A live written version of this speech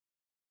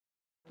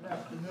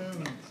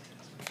Afternoon.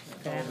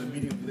 Call the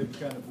meeting of the Liberty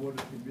County Board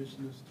of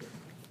Commissioners to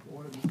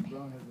order. Mr.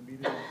 Brown has a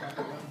meeting on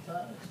proper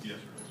time. Yes,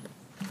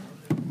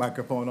 sir.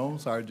 Microphone on.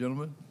 Sorry,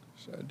 gentlemen.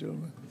 Sorry,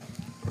 gentlemen.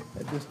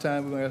 At this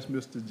time, we're going to ask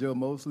Mr. Joe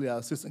Mosley, our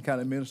Assistant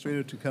County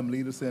Administrator, to come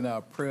lead us in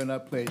our prayer and our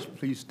pledge.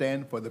 Please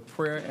stand for the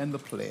prayer and the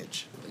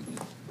pledge.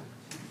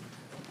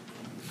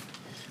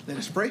 Let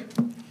us pray.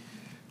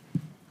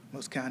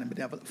 Most kind and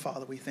benevolent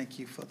Father, we thank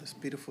you for this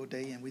beautiful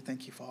day, and we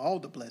thank you for all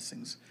the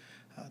blessings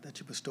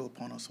that you bestow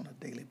upon us on a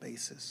daily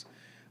basis.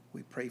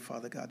 We pray,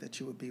 Father God, that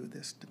you would be with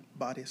this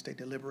body as they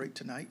deliberate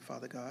tonight,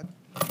 Father God.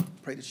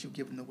 Pray that you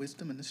give them the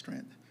wisdom and the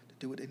strength to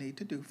do what they need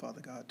to do,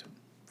 Father God, to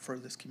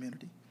further this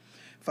community.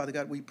 Father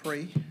God, we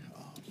pray,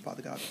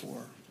 Father God,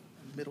 for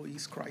the Middle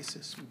East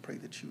crisis. We pray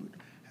that you would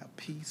have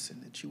peace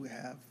and that you would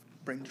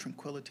bring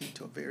tranquility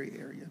to a very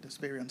area that's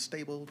very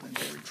unstable and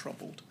very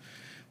troubled.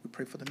 We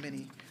pray for the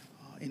many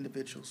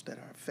individuals that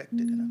are affected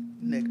in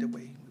a negative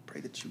way. We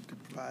pray that you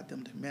could provide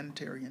them the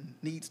humanitarian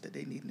needs that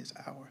they need in this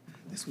hour.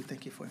 This we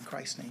thank you for in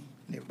Christ's name.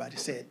 And everybody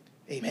said,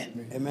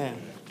 amen. Amen.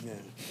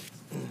 Amen.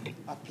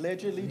 I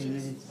pledge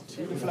allegiance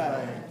to the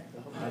flag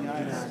of the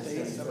United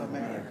States of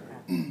America,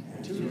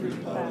 to the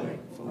republic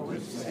for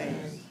which it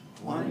stands,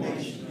 one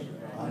nation,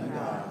 under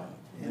God,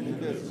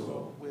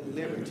 indivisible, with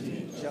liberty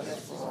and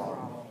justice for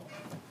all.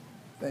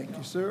 Thank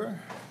you, sir.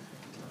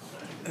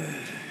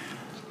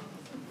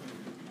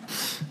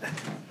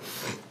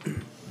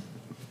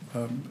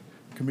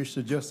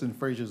 Commissioner Justin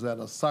Frazier's at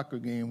a soccer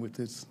game with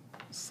his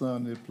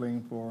son. They're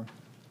playing for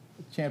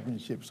a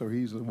championship, so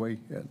he's away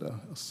at a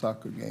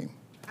soccer game.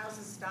 How's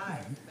his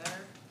style?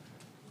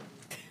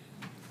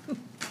 Better?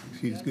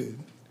 He's good.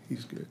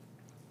 He's good.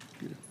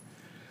 Good.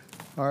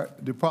 All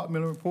right,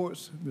 departmental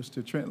reports,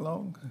 Mr. Trent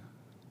Long.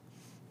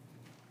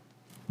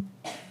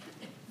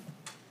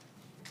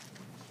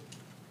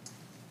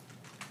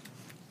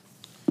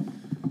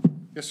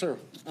 Yes, sir.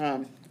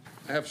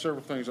 I have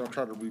several things. I'll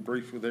try to be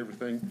brief with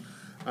everything.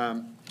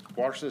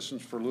 Water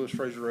systems for Lewis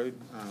Fraser Road,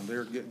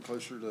 they're getting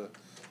closer to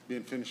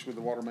being finished with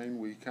the water main.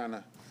 We kind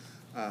of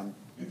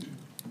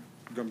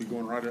going to be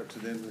going right up to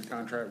the end of the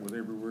contract with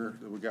everywhere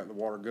that we got the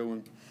water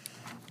going.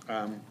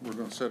 We're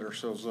going to set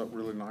ourselves up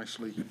really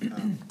nicely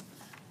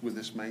with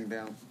this main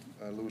down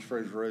Lewis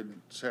Fraser Road.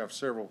 To have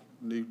several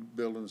new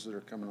buildings that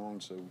are coming on,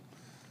 so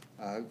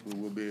hopefully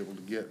we'll be able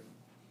to get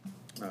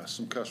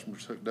some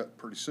customers hooked up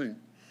pretty soon.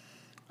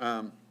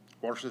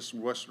 Water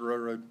system west of the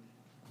railroad,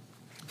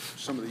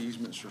 some of the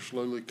easements are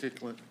slowly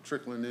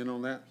trickling in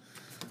on that.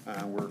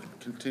 We're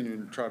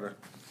continuing to try to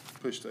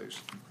push those.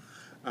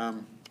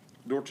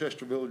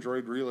 Dorchester Village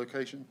Road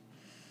relocation.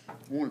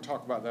 We want to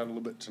talk about that a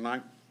little bit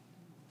tonight.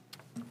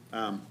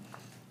 The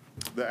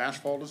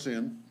asphalt is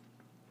in.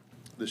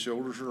 The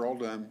shoulders are all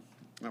done.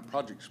 Our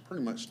project's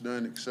pretty much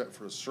done except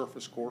for the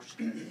surface course.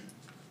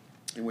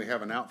 And we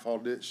have an outfall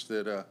ditch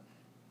that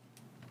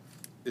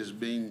is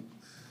being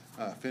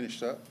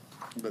finished up,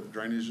 but the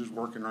drainage is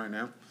working right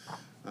now.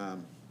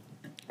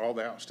 All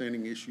the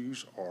outstanding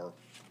issues are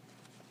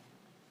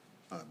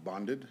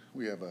bonded.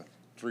 We have a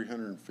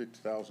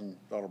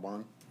 $350,000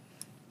 bond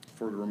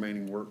for the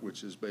remaining work,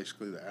 which is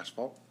basically the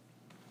asphalt.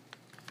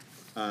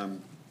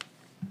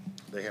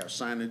 They have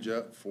signage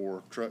up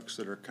for trucks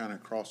that are kind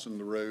of crossing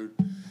the road,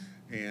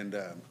 and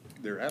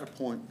they're at a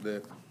point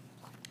that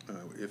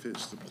if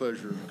it's the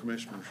pleasure of the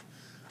commissioners,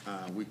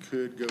 we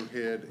could go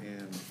ahead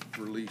and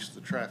release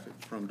the traffic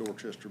from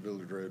Dorchester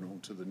Village Road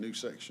onto the new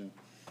section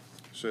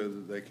so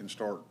that they can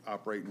start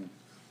operating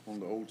on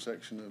the old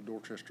section of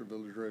Dorchester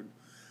Village Road.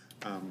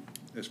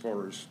 As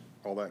far as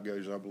all that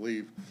goes, I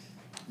believe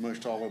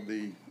most all of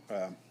the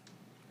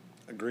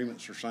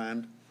agreements are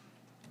signed.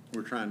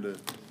 We're trying to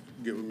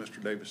get with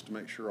Mr. Davis to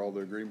make sure all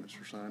the agreements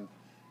are signed.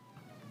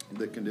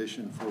 The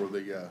condition for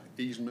the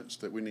easements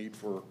that we need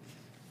for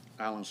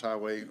Islands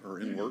Highway are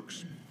in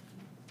works.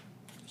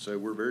 So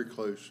we're very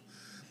close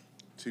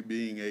to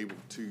being able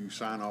to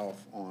sign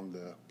off on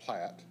the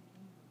plat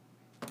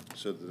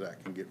so that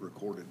that can get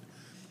recorded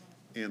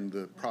and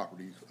the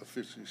property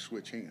officially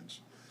switch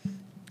hands.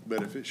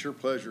 But if it's your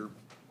pleasure,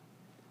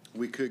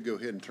 we could go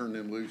ahead and turn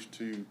them loose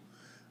to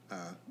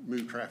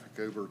move traffic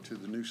over to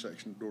the new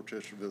section of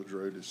Dorchester Village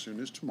Road as soon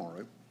as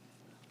tomorrow,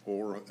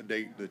 or a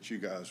date that you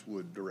guys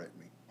would direct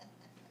me.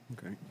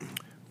 Okay.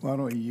 Why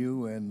don't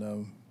you and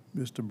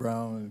Mr.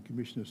 Brown and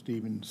Commissioner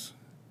Stevens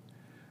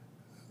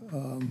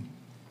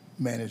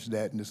manage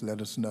that and just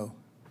let us know.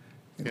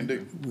 Can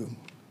do.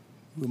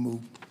 We'll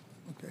move.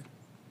 Okay.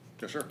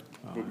 Yes, sir.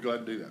 We'll be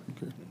glad to do that.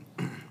 Okay.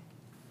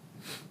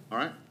 All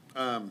right.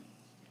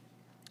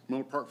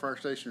 Miller Park Fire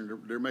Station,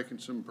 they're making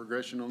some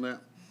progression on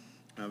that.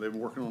 They've been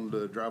working on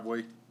the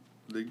driveway,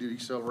 the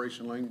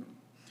deceleration lane.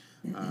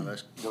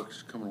 That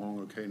work's coming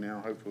along okay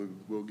now. Hopefully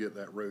we'll get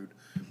that road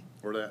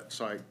or that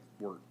site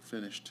work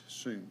finished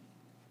soon.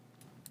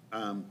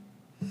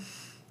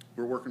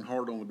 We're working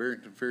hard on the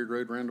Barrington Ferry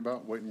Road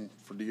roundabout, waiting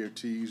for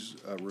DOT's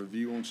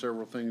review on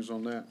several things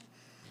on that.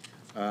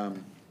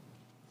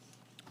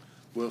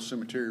 Will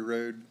Cemetery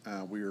Road,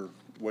 we are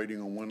waiting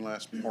on one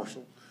last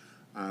parcel.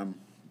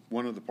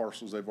 One of the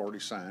parcels they've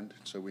already signed,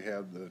 so we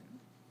have the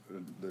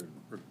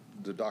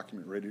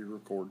document ready to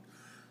record.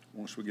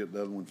 Once we get the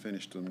other one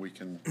finished, then we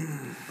can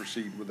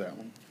proceed with that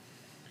one.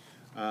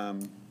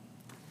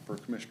 For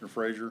Commissioner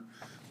Frazier,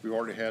 we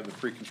already had the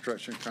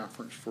pre-construction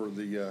conference for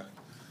the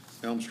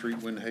Elm Street,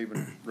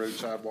 Windhaven Road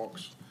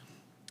sidewalks.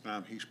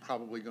 He's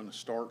probably gonna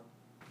start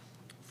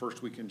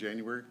first week in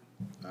January.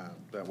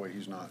 That way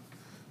he's not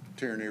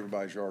tearing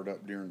everybody's yard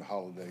up during the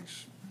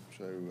holidays.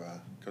 So,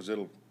 cause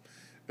it'll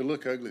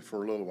look ugly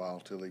for a little while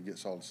till he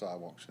gets all the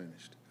sidewalks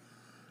finished.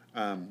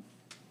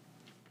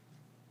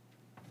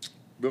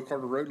 Bill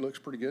Carter Road looks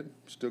pretty good.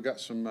 Still got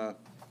some,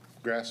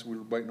 grass we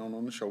were waiting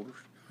on the shoulders.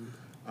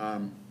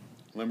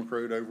 Limerick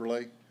Road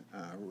overlay,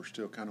 we're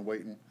still kind of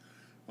waiting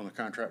on the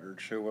contractor to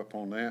show up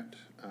on that.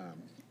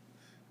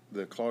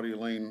 The Claudia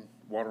Lane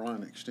water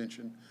line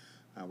extension,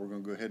 we're gonna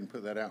go ahead and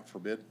put that out for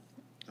bid.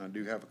 I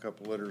do have a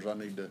couple letters I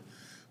need to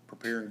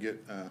prepare and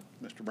get,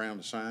 Mr. Brown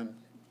to sign,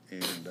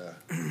 and,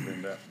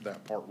 then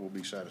that part will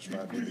be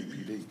satisfied with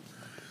EPD.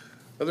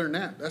 Other than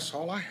that, that's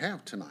all I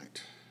have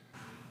tonight.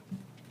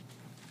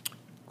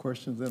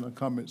 Questions and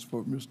comments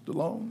for Mr.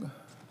 Long?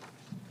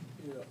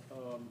 Yeah,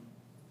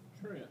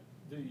 Trent,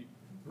 the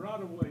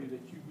right-of-way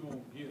that you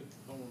gonna get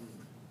on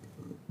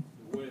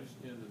the west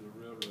end of the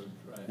railroad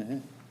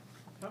track,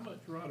 how much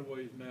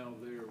right-of-way is now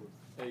there with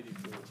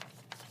 84?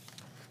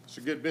 It's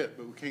a good bit,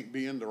 but we can't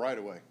be in the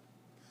right-of-way.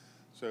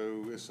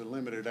 So it's a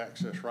limited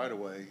access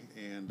right-of-way,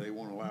 and they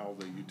won't allow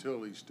the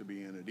utilities to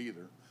be in it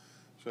either.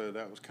 So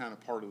that was kind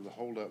of part of the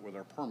holdup with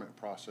our permit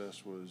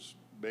process, was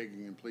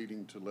begging and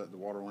pleading to let the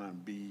water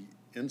line be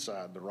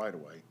inside the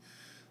right-of-way.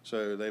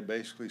 So they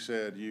basically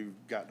said, you've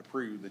got to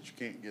prove that you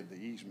can't get the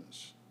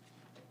easements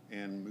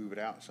and move it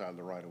outside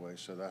the right-of-way.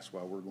 So that's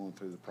why we're going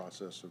through the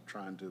process of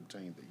trying to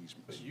obtain the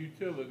easements. But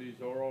utilities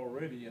are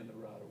already in the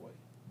right-of-way.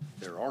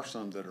 There are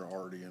some that are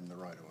already in the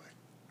right-of-way.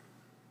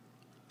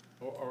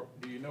 Or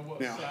do you know what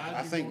Now, side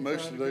I you're think gonna most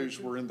try of to go those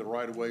to? were in the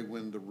right-of-way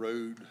when the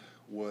road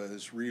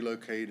was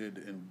relocated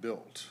and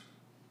built.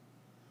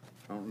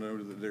 I don't know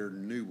that they're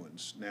new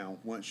ones. Now,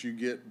 once you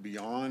get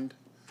beyond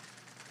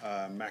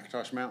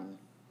McIntosh Mountain,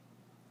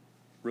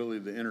 really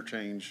the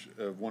interchange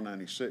of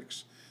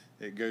 196,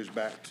 it goes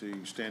back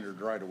to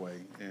standard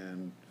right-of-way,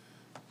 and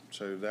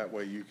so that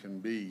way you can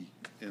be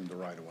in the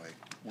right-of-way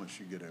once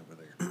you get over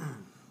there.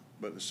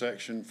 But the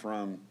section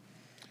from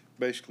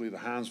basically the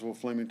Hinesville,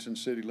 Flemington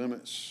city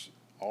limits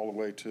all the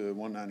way to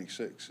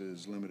 196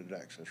 is limited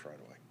access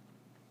right-of-way.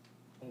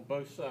 On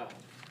both sides.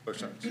 Both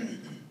sides.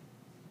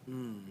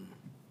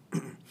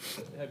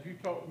 Have you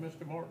talked to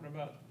Mr. Martin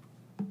about,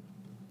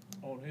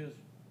 on his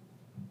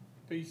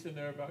piece in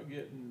there about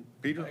getting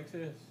Peter?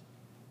 access?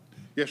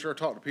 Yes, sir, I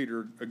talked to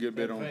Peter a good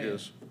bit That on van.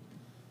 his.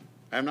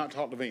 I have not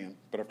talked to Van,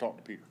 but I've talked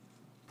to Peter.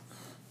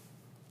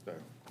 So,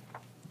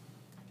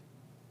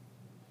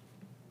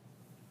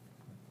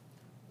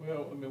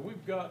 Well, I mean,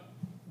 we've got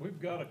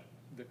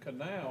the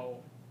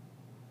canal,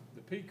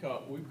 the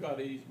Peacock, we've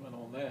got easement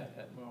on that,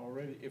 haven't we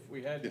already? If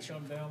we had to Yes, sir.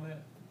 come down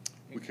that?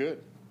 we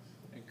could,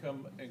 And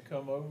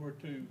come over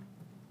to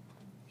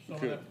some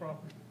of could. that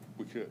property?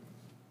 we could.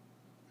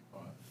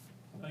 All right,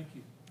 thank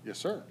you. Yes,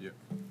 sir. Yeah,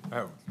 I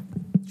have,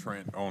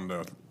 Trent, on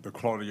the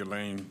Claudia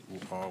Lane,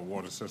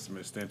 water system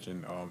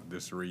extension,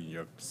 this reading,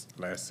 your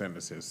last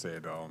sentence, it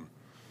said,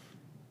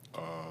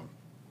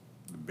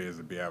 the bids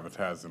will be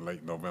advertised in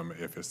late November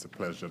if it's the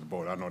pleasure of the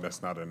board. I know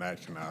that's not an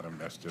action item,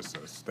 that's just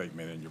a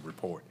statement in your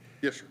report.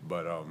 Yes, sir.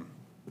 But,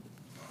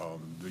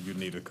 do you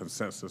need a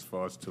consensus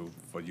for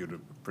you to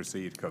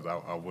proceed? Because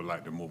I would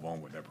like to move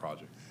on with that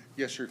project.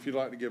 Yes, sir, if you'd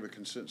like to give a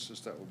consensus,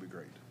 that would be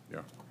great. Yeah,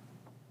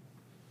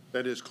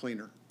 That is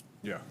cleaner.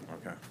 yeah,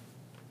 okay.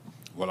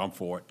 Well, I'm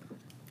for it.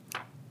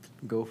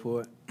 Go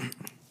for it.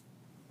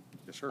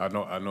 Yes, sir. I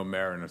know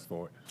Marion is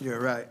for it.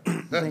 You're right.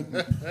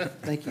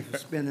 Thank you for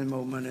spending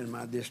more money in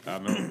my district. I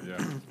know,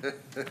 yeah.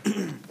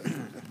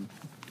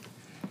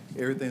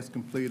 Everything's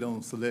complete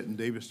on Salette and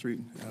Davis Street,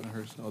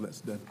 Allenhurst, all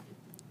that's done.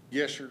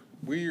 Yes, sir.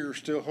 We are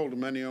still holding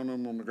money on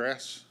them on the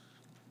grass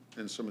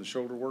and some of the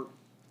shoulder work.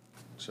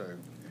 So,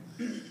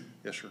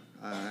 yes, sir.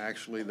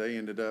 Actually, they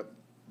ended up,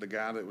 the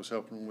guy that was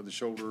helping them with the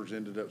shoulders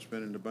ended up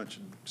spilling a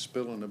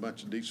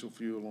bunch of diesel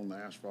fuel on the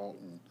asphalt,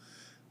 and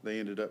they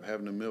ended up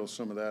having to mill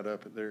some of that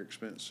up at their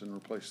expense and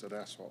replace that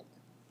asphalt.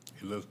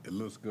 It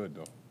looks good,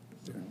 though.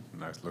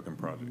 Nice looking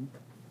project.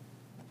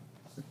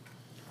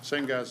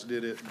 Same guys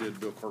that did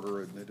Bill Carter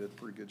Road, and they did a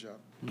pretty good job.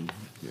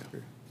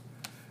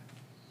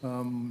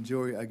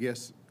 Joey, I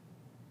guess,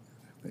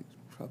 I think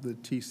probably the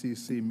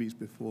TCC meets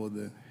before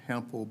the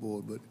Hampo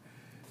Board, but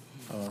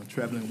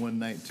traveling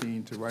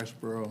 119 to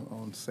Riceboro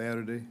on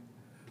Saturday,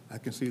 I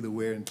can see the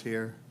wear and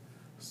tear.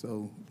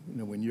 So,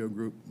 when your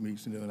group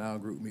meets, and our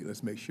group meet,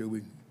 let's make sure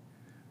we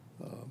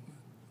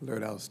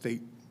alert our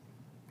state,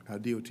 our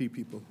DOT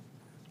people,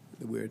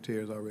 the wear and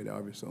tear is already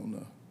obvious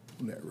on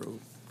that road.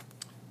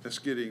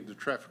 The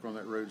traffic on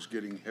that road is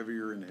getting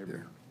heavier and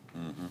heavier.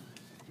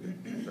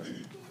 So,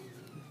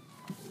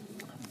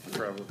 I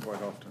travel it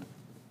quite often.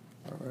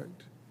 All right.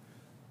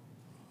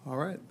 All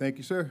right, thank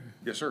you, sir.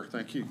 Yes, sir.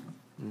 Thank you.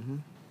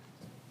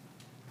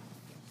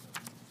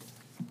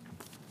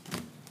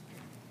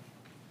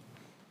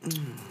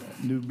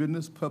 New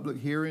business, public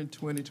hearing,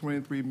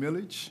 2023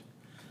 millage.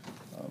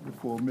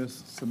 Before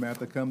Ms.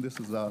 Samantha come, this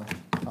is our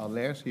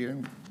last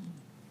hearing.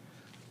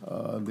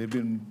 They've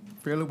been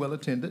fairly well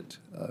attended.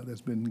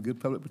 There's been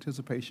good public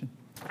participation,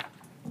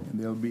 and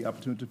there'll be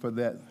opportunity for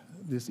that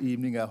this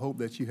evening. I hope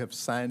that you have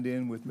signed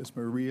in with Ms.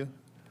 Maria.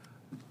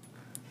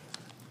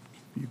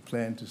 You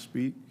plan to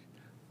speak.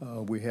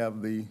 We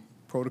have the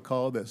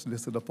protocol that's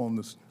listed up on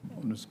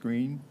the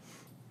screen.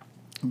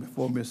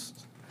 Before Ms.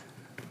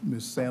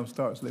 Sam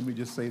starts, let me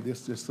just say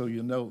this, just so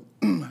you know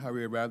how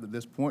we arrived at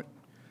this point.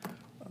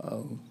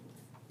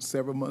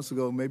 Several months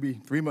ago, maybe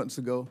 3 months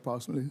ago,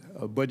 approximately,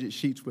 budget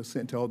sheets were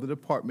sent to all the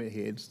department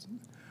heads.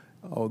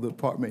 All the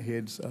department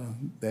heads,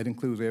 that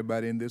includes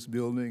everybody in this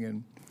building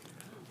and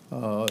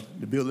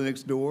the building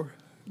next door,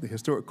 the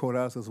historic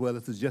courthouse, as well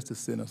as the Justice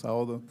Center. So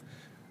all the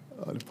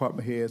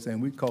department heads, and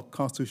we call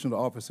constitutional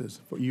officers.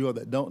 For you all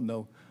that don't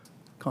know,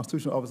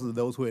 constitutional officers are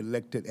those who are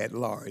elected at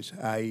large,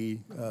 i.e.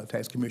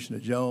 Tax Commissioner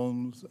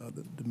Jones,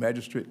 the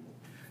magistrate,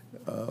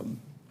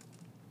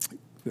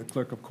 the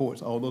clerk of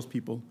courts, all those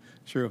people,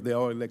 sheriff, they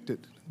all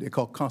elected. They're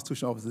called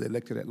constitutional officers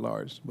elected at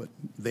large, but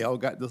they all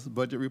got those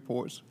budget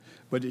reports,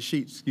 budget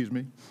sheets, excuse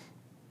me,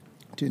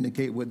 to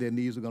indicate what their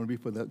needs are going to be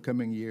for the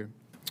upcoming year.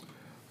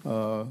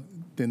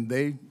 Then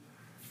they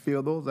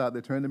fill those out, they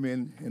turn them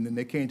in, and then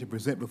they came to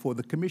present before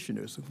the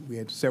commissioners. We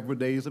had several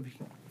days of,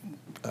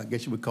 I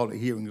guess you would call it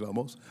hearings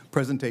almost,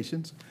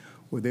 presentations,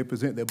 where they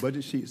present their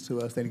budget sheets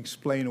to us and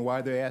explain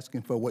why they're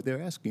asking for what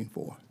they're asking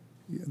for.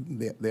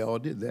 Yeah, they all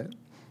did that.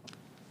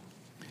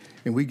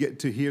 And we get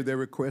to hear their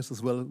requests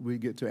as well as we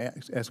get to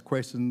ask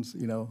questions,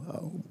 you know,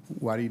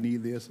 why do you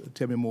need this?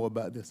 Tell me more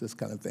about this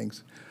kind of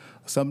things.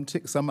 Some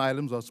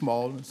items are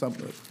small, some,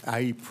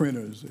 i.e.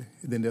 printers.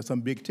 Then there's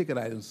some big ticket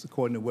items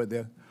according to what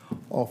their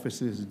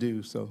offices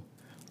do. So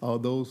all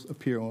those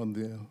appear on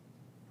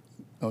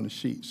the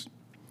sheets.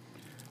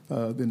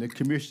 Then the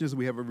commissioners,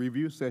 we have a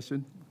review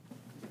session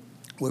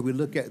where we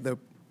look at the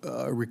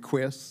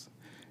requests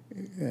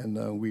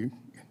and we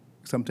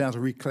sometimes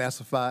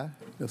reclassify.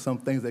 There's some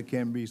things that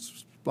can be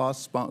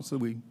SPLOST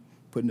sponsored, we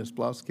put in the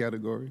SPLOST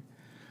category.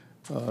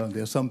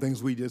 There's some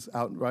things we just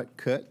outright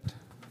cut.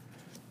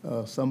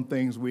 Some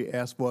things we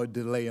ask for a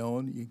delay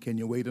on. Can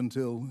you wait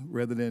until,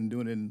 rather than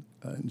doing it in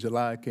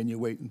July, can you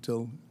wait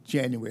until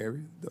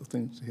January? Those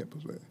things help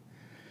us with it.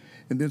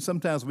 And then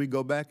sometimes we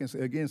go back and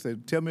say,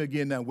 tell me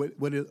again now,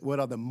 what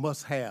are the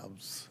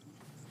must-haves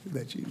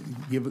that you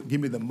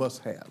give me the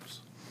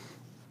must-haves.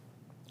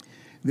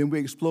 Then we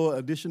explore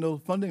additional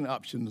funding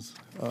options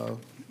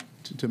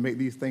to make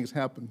these things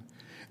happen.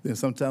 Then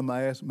sometimes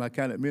I ask my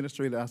county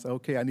administrator, I say,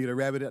 okay, I need a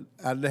rabbit out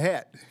of the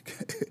hat,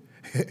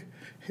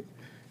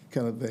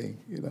 kind of thing,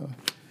 you know.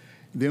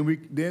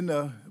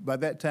 Then by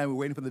that time, we're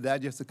waiting for the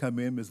digest to come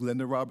in. Ms.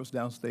 Linda Roberts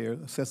downstairs,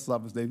 assessor's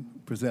office, they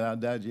present our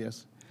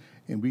digest,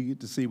 and we get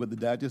to see what the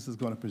digest is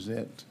going to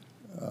present.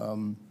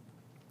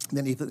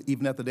 Then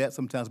even after that,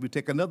 sometimes we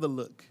take another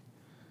look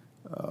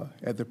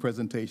at the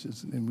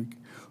presentations, and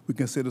we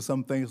consider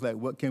some things like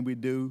what can we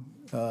do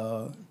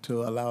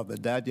to allow the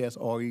digest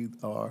or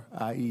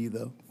i.e.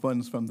 the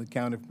funds from the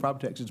county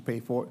property taxes to pay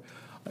for it,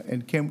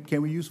 and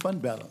can we use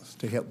fund balance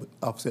to help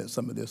offset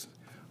some of this?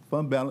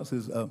 Fund balance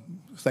is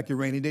it's like your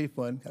rainy day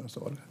fund, kind of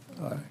sort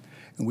of,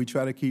 and we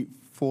try to keep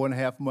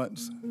 4.5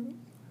 months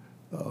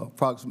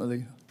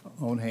approximately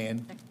on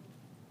hand.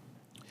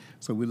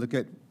 So we look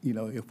at, you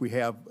know, if we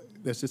have,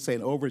 let's just say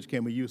an overage,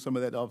 can we use some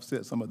of that to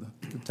offset some of the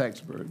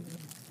tax burden?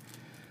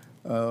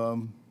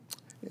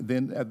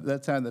 Then at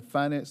that time, the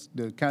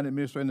county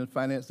administrator and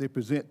finance, they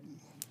present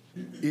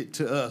it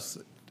to us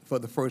for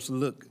the first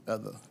look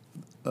of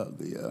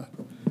the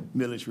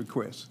millage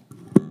request.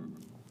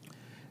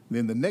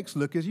 Then the next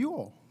look is you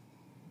all.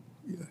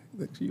 Yeah,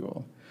 that's you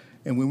all.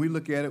 And when we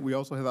look at it, we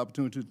also have the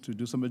opportunity to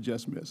do some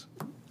adjustments.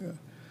 Yeah.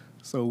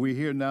 So we're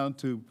here now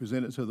to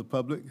present it to the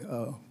public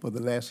for the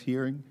last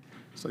hearing.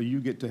 So you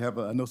get to have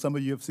I know some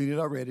of you have seen it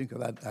already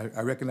because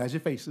I recognize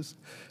your faces.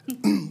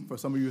 For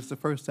some of you, it's the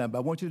first time. But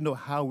I want you to know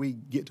how we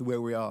get to where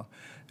we are.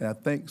 And I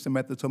think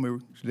Samantha told me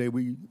today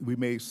we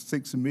made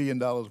 $6 million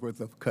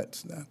worth of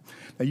cuts now.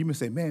 Now, you may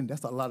say, man,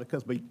 that's a lot of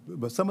cuts.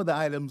 But some of the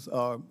items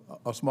are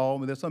small,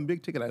 and there's some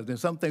big ticket items.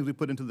 There's some things we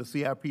put into the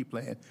CIP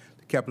plan,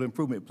 the capital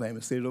improvement plan.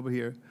 We set it over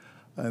here.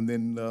 And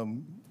then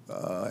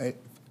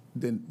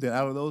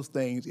out of those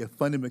things, if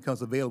funding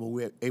becomes available,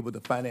 we're able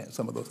to finance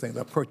some of those things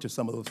or purchase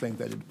some of those things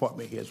that the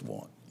department heads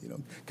want, you know,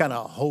 kind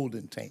of a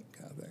holding tank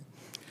kind of thing.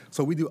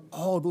 So we do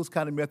all those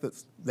kind of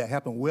methods that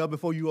happen well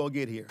before you all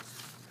get here.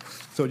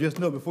 So just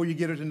know, before you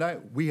get here tonight,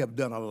 we have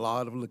done a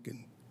lot of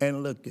looking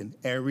and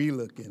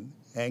re-looking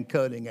and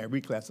cutting and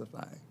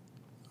reclassifying.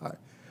 All right.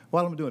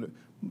 While I'm doing it,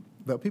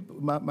 the people,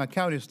 my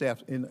county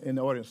staff in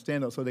the audience,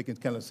 stand up so they can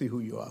kind of see who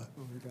you are.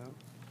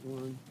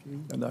 One,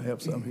 two. And I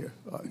have some here.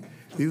 All right.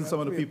 These are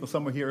some of the people.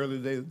 Some were here earlier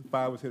today.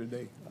 5 was here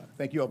today.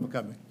 Thank you all for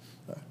coming.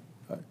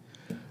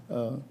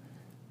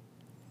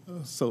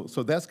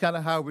 So that's kind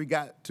of how we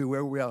got to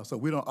where we are. So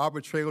we don't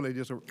arbitrarily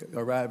just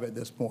arrive at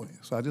this point.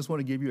 So I just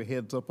want to give you a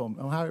heads up on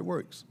how it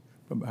works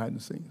from behind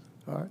the scenes.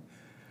 All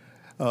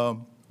right.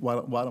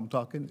 while I'm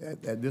talking,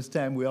 at this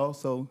time, we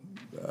also,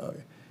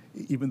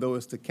 even though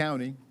it's the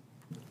county,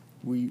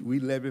 we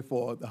levy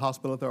for the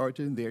hospital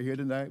authority, and they're here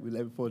tonight. We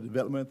levy for the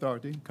development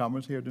authority,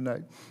 Commerce here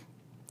tonight.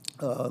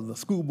 The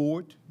school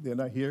board, they're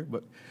not here,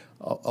 but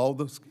all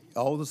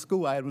the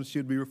school items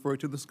should be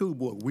referred to the school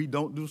board. We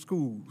don't do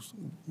schools.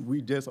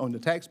 We just, on the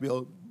tax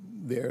bill,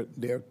 their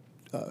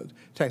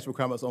tax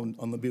requirements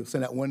on the bill,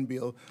 send out one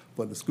bill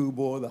for the school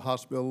board, the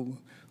hospital,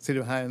 City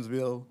of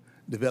Hinesville,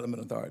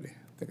 Development Authority.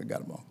 I think I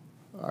got them all.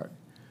 All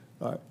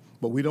right.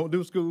 But we don't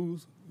do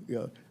schools.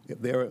 If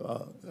there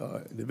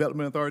are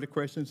Development Authority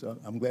questions,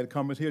 I'm glad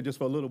Commerce here just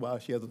for a little while.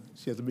 She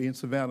has to be in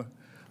Savannah.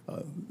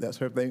 That's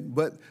her thing.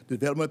 But the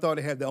Development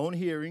Authority have their own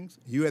hearings.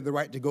 You have the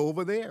right to go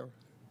over there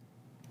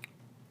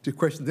to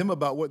question them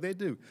about what they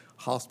do.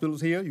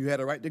 Hospitals here, you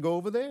had a right to go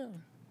over there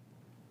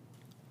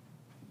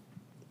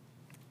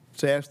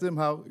to ask them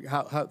how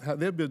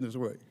their business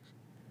works.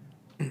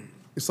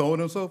 So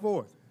on and so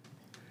forth.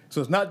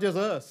 So it's not just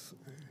us.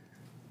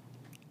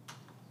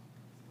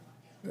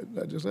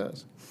 Not just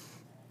us.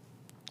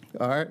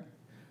 All right.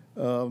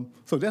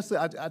 So that's,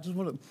 I just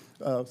want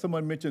to,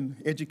 someone mentioned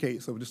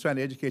educate, so we're just trying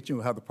to educate you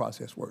on how the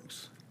process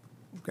works.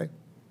 Okay?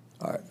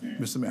 All right,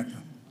 Mr. Macker.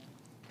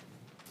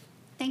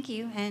 Thank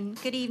you, and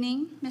good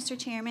evening, Mr.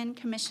 Chairman,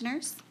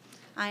 Commissioners.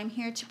 I'm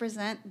here to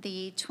present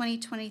the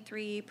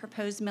 2023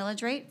 proposed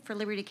millage rate for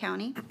Liberty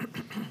County.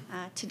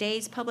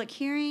 Today's public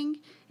hearing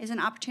is an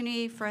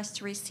opportunity for us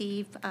to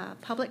receive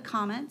public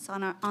comments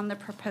on the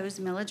proposed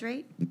millage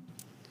rate.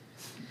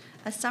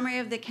 A summary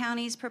of the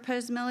county's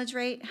proposed millage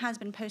rate has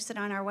been posted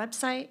on our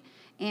website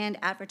and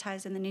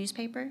advertised in the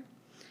newspaper.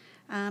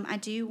 I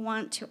do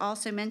want to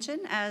also mention,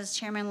 as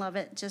Chairman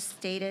Lovett just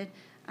stated,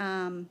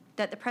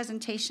 that the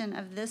presentation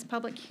of this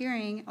public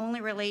hearing only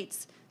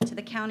relates to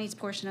the county's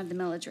portion of the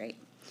millage rate.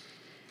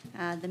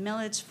 The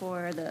millage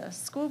for the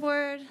school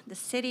board, the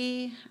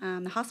city,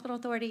 the hospital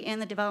authority,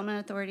 and the development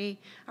authority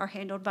are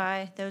handled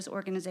by those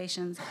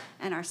organizations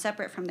and are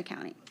separate from the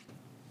county.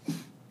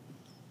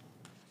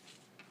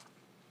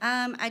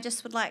 I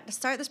just would like to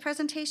start this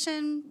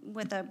presentation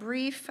with a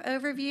brief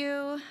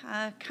overview,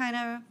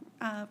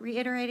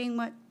 reiterating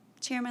what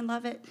Chairman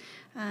Lovett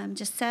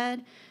just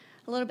said.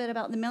 A little bit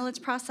about the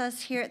millage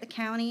process here at the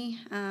county.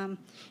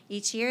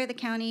 Each year, the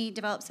county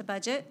develops a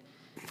budget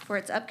for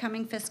its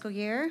upcoming fiscal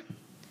year.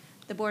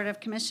 The Board of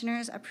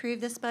Commissioners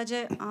approved this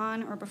budget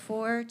on or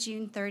before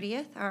June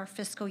 30th, our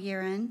fiscal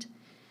year end.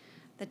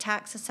 The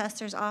tax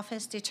assessor's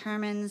office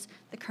determines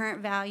the current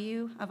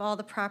value of all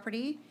the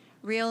property,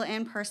 real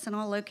and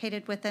personal,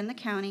 located within the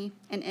county,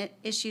 and it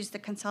issues the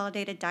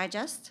consolidated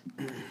digest.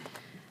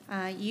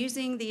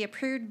 Using the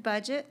approved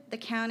budget, the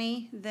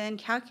county then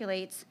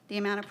calculates the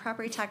amount of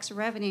property tax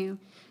revenue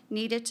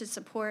needed to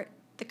support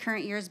the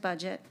current year's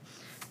budget,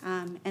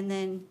 and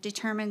then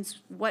determines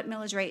what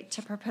millage rate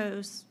to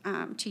propose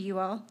to you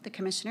all, the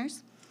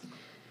commissioners.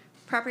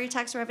 Property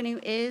tax revenue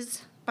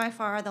is by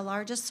far the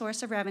largest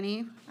source of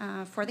revenue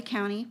for the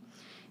county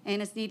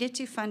and is needed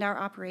to fund our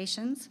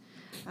operations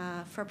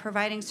for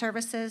providing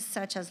services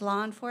such as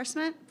law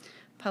enforcement,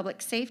 public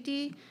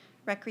safety,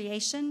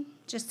 recreation,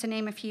 just to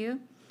name a few.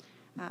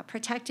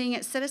 Protecting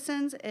its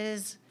citizens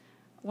is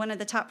one of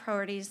the top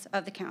priorities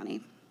of the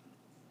county.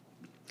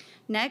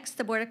 Next,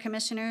 the Board of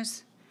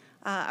Commissioners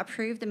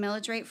approved the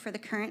millage rate for the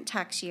current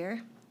tax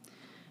year.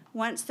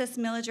 Once this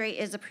millage rate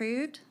is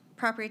approved,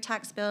 property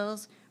tax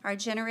bills are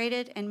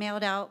generated and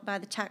mailed out by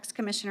the Tax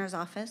Commissioner's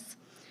Office.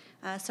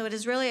 So it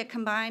is really a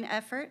combined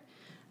effort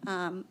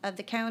of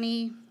the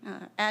county,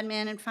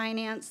 admin and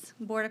finance,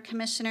 Board of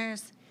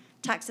Commissioners,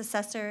 tax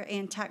assessor,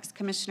 and Tax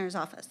Commissioner's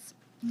Office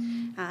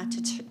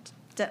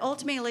that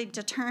ultimately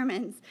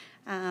determines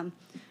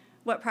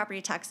what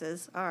property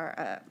taxes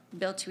are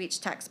billed to each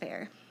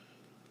taxpayer.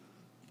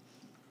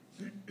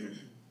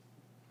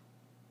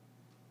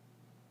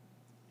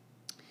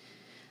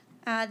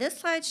 This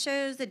slide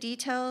shows the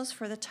details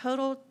for the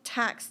total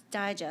tax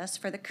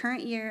digest for the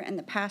current year and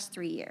the past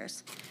 3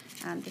 years.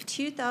 The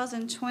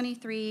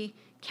 2023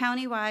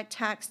 countywide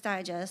tax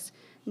digest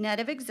net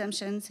of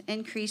exemptions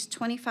increased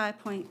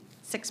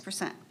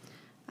 25.6%,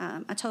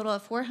 a total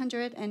of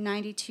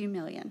 $492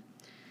 million.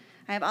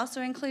 I have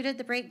also included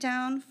the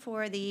breakdown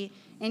for the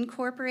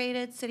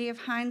incorporated City of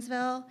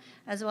Hinesville,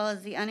 as well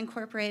as the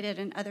unincorporated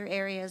and other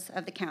areas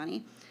of the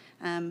county.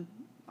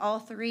 All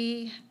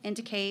three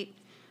indicate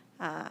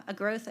a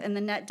growth in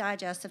the net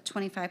digest of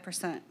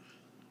 25%.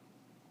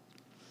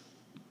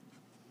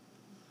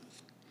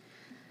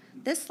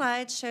 This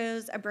slide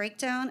shows a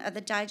breakdown of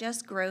the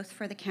digest growth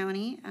for the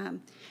county.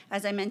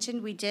 As I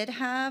mentioned, we did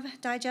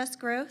have digest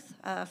growth,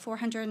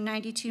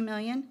 $492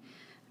 million.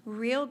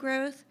 Real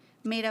growth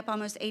made up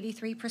almost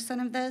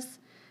 83% of this,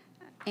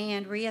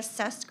 and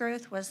reassessed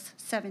growth was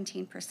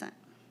 17%.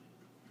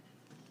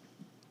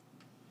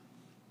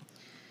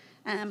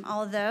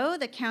 Although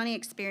the county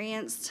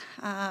experienced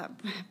a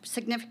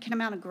significant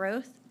amount of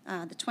growth,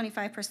 the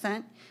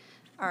 25%,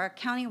 our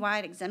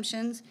countywide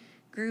exemptions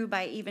grew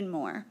by even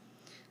more.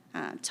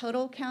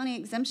 Total county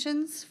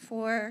exemptions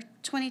for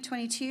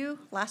 2022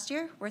 last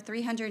year were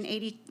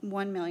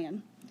 $381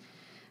 million.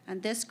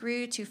 and this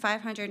grew to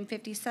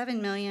 $557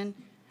 million,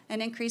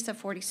 an increase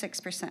of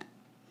 46%.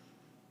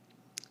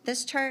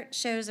 This chart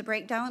shows a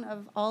breakdown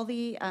of all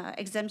the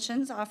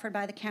exemptions offered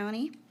by the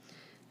county.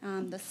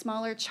 The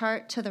smaller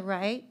chart to the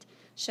right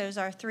shows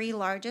our three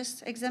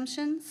largest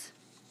exemptions,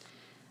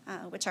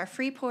 which are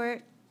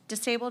Freeport,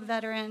 Disabled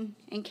Veteran,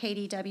 and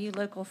KDW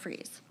Local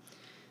Freeze.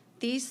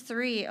 These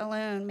three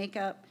alone make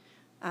up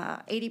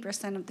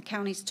 80% of the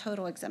county's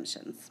total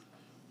exemptions.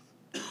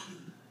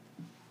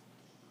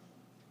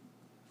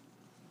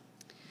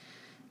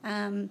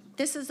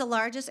 This is the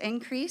largest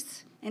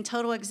increase in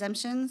total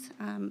exemptions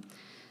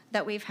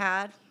that we've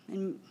had,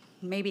 and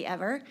maybe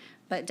ever,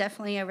 but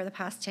definitely over the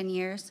past 10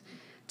 years.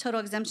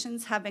 Total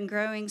exemptions have been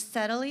growing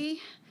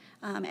steadily,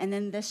 and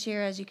then this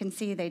year, as you can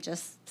see, they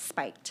just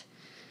spiked.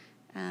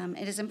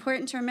 It is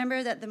important to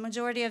remember that the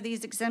majority of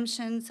these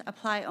exemptions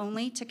apply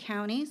only to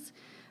counties.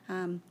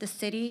 The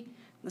city,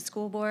 the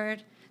school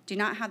board do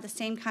not have the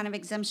same kind of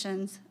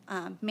exemptions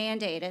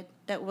mandated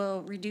that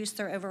will reduce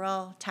their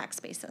overall tax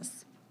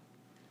basis.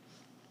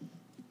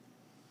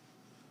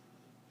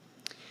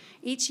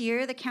 Each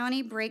year, the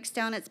county breaks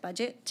down its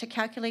budget to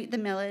calculate the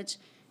millage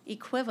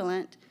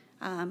equivalent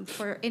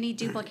for any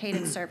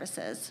duplicated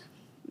services.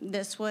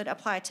 This would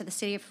apply to the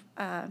city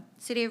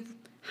of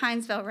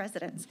Hinesville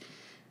residents.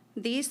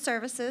 These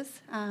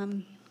services,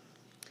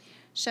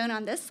 shown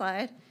on this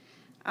slide,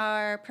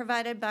 are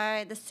provided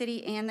by the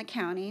city and the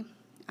county.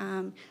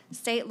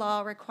 State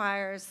law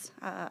requires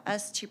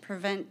us to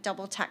prevent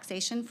double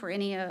taxation for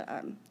any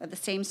of the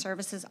same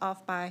services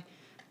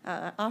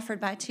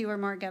offered by two or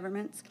more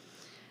governments.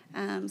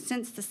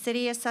 Since the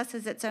city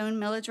assesses its own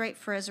millage rate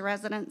for its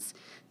residents,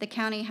 the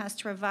county has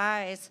to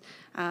revise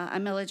a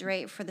millage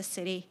rate for the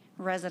city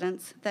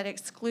residents that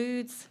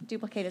excludes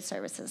duplicated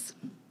services.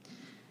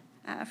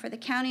 For the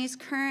county's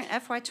current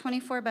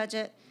FY24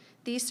 budget,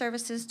 these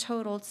services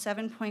totaled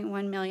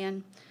 $7.1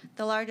 million,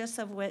 the largest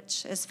of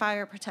which is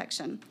fire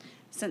protection.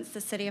 Since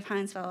the city of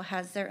Hinesville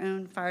has their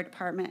own fire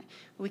department,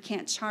 we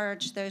can't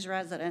charge those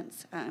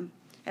residents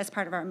as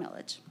part of our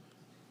millage.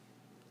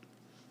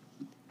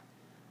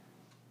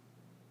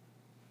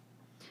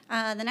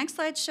 The next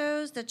slide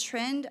shows the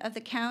trend of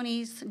the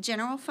county's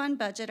general fund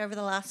budget over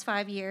the last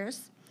 5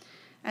 years.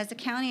 As the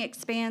county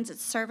expands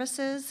its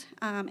services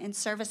and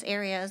service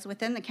areas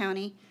within the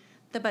county,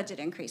 the budget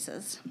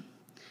increases.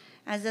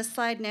 As this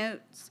slide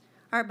notes,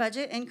 our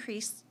budget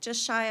increased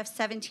just shy of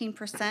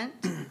 17%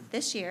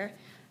 this year,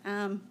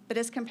 but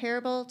is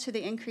comparable to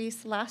the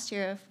increase last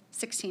year of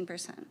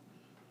 16%.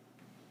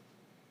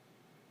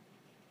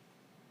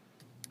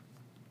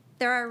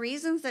 There are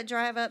reasons that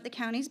drive up the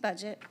county's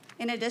budget,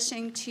 in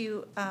addition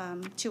to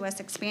us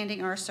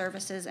expanding our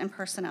services and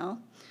personnel.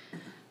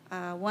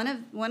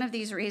 One of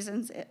these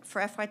reasons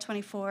for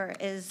FY24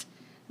 is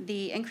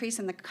the increase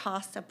in the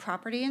cost of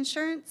property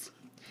insurance.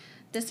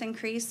 This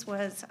increase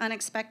was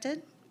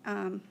unexpected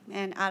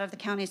and out of the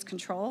county's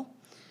control.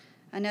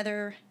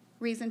 Another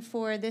reason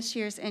for this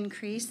year's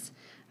increase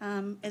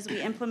is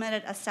we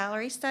implemented a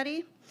salary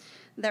study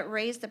that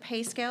raised the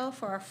pay scale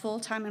for our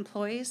full-time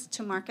employees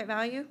to market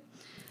value.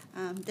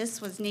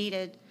 This was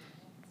needed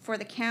for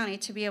the county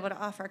to be able to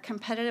offer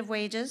competitive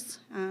wages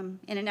in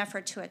an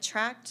effort to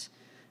attract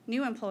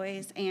new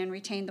employees and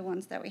retain the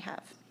ones that we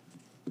have.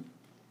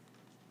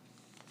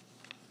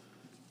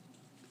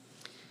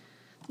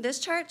 This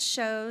chart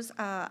shows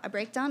a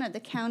breakdown of the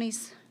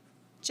county's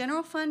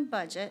general fund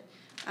budget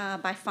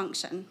by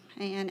function.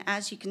 And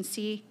as you can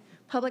see,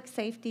 public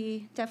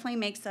safety definitely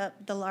makes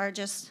up the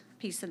largest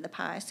piece of the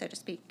pie, so to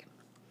speak.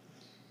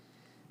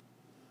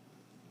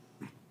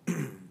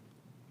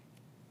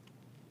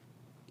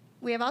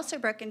 We have also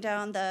broken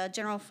down the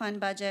general fund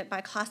budget by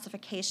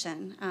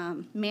classification,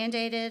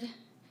 mandated,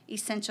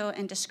 essential,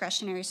 and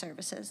discretionary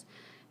services.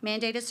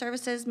 Mandated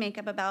services make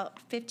up about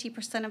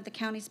 50% of the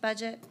county's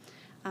budget.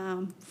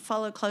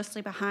 Followed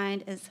closely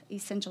behind is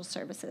essential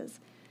services.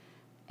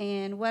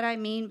 And what I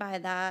mean by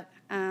that,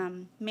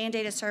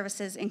 mandated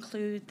services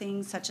include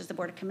things such as the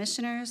Board of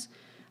Commissioners,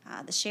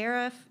 the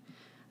sheriff,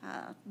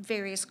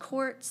 various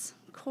courts,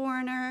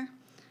 coroner,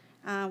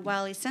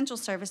 while essential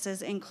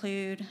services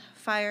include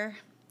fire,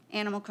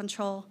 animal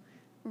control,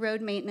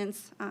 road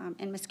maintenance,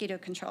 and mosquito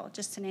control,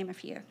 just to name a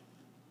few.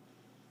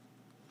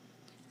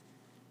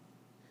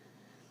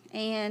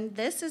 And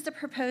this is the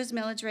proposed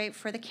millage rate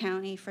for the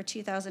county for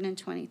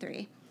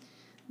 2023.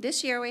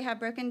 This year, we have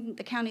broken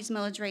the county's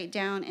millage rate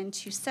down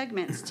into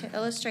segments to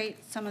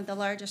illustrate some of the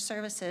larger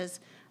services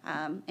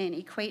and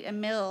equate a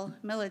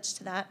millage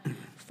to that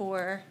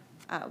for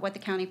what the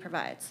county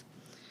provides.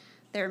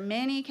 There are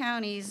many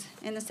counties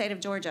in the state of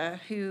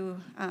Georgia who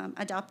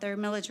adopt their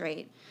millage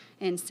rate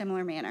in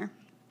similar manner.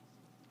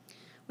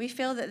 We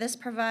feel that this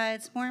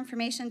provides more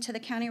information to the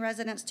county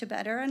residents to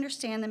better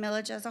understand the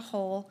millage as a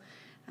whole.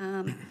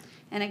 And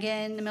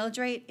again, the millage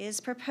rate is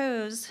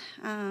proposed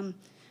on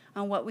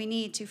what we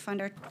need to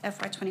fund our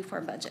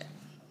FY24 budget.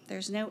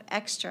 There's no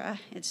extra,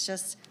 it's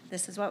just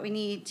this is what we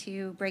need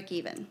to break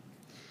even.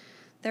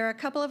 There are a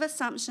couple of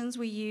assumptions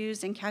we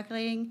used in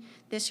calculating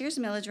this year's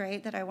millage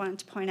rate that I wanted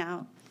to point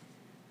out.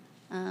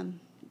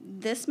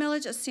 This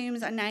millage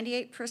assumes a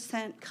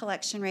 98%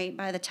 collection rate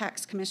by the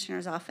tax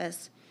commissioner's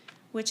office,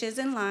 which is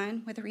in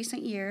line with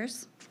recent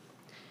years.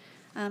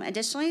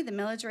 Additionally, the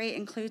millage rate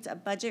includes a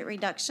budget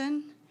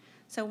reduction.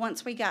 So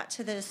once we got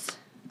to this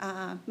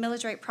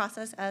millage rate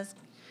process, as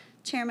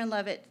Chairman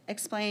Lovett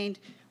explained,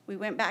 we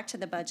went back to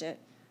the budget.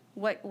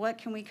 What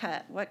can we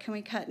cut? What can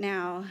we cut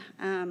now?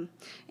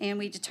 And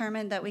we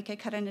determined that we could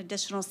cut an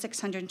additional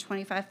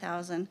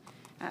 $625,000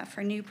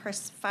 for new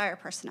fire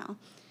personnel.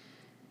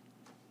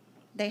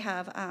 They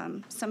have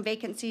some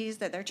vacancies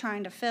that they're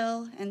trying to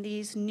fill, and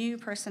these new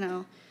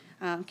personnel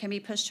can be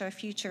pushed to a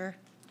future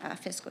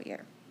fiscal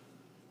year.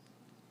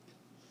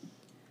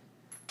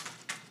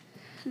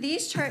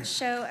 These charts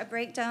show a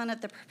breakdown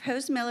of the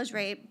proposed millage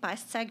rate by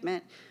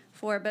segment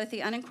for both the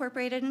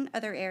unincorporated and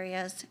other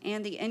areas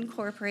and the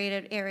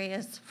incorporated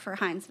areas for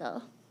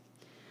Hinesville.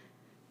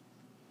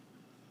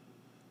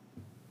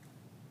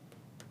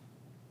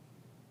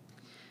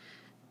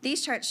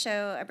 These charts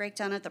show a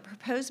breakdown of the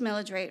proposed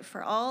millage rate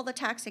for all the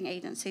taxing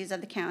agencies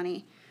of the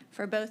county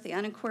for both the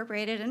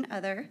unincorporated and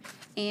other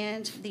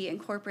and the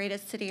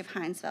incorporated city of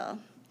Hinesville.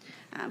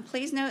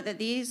 Please note that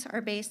these are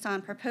based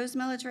on proposed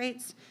millage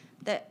rates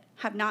that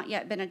have not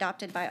yet been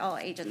adopted by all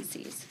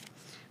agencies.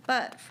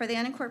 But for the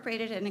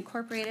unincorporated and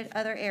incorporated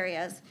other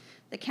areas,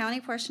 the county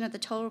portion of the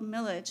total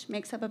millage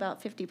makes up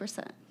about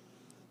 50%.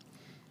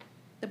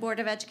 The Board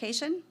of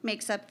Education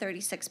makes up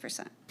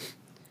 36%.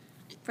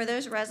 For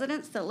those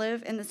residents that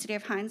live in the city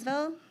of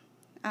Hinesville,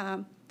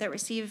 that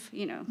receive,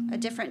 a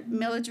different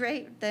millage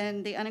rate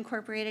than the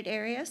unincorporated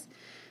areas,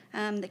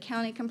 the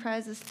county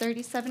comprises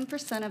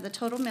 37% of the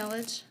total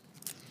millage,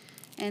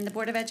 and the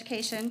Board of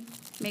Education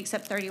makes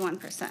up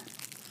 31%.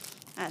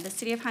 The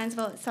city of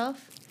Hinesville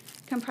itself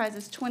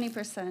comprises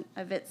 20%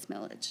 of its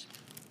millage.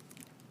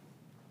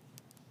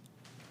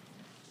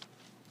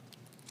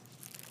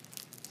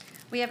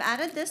 We have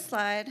added this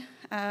slide,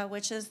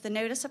 which is the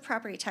notice of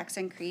property tax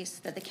increase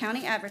that the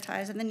county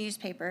advertised in the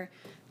newspaper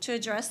to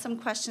address some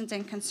questions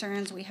and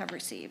concerns we have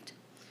received.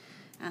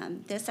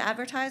 This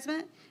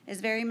advertisement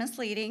is very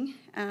misleading,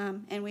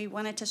 and we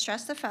wanted to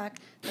stress the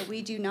fact that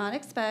we do not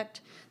expect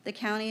the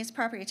county's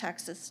property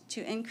taxes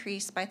to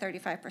increase by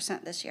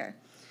 35% this year.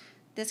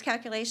 This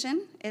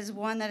calculation is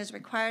one that is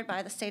required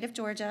by the state of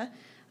Georgia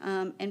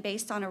and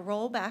based on a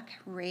rollback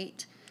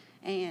rate,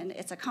 and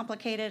it's a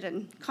complicated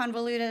and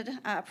convoluted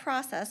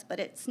process,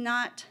 but it's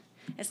not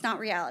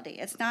reality.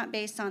 It's not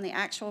based on the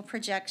actual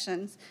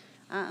projections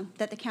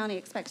that the county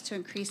expects to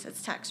increase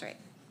its tax rate.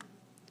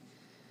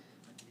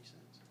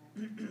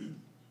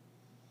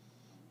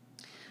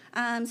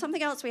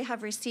 Something else we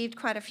have received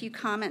quite a few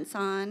comments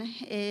on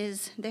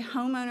is the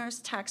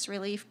homeowners tax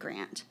relief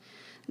grant.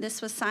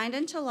 This was signed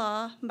into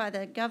law by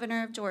the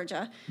governor of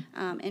Georgia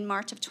in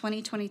March of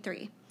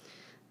 2023.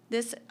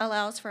 This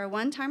allows for a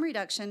one-time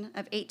reduction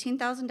of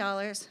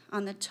 $18,000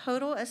 on the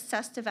total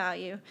assessed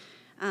value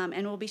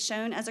and will be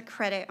shown as a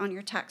credit on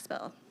your tax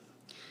bill.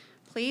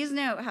 Please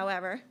note,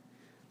 however,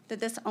 that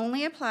this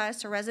only applies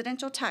to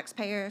residential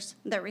taxpayers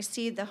that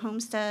receive the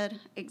homestead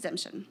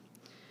exemption.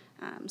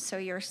 So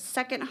your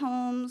second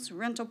homes,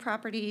 rental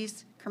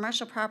properties,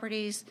 commercial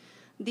properties,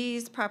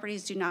 these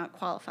properties do not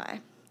qualify.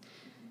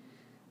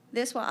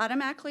 This will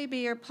automatically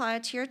be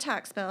applied to your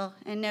tax bill,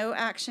 and no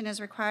action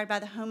is required by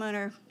the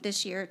homeowner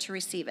this year to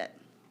receive it.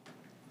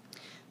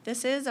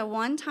 This is a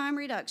one-time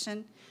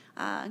reduction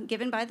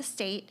given by the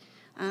state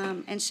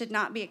and should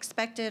not be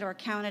expected or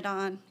counted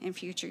on in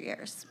future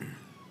years.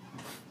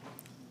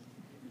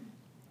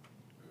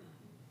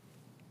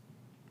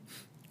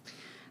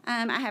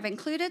 I have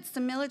included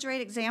some millage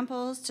rate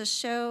examples to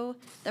show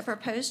the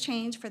proposed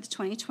change for the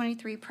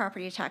 2023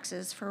 property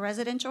taxes for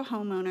residential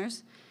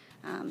homeowners.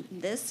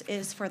 This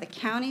is for the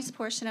county's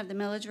portion of the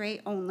millage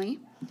rate only.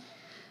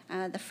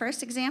 The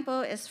first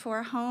example is for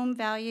a home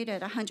valued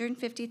at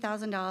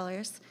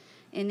 $150,000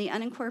 in the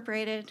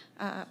unincorporated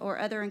or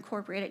other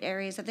incorporated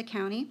areas of the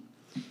county.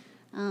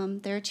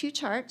 There are two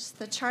charts.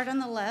 The chart on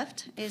the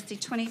left is the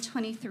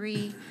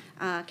 2023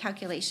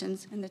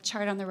 calculations, and the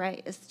chart on the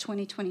right is the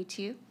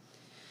 2022.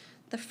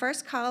 The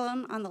first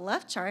column on the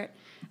left chart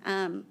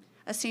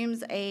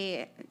assumes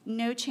a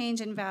no change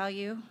in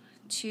value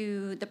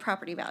to the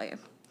property value,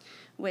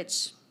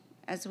 which,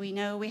 as we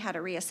know, we had a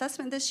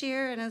reassessment this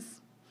year and is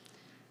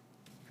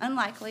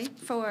unlikely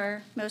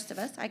for most of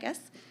us, I guess.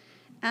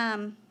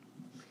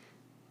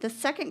 The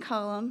second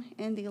column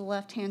in the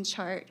left-hand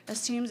chart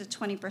assumes a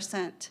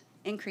 20%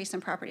 increase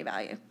in property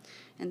value.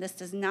 And this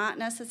does not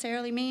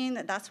necessarily mean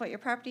that that's what your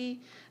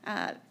property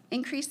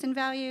increased in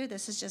value.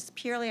 This is just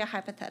purely a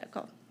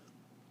hypothetical.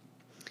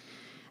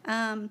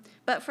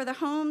 But for the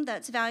home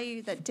that's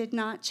valued that did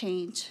not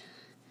change,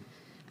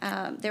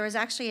 there was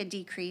actually a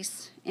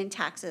decrease in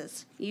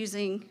taxes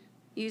using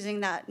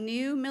that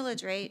new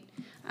millage rate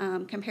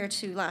compared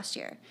to last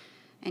year.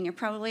 And you're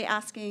probably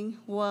asking,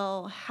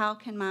 well, how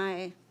can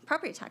my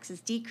property taxes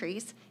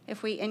decrease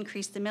if we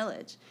increase the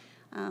millage?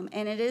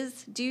 And it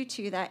is due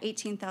to that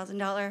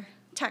 $18,000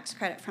 tax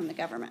credit from the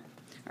government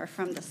or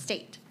from the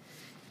state.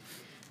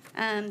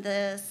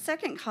 The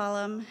second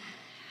column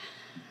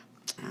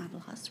I've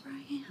lost where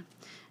I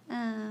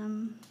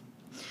am.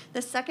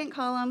 The second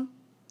column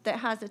that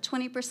has a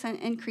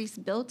 20% increase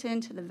built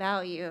into the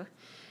value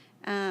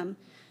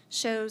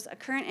shows a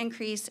current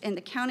increase in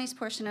the county's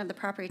portion of the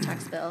property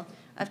tax bill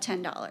of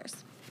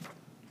 $10.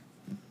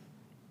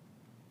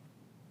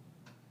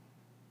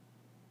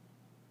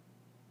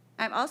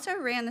 I've also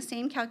ran the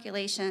same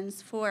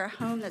calculations for a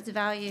home that's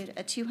valued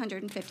at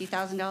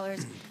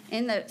 $250,000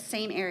 in the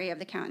same area of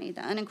the county,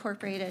 the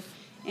unincorporated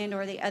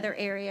and/or the other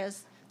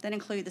areas that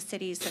include the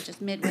cities such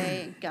as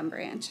Midway, Gum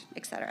Branch,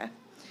 et cetera.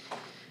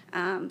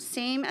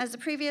 Same as the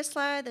previous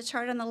slide, the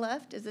chart on the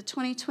left is the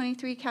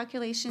 2023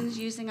 calculations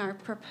using our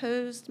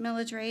proposed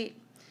millage rate.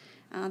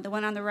 The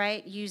one on the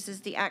right uses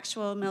the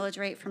actual millage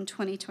rate from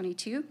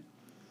 2022.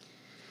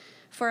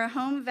 For a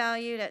home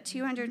valued at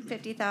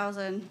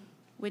 $250,000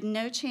 with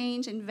no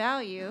change in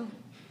value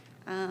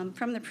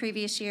from the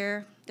previous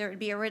year, there would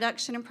be a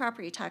reduction in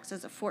property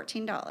taxes of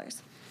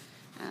 $14.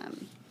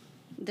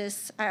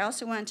 I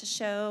also wanted to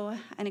show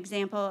an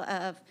example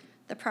of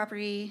the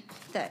property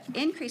that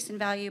increased in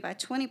value by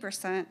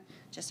 20%,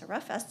 just a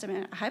rough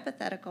estimate, a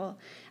hypothetical,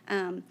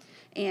 and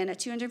a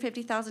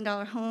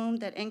 $250,000 home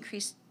that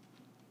increased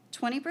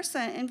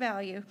 20% in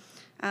value.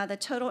 The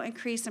total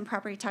increase in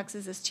property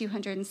taxes is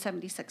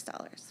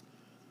 $276.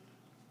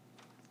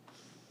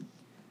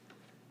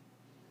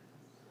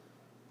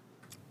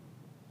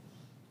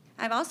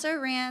 I've also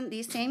ran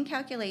these same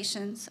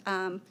calculations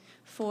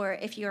for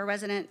if you're a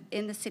resident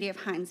in the city of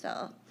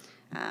Hinesville.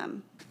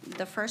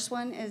 The first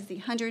one is the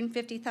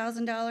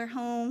 $150,000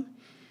 home.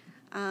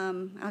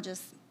 I'll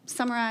just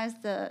summarize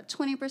the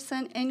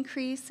 20%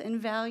 increase in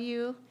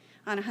value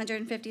on a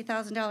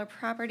 $150,000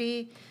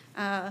 property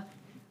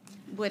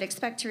would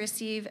expect to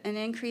receive an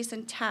increase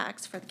in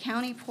tax for the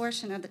county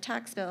portion of the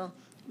tax bill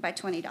by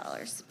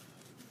 $20.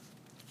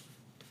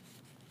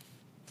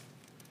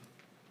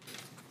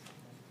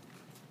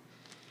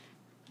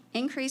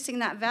 Increasing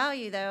that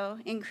value, though,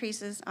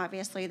 increases,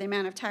 obviously, the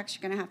amount of tax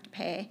you're going to have to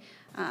pay.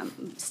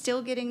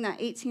 Still getting that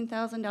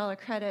 $18,000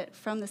 credit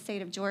from the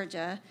state of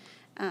Georgia,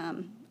 a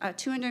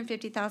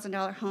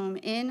 $250,000 home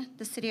in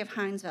the city of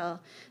Hinesville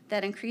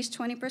that increased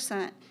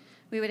 20%,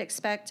 we would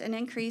expect an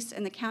increase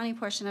in the county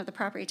portion of the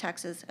property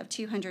taxes of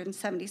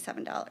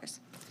 $277.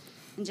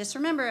 And just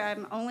remember,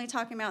 I'm only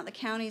talking about the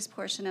county's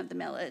portion of the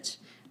millage.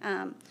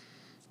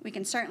 We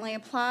can certainly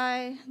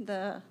apply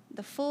the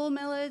full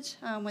millage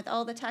with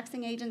all the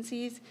taxing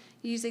agencies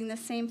using the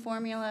same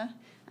formula.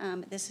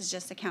 This is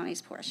just the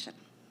county's portion.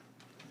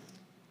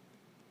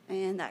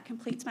 And that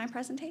completes my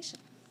presentation.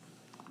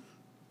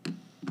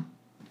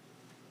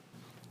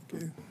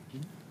 Okay.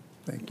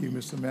 Thank you,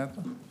 Mr.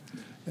 Samantha.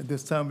 At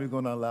this time, we're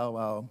going to allow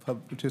our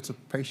public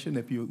participation.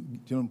 If you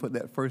gentlemen put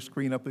that first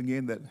screen up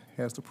again that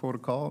has the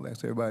protocol,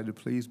 ask everybody to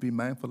please be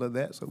mindful of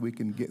that so we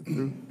can get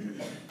through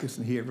this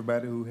and hear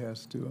everybody who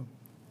has to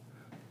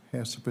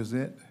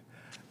present.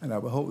 And I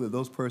would hope that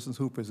those persons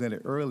who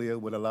presented earlier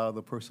would allow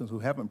the persons who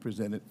haven't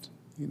presented,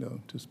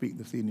 to speak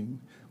this evening.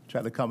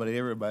 Try to accommodate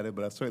everybody,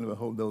 but I certainly would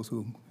hope those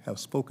who have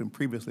spoken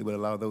previously would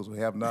allow those who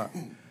have not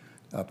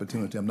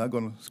opportunity. I'm not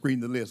going to screen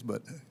the list,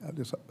 but I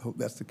just hope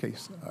that's the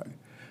case. All right.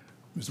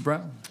 Mr.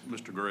 Brown?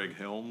 Mr. Greg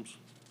Helms.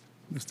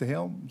 Mr.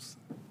 Helms?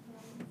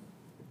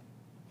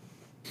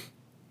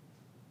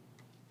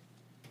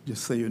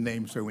 Just say your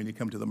name, sir, when you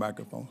come to the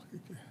microphone.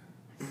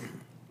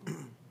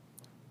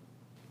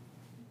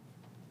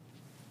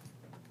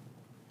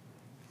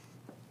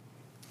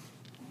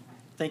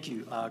 Thank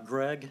you.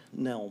 Greg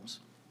Nelms.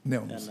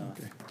 Nelms, And,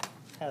 okay.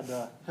 Had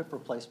a hip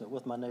replacement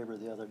with my neighbor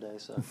the other day,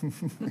 so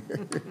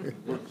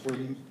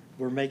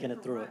we're making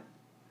it through it.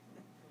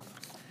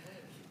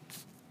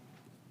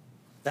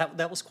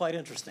 That was quite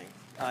interesting.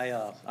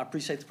 I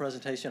appreciate the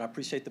presentation. I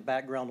appreciate the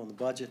background on the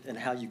budget and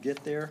how you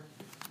get there.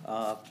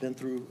 Been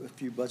through a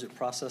few budget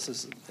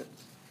processes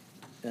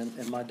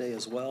in my day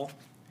as well.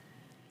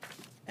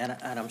 And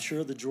I'm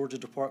sure the Georgia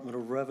Department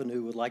of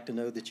Revenue would like to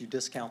know that you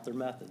discount their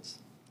methods.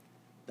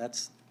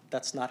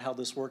 That's not how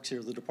this works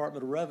here. The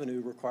Department of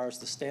Revenue requires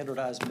the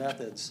standardized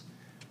methods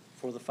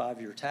for the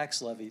 5-year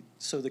tax levy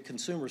so that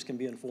consumers can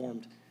be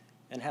informed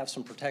and have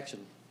some protection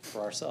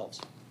for ourselves.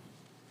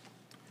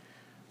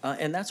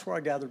 And that's where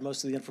I gathered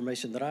most of the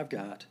information that I've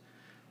got.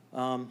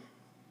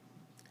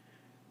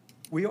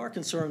 We are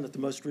concerned that the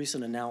most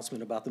recent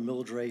announcement about the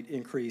millage rate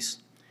increase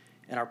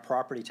in our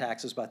property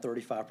taxes by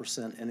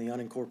 35% in the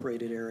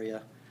unincorporated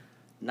area,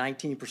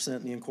 19%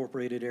 in the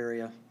incorporated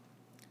area,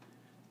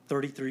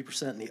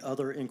 33% in the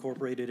other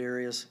incorporated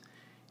areas.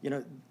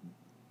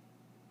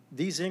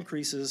 These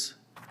increases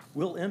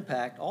will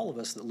impact all of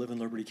us that live in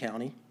Liberty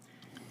County.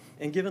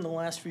 And given the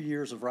last few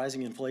years of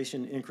rising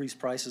inflation, increased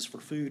prices for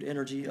food,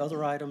 energy,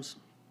 other items,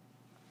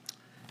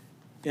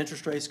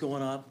 interest rates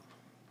going up,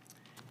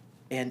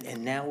 and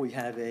now we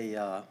have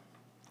a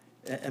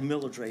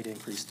millage rate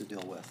increase to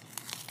deal with.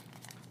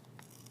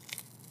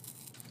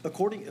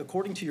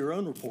 According to your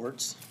own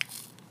reports,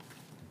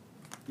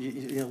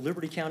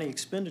 Liberty County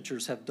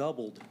expenditures have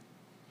doubled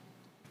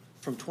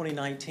from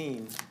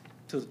 2019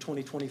 to the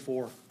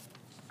 2024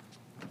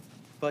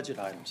 budget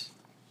items.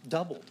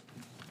 Doubled.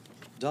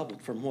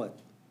 doubled from what,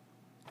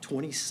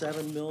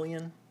 27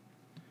 million?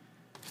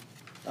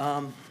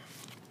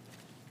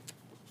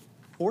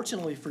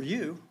 Fortunately for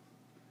you,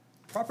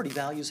 property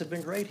values have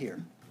been great here.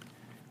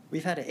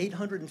 We've had an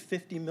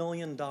 $850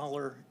 million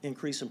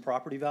increase in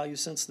property value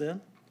since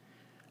then.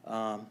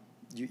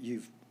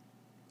 You've,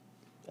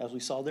 as we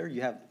saw there,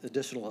 you have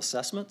additional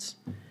assessments.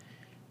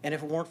 And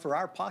if it weren't for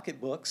our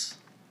pocketbooks,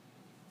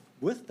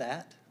 with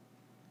that,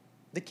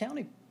 the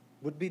county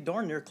would be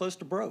darn near close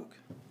to broke.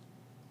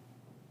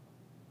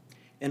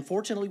 And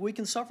fortunately, we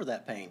can suffer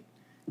that pain.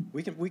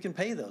 We can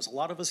pay those. A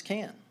lot of us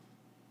can.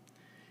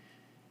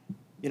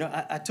 You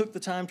know, I took the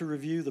time to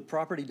review the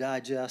property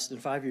digest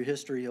and 5-year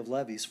history of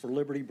levies for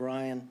Liberty,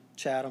 Bryan,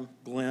 Chatham,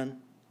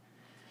 Glenn.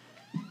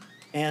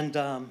 And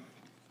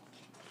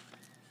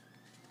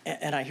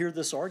I hear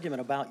this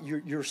argument about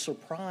you're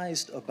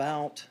surprised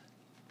about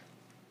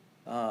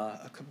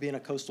being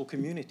a coastal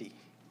community.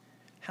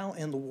 How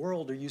in the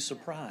world are you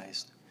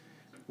surprised?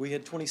 We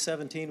had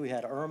 2017, we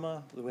had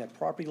Irma, we had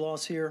property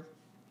loss here.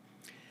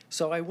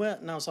 So I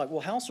went and I was like,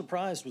 well, how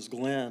surprised was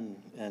Glenn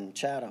and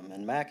Chatham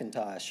and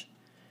McIntosh?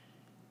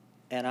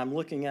 And I'm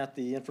looking at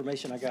the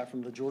information I got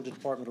from the Georgia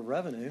Department of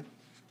Revenue.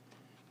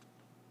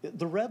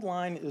 The red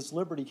line is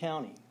Liberty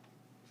County.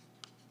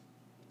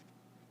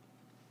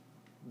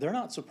 They're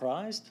not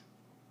surprised.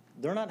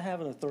 They're not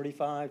having a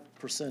 35%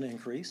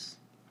 increase.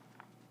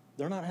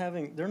 They're not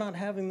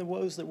having the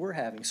woes that we're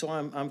having. So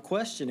I'm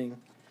questioning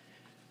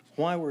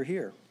why we're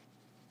here.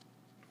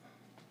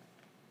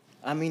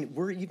 I mean,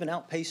 we're even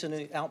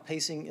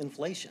outpacing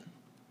inflation.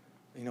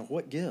 You know,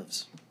 what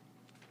gives?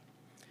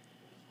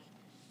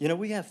 You know,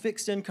 we have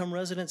fixed income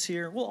residents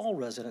here, well, all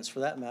residents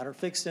for that matter,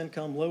 fixed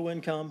income, low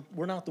income.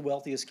 We're not the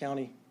wealthiest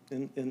county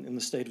in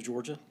the state of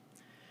Georgia.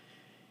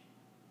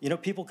 You know,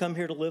 people come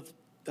here to live,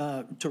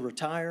 to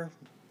retire.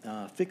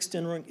 Fixed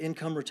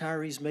income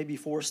retirees may be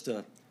forced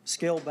to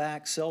scale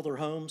back, sell their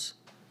homes.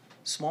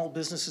 Small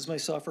businesses may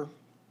suffer.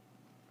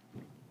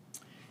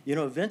 You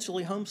know,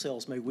 eventually home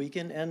sales may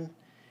weaken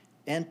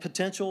and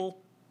potential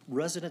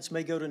residents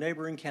may go to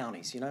neighboring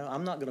counties. You know,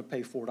 I'm not going to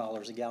pay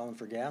 $4 a gallon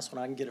for gas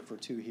when I can get it for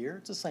 $2 here.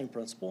 It's the same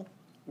principle.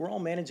 We're all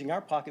managing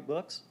our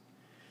pocketbooks.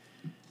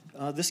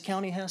 This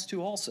county has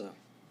to also.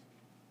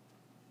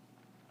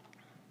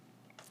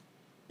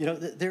 You know,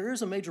 there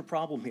is a major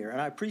problem here, and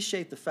I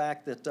appreciate the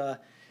fact that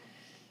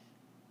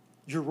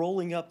you're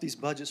rolling up these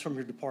budgets from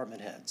your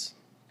department heads.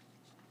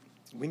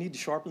 We need to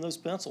sharpen those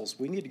pencils.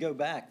 We need to go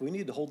back. We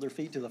need to hold their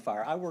feet to the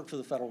fire. I work for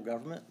the federal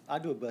government. I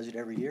do a budget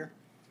every year.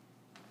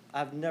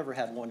 I've never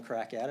had one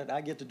crack at it.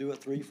 I get to do it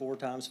 3, 4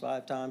 times,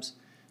 5 times.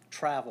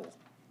 Travel.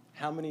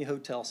 How many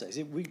hotel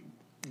stays?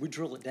 We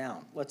drill it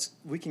down.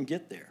 We can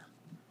get there.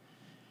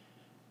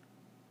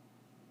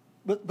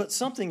 But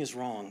something is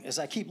wrong. As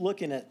I keep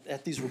looking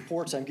at these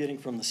reports I'm getting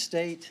from the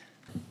state,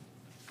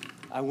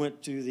 I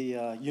went to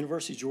the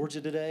University of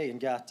Georgia today and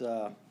got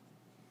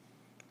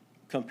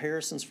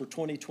comparisons for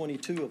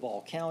 2022 of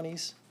all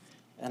counties.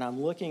 And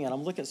I'm looking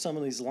at some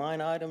of these line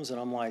items, and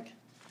I'm like,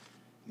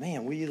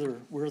 man, we're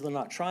either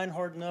not trying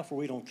hard enough or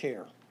we don't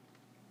care.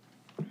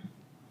 I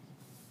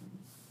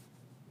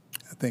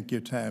think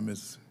your time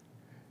is.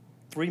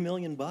 $3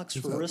 million for It's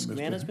up, risk Mr.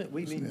 management?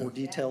 We need Yeah. more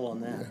detail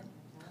on that.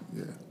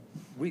 Yeah.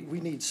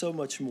 We need so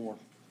much more.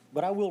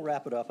 But I will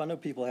wrap it up. I know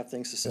people have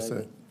things to say. Yes, sir.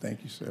 but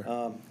Thank you, sir.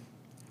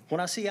 when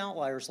I see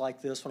outliers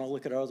like this, when I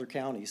look at other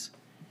counties,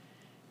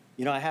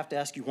 you know, I have to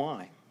ask you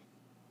why.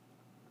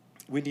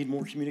 We need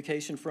more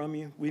communication from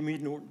you. We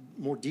need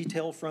more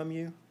detail from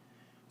you.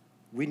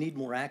 We need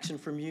more action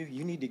from you.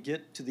 You need to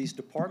get to these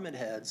department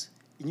heads,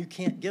 and you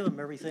can't give them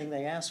everything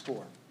they ask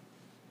for.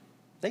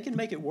 They can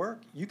make it work.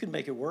 You can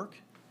make it work.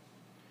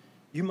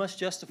 You must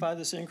justify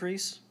this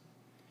increase.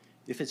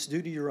 If it's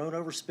due to your own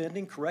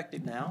overspending, correct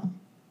it now.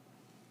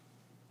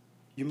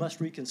 You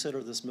must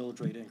reconsider this millage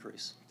rate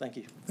increase. Thank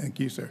you. Thank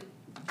you, sir.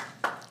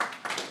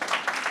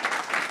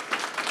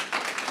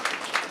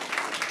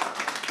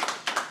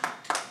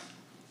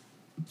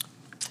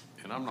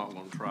 And I'm not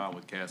going to try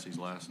with Cassie's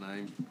last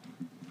name,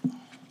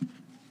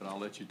 but I'll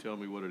let you tell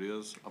me what it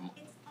is. It's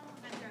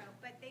Alejandro,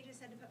 but they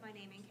just had to put my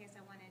name in case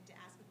I wanted to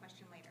ask a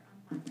question later.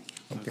 I'm fine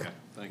right now. Okay,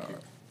 thank you.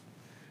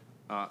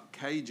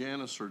 Kay,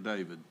 Janice, or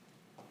David?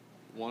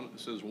 One, it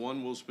says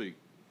one will speak.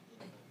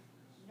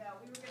 No,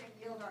 we were going to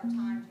yield our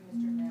time to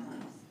Mr.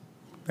 Mills.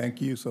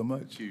 Thank you so much.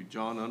 Thank you.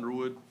 John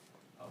Underwood?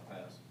 I'll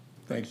pass.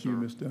 Thank you,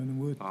 Mr.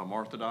 Underwood.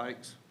 Martha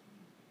Dykes?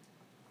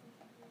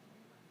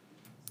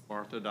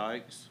 Martha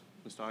Dykes?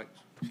 Ms. Dykes?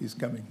 She's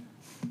coming.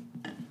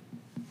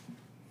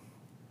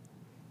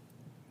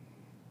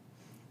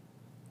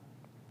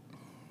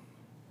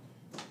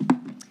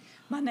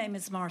 My name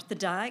is Martha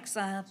Dykes.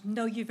 I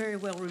know you very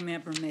well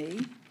remember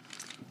me.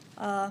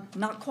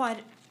 Not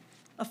quite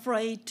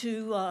afraid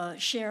to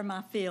share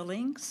my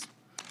feelings.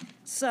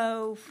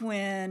 So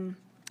when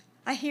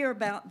I hear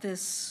about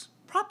this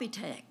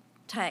property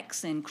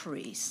tax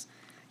increase,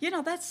 you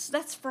know,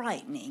 that's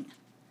frightening.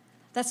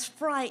 That's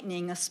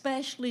frightening,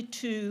 especially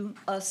to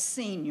us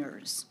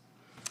seniors.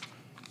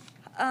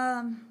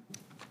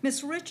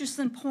 Ms.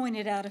 Richardson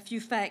pointed out a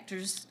few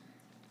factors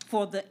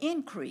for the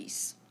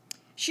increase.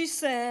 She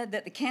said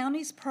that the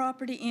county's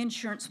property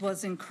insurance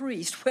was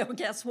increased. Well,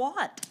 guess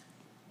what?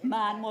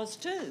 Mine was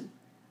too.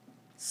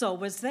 So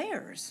was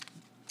theirs.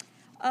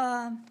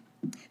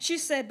 She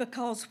said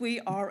because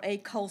we are a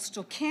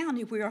coastal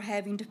county, we are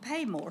having to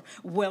pay more.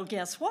 Well,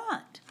 guess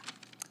what?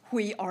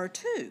 We are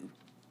too.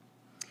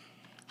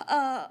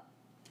 Well,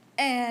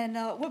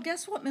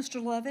 guess what,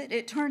 Mr. Lovett?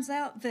 It turns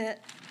out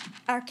that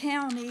our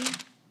county,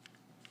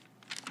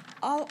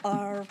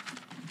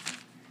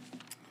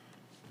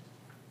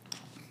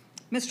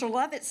 Mr.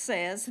 Lovett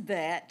says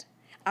that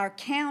our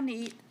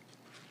county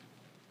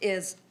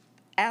is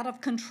out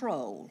of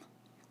control.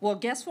 Well,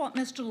 guess what,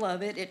 Mr.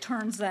 Lovett? It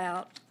turns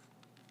out,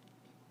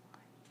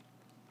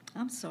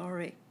 I'm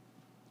sorry.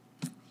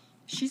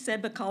 She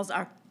said because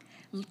our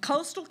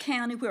coastal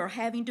county, we are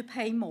having to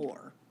pay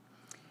more.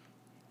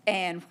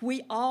 And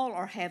we all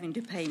are having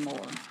to pay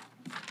more.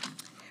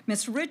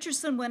 Ms.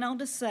 Richardson went on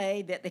to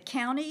say that the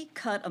county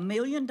cut $1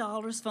 million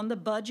from the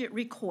budget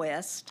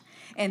request,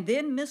 and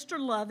then, Mr.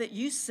 Lovett,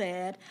 you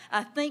said,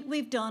 I think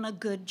we've done a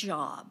good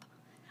job.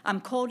 I'm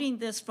quoting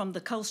this from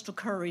the Coastal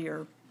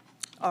Courier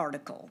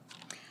article.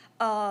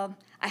 I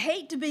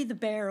hate to be the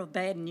bearer of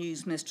bad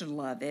news, Mr.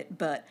 Lovett,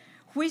 but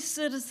we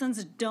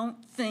citizens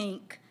don't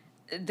think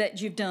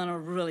that you've done a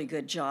really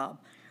good job.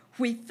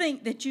 We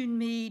think that you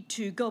need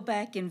to go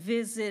back and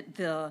visit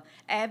the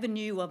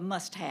avenue of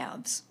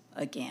must-haves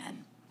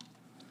again.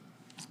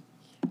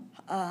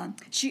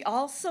 She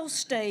also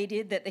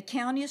stated that the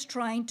county is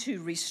trying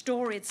to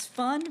restore its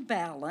fund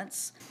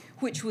balance,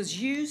 which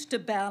was used to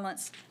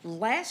balance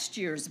last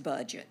year's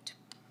budget.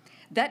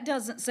 That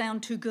doesn't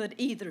sound too good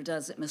either,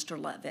 does it,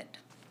 Mr. Lovett?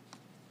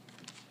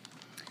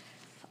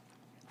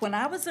 When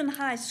I was in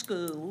high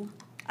school,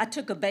 I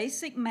took a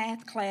basic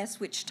math class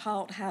which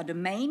taught how to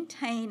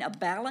maintain a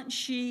balance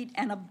sheet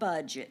and a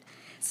budget.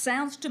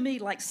 Sounds to me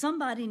like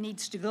somebody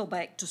needs to go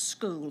back to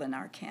school in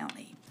our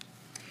county.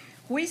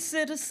 We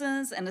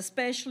citizens, and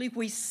especially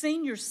we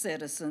senior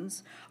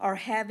citizens, are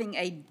having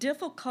a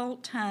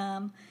difficult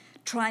time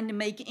trying to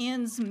make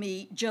ends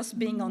meet just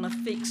being on a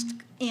fixed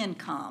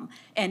income,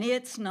 and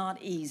it's not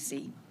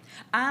easy.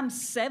 I'm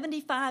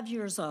 75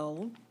 years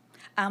old,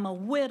 I'm a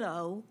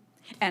widow,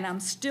 and I'm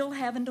still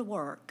having to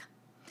work.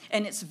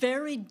 And it's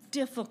very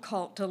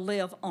difficult to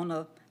live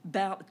on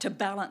to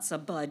balance a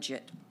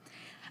budget.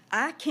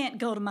 I can't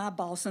go to my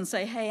boss and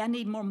say, hey, I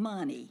need more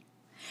money.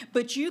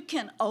 But you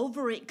can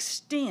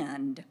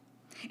overextend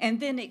and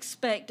then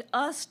expect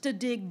us to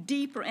dig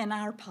deeper in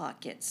our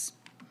pockets.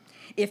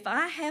 If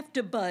I have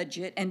to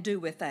budget and do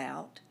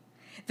without,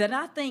 then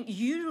I think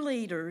you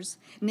leaders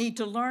need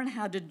to learn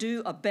how to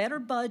do a better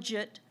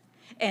budget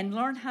and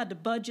learn how to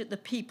budget the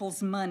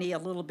people's money a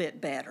little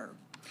bit better.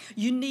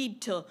 You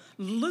need to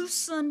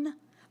loosen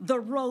the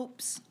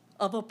ropes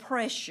of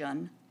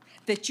oppression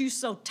that you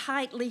so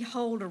tightly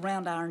hold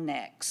around our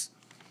necks.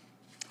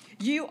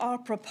 You are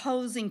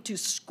proposing to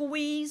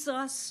squeeze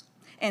us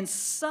and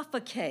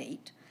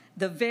suffocate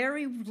the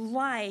very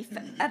life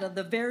out of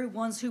the very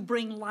ones who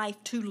bring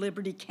life to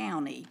Liberty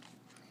County.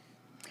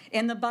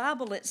 In the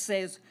Bible it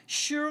says,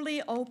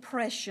 surely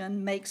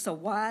oppression makes a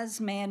wise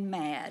man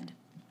mad.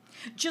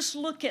 Just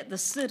look at the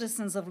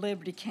citizens of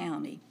Liberty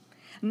County.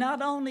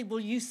 Not only will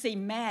you see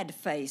mad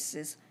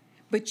faces,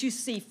 but you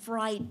see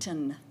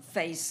frightened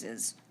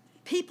faces.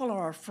 People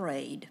are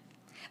afraid.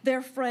 They're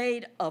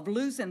afraid of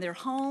losing their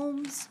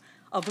homes,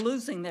 of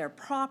losing their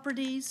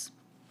properties.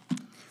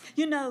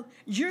 You know,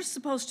 you're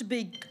supposed to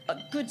be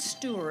good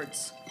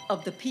stewards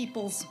of the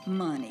people's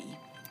money.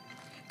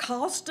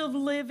 Cost of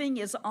living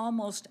is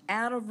almost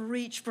out of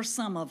reach for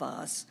some of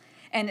us,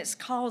 and it's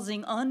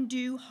causing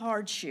undue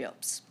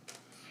hardships.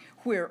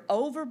 We're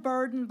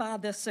overburdened by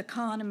this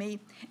economy,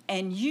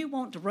 and you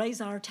want to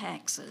raise our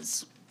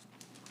taxes.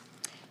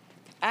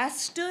 I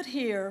stood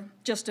here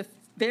just a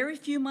very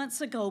few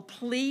months ago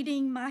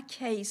pleading my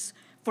case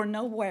for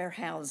no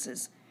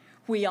warehouses.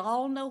 We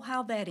all know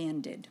how that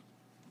ended.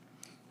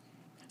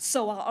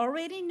 So I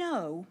already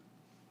know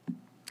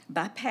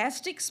by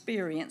past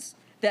experience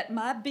that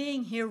my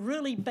being here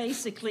really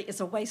basically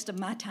is a waste of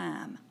my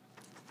time.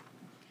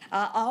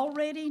 I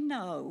already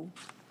know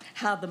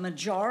how the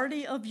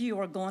majority of you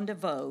are going to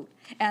vote,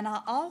 and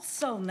I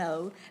also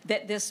know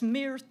that this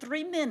mere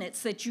 3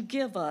 minutes that you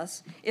give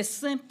us is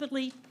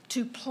simply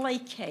to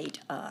placate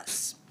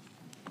us.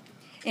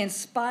 In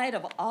spite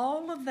of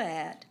all of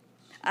that,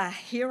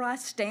 here I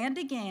stand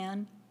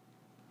again,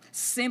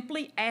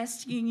 simply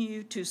asking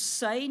you to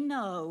say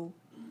no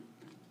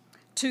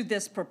to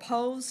this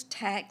proposed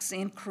tax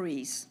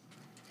increase.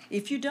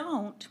 If you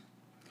don't,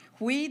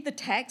 we, the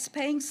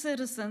tax-paying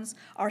citizens,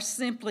 are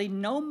simply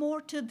no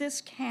more to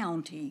this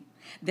county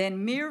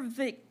than mere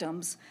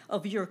victims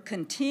of your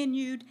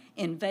continued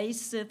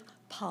invasive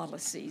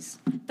policies.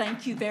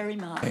 Thank you very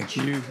much. Thank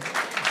you.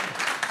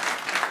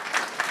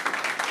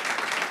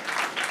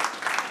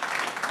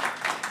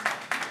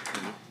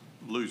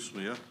 Lou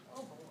Smith.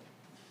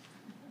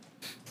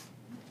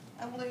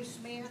 I'm Lou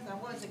Smith. I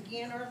was a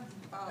Ginner.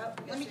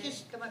 Let me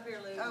just come up here,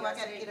 Lou. Oh, I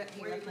gotta get up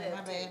here. Okay,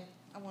 my bad.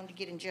 I wanted to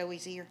get in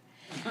Joey's ear.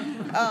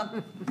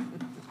 A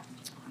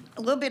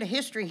little bit of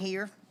history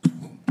here.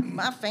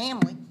 My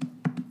family,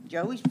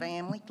 Joey's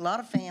family, a lot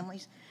of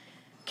families,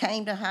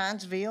 came to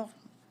Hinesville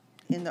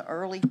in the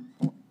early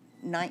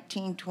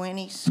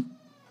 1920s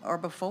or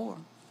before.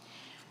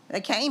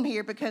 They came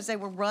here because they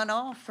were run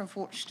off from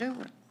Fort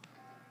Stewart.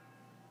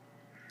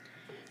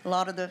 A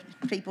lot of the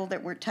people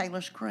that were at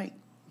Taylor's Creek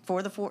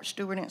for the Fort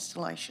Stewart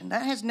installation.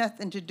 That has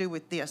nothing to do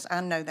with this.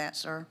 I know that,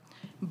 sir.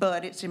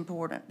 But it's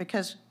important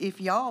because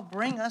if y'all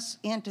bring us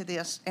into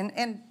this,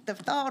 and the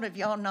thought of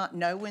y'all not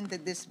knowing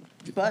that this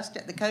bust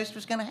at the coast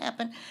was going to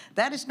happen,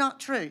 that is not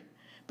true.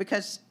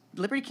 Because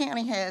Liberty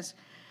County has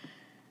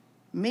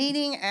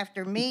meeting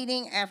after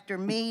meeting after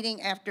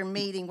meeting after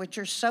meeting, which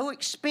are so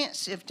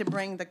expensive to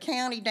bring the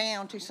county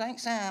down to St.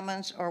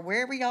 Simons or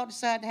wherever y'all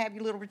decide to have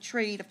your little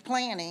retreat of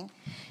planning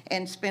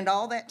and spend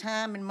all that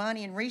time and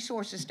money and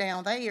resources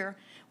down there.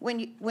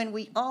 When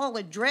we all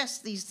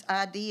addressed these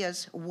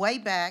ideas way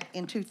back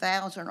in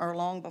 2000 or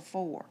long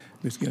before.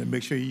 Ms. Skinner,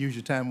 make sure you use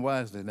your time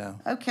wisely now.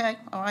 Okay,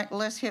 all right,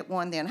 let's hit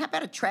one then. How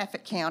about a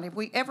traffic count? Have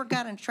we ever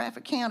got a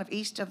traffic count of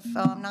east of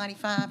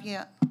 95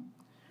 yet?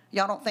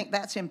 Y'all don't think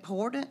that's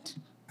important?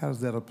 How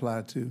does that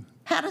apply to?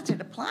 How does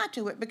it apply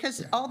to it?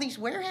 Because all these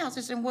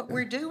warehouses and what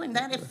we're doing,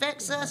 that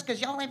affects us because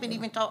y'all haven't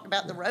even talked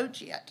about the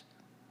roads yet.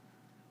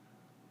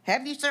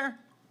 Have you, sir?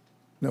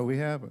 No, we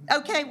haven't.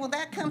 Okay, well,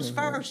 that comes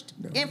first.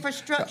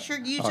 Infrastructure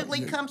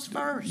usually comes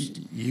first.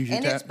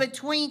 And it's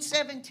between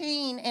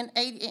 17 and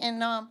 80 and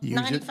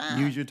 95.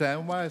 Use your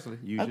time wisely.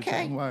 Use your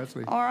Okay. time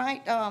wisely. All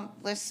right,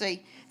 let's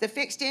see. The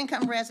fixed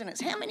income residents,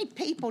 how many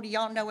people do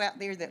y'all know out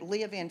there that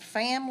live in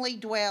family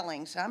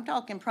dwellings? I'm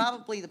talking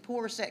probably the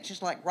poorer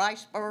sections like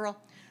Riceboro,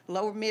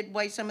 Lower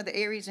Midway, some of the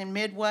areas in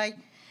Midway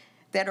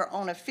that are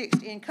on a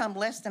fixed income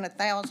less than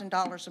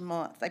 $1,000 a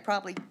month. They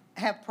probably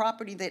have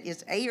property that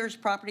is heirs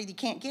property. They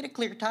can't get a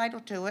clear title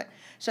to it.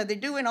 So they're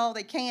doing all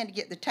they can to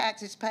get the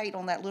taxes paid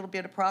on that little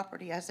bit of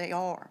property as they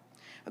are.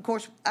 Of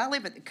course, I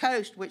live at the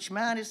coast, which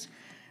mine has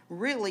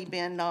really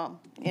been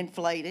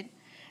inflated.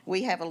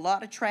 We have a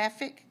lot of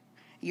traffic.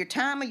 Your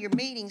time of your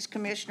meetings,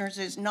 commissioners,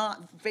 is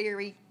not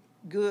very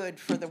good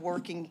for the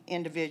working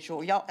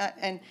individual. Y'all,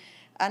 and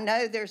I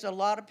know there's a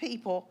lot of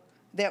people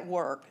that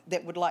work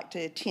that would like to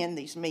attend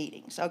these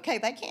meetings. Okay,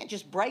 they can't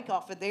just break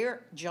off of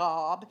their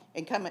job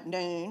and come at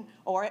noon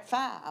or at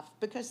 5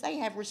 because they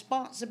have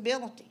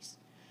responsibilities.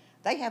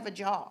 They have a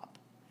job,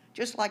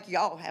 just like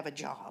y'all have a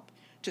job,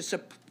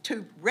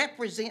 to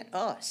represent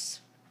us,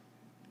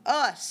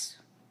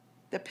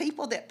 the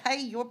people that pay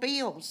your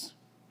bills.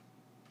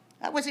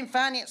 I was in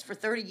finance for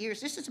 30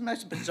 years. This is the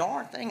most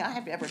bizarre thing I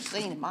have ever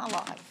seen in my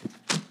life.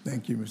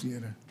 Thank you, Ms.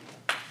 Yenner.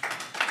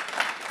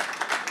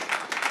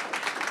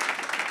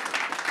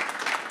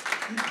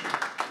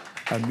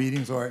 Our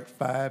meetings are at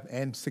 5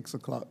 and 6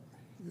 o'clock.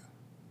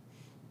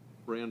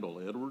 Randall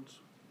Edwards.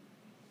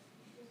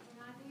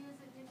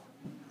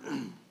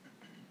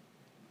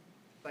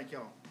 Thank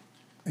y'all.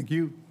 Thank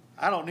you.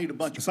 I don't need a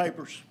bunch of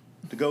papers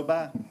to go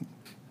by.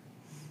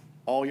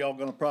 All y'all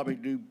gonna probably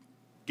do,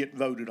 get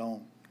voted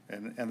on,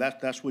 and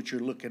that's what you're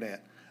looking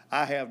at.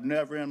 I have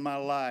never in my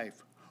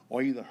life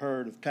or either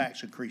heard of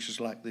tax increases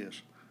like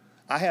this.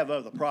 I have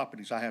other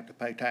properties I have to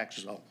pay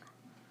taxes on.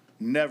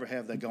 Never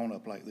have they gone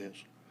up like this.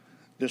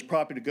 This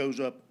property goes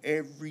up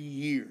every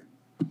year.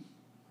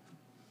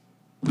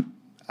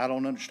 I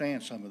don't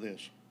understand some of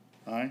this,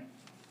 all right?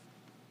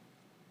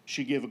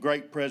 She gave a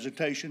great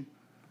presentation.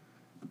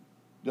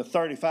 The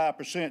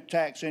 35%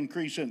 tax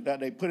increase that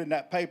they put in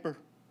that paper,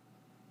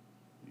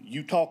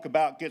 you talk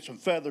about get some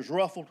feathers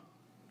ruffled.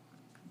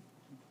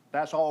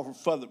 That's all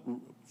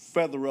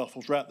feather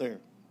ruffles right there.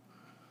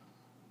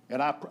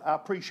 And I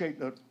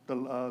appreciate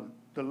the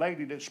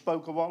lady that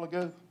spoke a while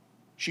ago.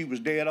 She was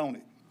dead on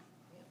it.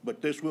 But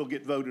this will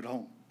get voted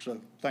on, so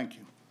thank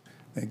you.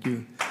 Thank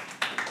you.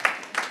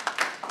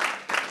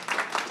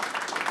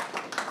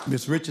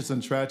 Ms. Richardson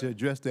tried to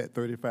address that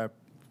 35%.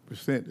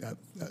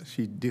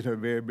 She did her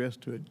very best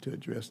to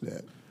address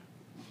that.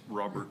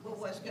 Robert. But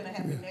what's going to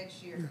happen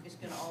next year is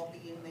going to all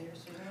be in there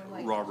sooner or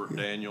later. Robert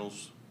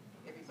Daniels.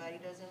 Everybody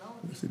doesn't own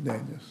it. Mr.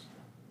 Daniels.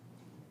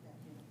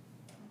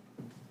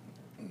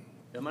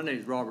 Yeah, my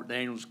name's Robert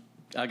Daniels.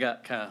 I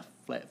got kind of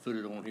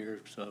flat-footed on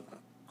here, so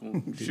I'm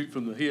going to shoot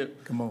from the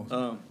hip. Come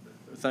on.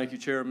 Thank you,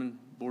 Chairman,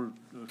 Board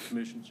of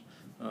Commissions.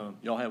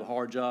 Y'all have a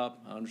hard job,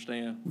 I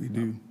understand. We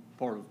do. I'm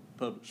part of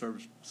public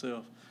service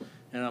myself,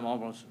 and I'm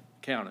almost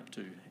accountant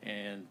too,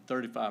 and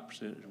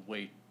 35% is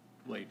way.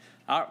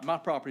 My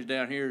property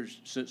down here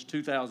since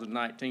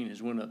 2019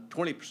 has went up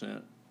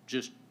 20%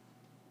 just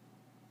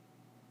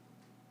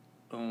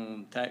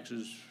on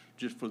taxes,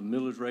 just for the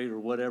millage rate or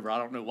whatever. I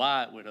don't know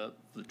why it went up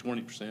for the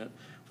 20%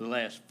 for the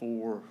last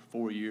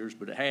four years,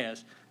 but it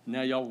has.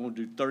 Now y'all want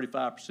to do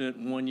 35%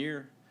 in 1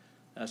 year?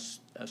 That's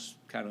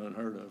kind of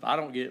unheard of.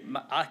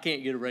 I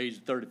can't get a raise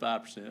of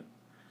 35%,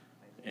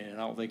 and I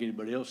don't think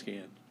anybody else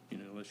can,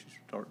 unless you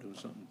start doing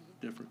something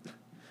different.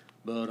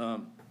 But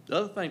the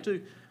other thing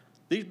too,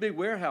 these big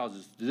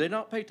warehouses, do they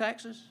not pay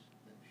taxes?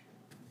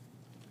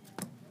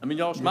 I mean,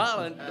 y'all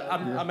smiling,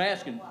 I'm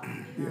asking.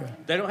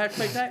 They don't have to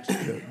pay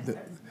taxes?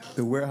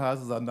 The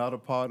warehouses are not a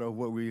part of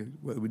what we're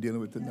dealing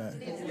with tonight.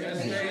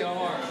 Yes, they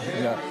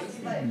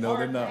are. No,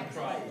 they're not.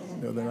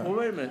 No, they're not. Well,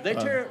 wait a minute,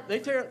 they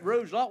tear up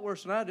roads a lot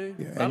worse than I do.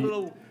 Yeah, My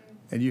little,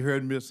 and you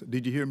heard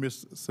did you hear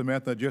Miss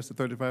Samantha address the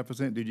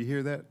 35%? Did you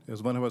hear that? It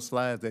was one of her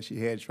slides that she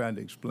had trying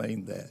to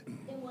explain that.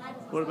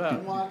 what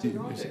about?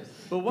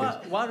 But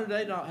why do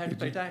they not have to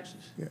pay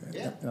taxes?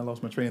 Yeah. I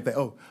lost my train of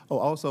thought.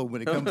 Also,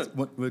 when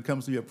it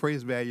comes to your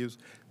appraised values,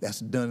 that's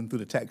done through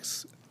the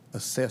tax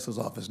assessor's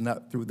office,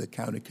 not through the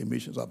county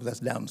commissioner's office. That's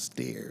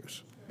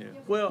downstairs. Yeah.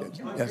 Well,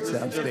 That's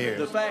downstairs.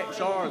 the facts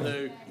are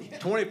though,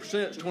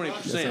 20% is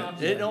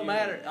 20%. It don't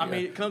matter. I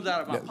mean, it comes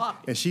out of my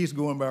pocket. And she's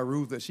going by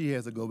rules that she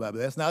has to go by, but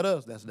that's not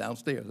us. That's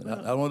downstairs. And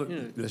I don't want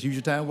to. Let's use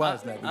your time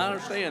wisely. I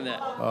understand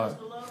that.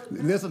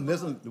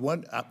 Listen.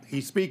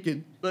 He's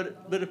speaking. But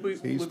if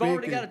we've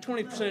already got a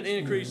 20%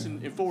 increase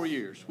in 4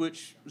 years,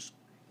 which is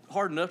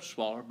hard enough to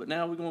swallow. But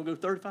now we're going to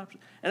go 35%.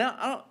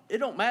 And it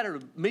don't matter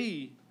to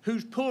me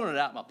who's pulling it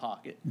out of my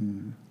pocket,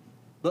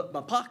 but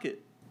my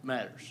pocket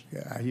matters.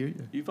 Yeah, I hear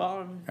you. You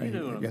follow me? You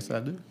know what I mean. Yes,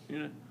 I do. You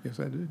know. Yes,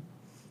 I do.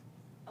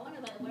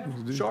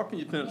 Sharpen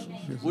your pencils.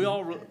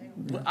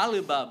 I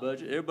live by a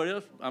budget. Everybody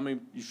else, I mean,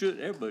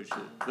 everybody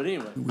should. But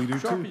anyway, We do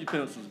sharpen too. your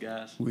pencils,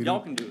 guys. We Y'all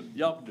do. can do it.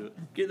 Y'all can do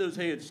it. Get those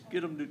heads,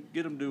 get them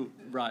do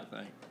the right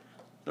thing.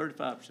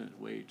 35% is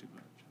way too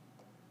much.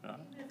 All right.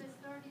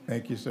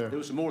 Thank you, sir. There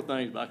was some more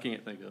things, but I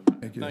can't think of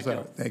them. Thank you,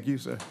 sir. Thank you,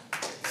 sir.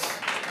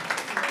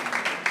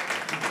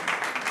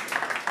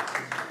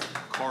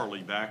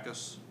 Carly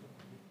Backus.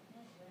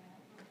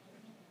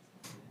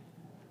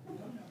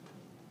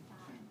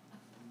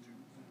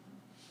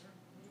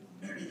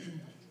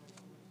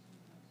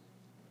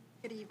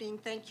 Good evening.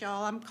 Thank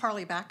y'all. I'm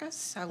Carly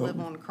Backus. I live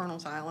on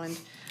Colonel's Island,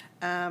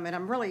 and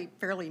I'm really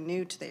fairly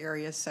new to the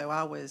area, so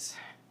I was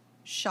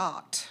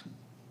shocked,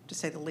 to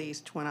say the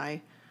least, when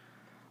I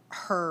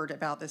heard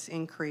about this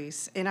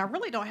increase. And I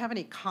really don't have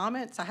any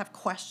comments. I have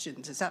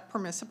questions. Is that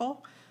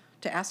permissible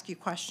to ask you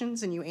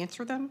questions and you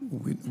answer them?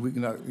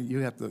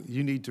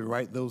 You need to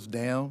write those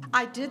down.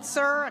 I did,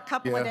 sir, a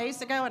couple of Yeah.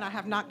 days ago, and I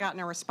have not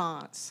gotten a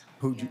response.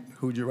 Who'd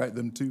you write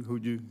them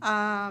to?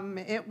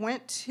 It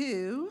went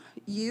to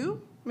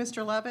you,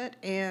 Mr. Levitt,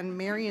 and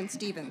Marion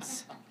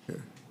Stevens,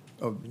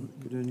 Oh,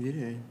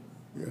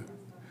 yeah.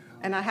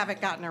 and I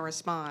haven't gotten a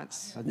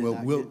response. I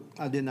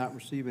did not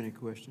receive any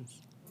questions.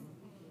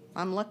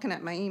 I'm looking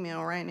at my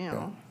email right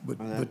now.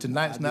 But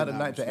tonight's not a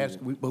night to ask,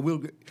 but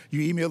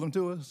you email them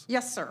to us?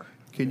 Yes, sir.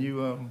 Can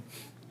you,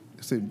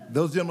 see,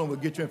 those gentlemen will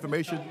get your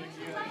information?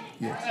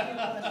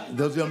 Yes.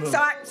 Those gentlemen.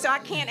 So I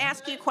can't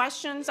ask you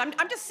questions? I'm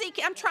just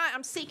seeking,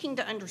 I'm seeking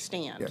to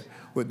understand. Yeah,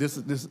 but this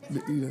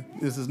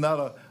is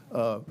not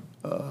a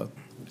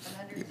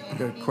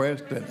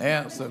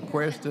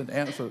question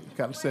answer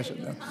kind of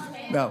session.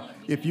 Now,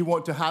 if you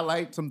want to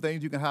highlight some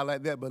things, you can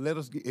highlight that. But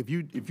if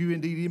you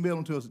indeed email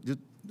them to us, just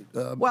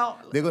they're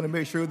going to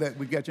make sure that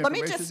we get your Let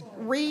me information. just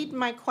read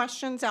my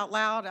questions out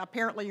loud.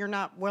 Apparently, you're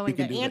not willing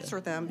to answer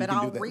them, but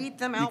I'll read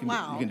them out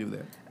loud. You can do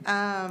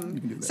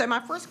that. So my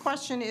first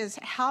question is,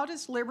 how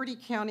does Liberty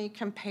County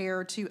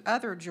compare to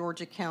other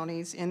Georgia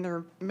counties in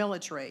their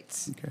millage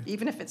rates? Okay.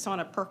 Even if it's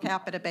on a per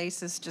capita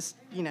basis, just,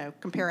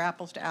 compare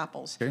apples to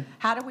apples. Okay.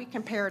 How do we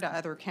compare to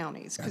other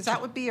counties? Because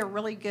that would be a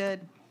really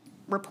good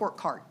report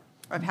card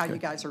of how you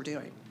guys are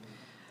doing.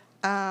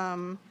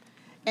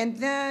 And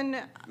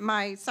then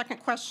my second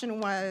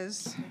question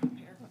was,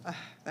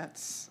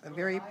 that's a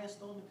very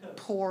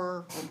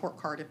poor report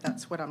card if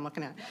that's what I'm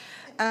looking at.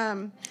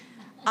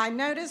 I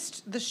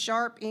noticed the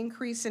sharp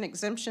increase in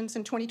exemptions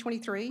in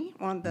 2023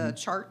 on the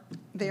chart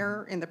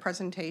there in the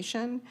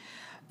presentation,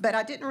 but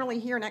I didn't really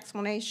hear an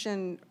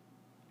explanation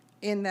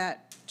in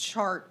that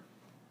chart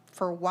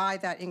for why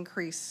that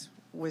increase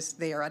was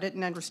there. I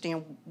didn't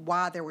understand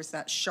why there was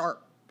that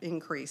sharp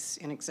increase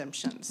in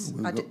exemptions.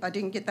 I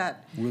didn't get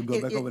that. We'll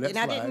go back over that And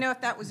I didn't slide. know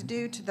if that was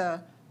due to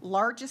the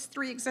largest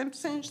 3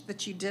 exemptions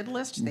that you did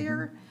list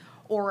there,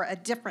 or a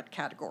different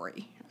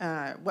category.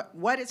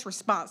 What is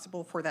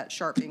responsible for that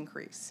sharp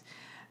increase?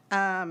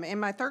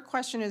 And my third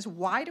question is,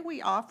 why do we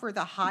offer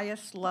the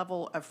highest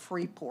level of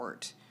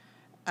Freeport?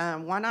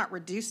 Why not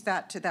reduce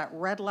that to that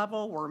red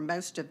level where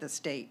most of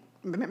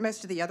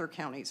the other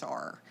counties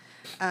are?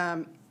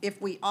 If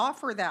we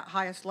offer that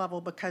highest level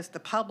because the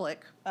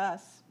public,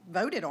 us,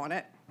 voted on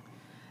it,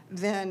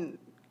 then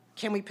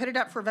can we put it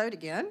up for vote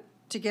again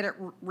to get it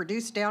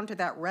reduced down to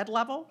that red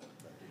level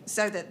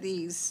so that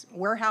these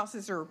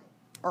warehouses are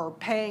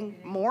paying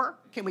more?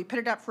 Can we put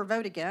it up for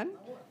vote again?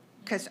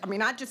 Because,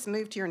 I just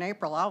moved here in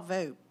April. I'll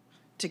vote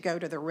to go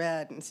to the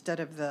red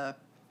instead of the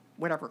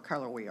whatever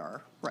color we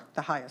are,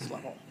 the highest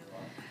level.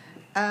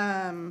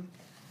 And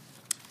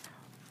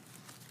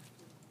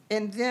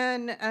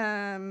then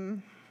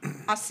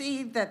I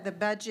see that the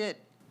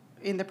budget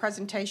in the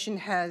presentation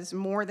has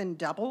more than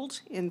doubled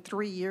in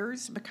 3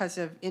 years because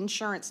of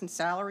insurance and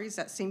salaries.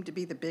 That seemed to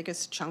be the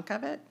biggest chunk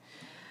of it.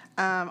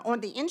 On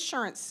the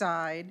insurance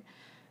side,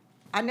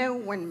 I know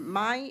when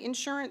my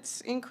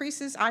insurance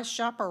increases, I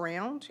shop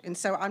around, and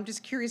so I'm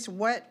just curious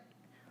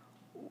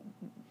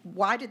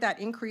why did that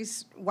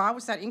increase, why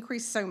was that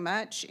increase so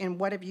much, and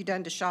what have you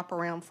done to shop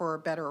around for a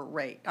better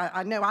rate?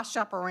 I know I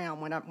shop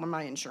around when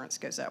my insurance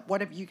goes up. What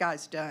have you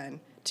guys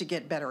done to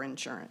get better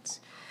insurance?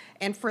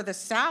 And for the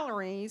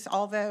salaries,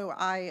 although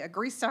I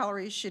agree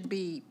salaries should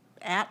be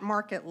at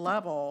market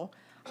level,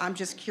 I'm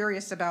just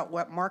curious about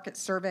what market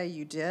survey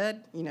you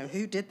did. You know,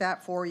 who did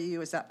that for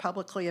you? Is that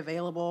publicly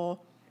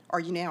available? Are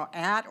you now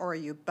at or are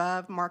you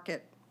above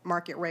market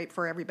rate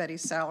for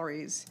everybody's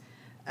salaries?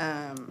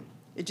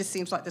 It just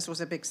seems like this was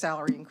a big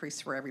salary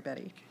increase for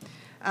everybody.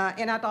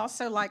 And I'd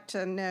also like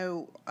to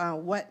know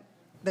what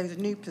those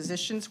new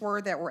positions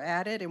were that were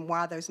added and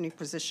why those new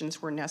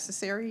positions were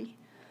necessary.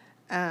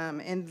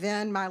 And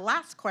then my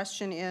last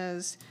question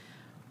is,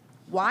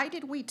 why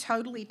did we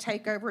totally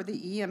take over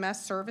the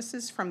EMS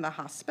services from the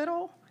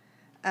hospital?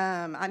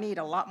 I need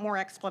a lot more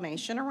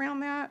explanation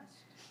around that.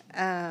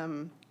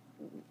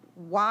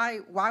 Why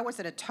was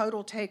it a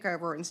total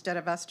takeover instead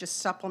of us just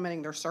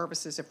supplementing their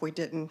services if we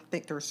didn't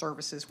think their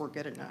services were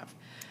good enough?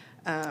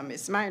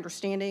 It's my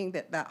understanding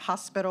that that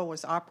hospital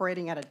was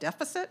operating at a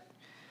deficit,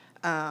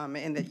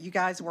 and that you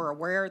guys were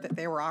aware that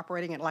they were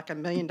operating at like $1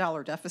 million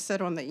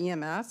deficit on the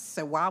EMS.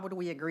 So why would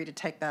we agree to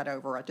take that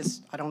over?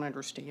 I don't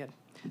understand.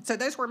 So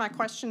those were my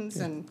questions,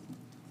 and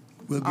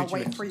I'll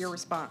wait for your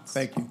response.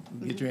 Thank you.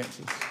 We'll get your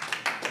answers.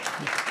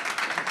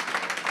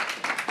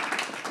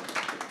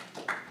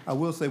 I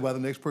will say while the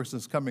next person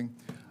is coming,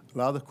 a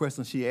lot of the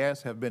questions she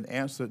asked have been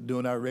answered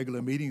during our regular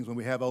meetings when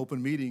we have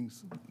open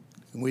meetings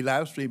and we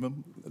live stream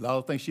them. A lot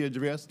of things she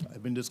addressed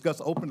have been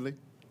discussed openly,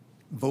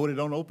 voted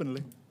on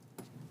openly.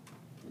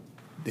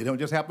 They don't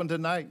just happen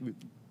tonight.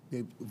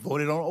 They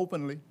voted on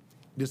openly,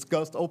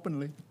 discussed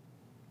openly.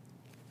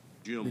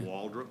 Jim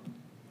Waldrop.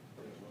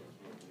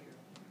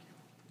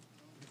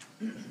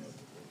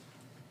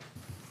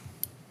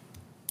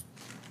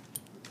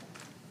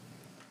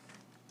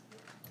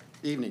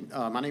 Evening.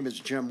 My name is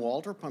Jim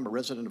Waldrop. I'm a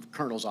resident of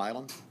Colonel's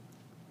Island.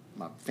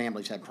 My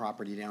family's had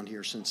property down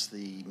here since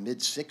the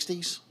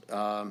mid-'60s.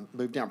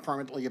 Moved down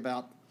permanently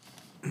about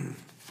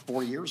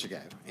 4 years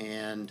ago.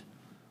 And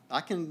I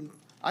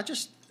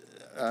just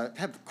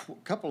have a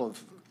couple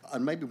of,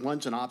 maybe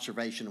one's an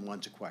observation and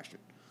one's a question.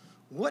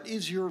 What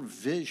is your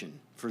vision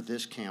for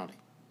this county?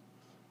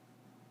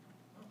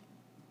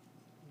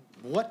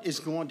 What is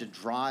going to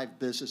drive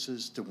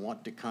businesses to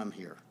want to come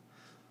here?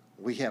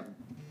 We have,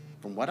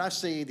 from what I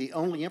see, the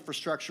only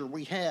infrastructure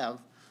we have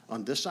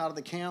on this side of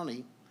the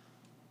county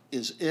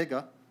is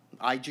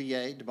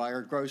IGA, to buy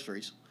our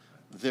groceries.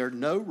 There are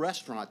no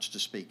restaurants to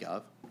speak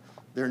of.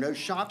 There are no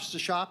shops to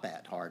shop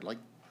at, hardly.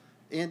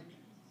 And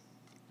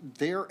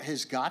there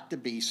has got to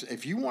be,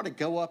 if you want to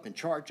go up and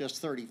charge us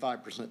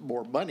 35%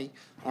 more money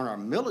on our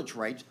millage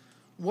rates,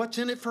 what's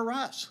in it for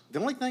us? The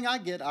only thing I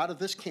get out of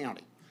this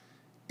county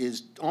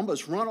is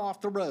almost run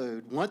off the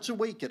road once a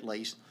week at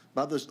least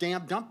by those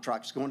damn dump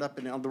trucks going up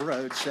and down the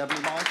road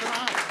 70 miles an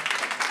hour.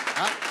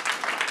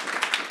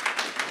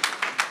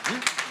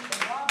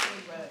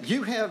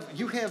 You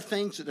have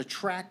things that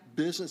attract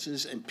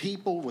businesses and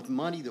people with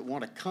money that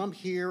want to come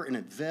here and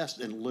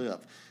invest and live.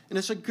 And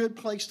it's a good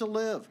place to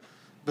live.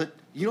 But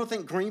you don't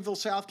think Greenville,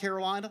 South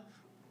Carolina,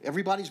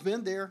 everybody's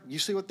been there. You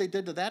see what they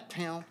did to that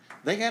town.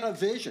 They had a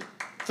vision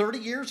 30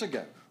 years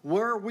ago.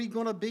 Where are we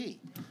going to be?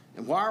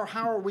 And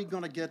how are we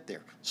going to get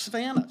there?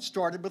 Savannah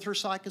started with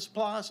Hercycus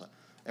Plaza.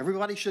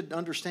 Everybody should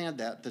understand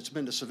that's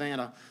been to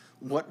Savannah,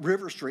 what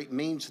River Street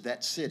means to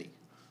that city.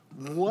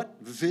 What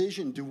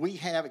vision do we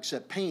have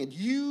except paying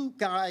you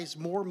guys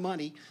more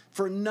money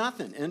for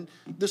nothing? And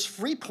this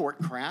Freeport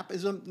crap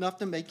is enough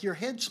to make your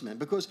head spin,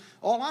 because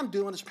all I'm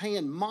doing is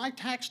paying my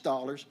tax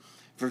dollars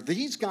for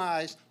these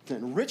guys to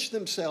enrich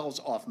themselves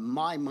off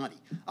my money.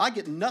 I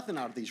get nothing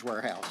out of these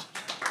warehouses.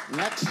 And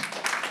that's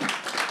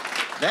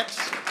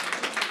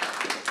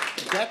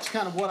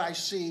kind of what I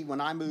see when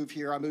I move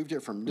here. I moved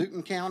here from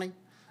Newton County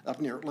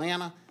up near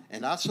Atlanta,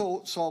 and I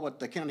saw what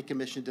the county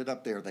commission did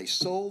up there. They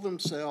sold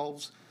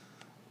themselves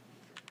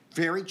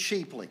very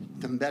cheaply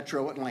to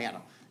Metro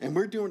Atlanta. And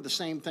we're doing the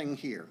same thing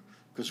here,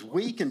 because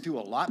we can do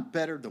a lot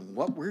better than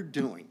what we're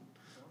doing.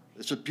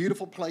 It's a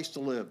beautiful place to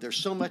live. There's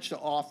so much to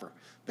offer.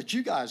 But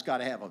you guys got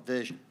to have a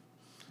vision.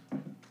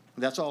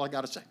 That's all I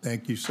got to say.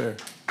 Thank you, sir.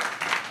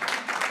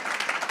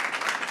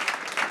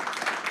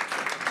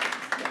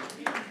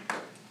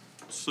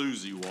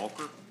 Susie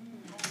Walker.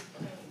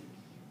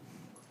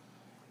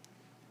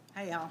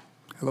 Hey, y'all.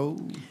 Hello.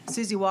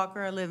 Susie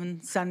Walker. I live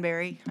in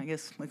Sunbury. I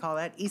guess we call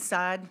that East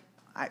Side.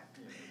 I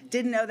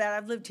didn't know that.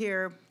 I've lived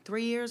here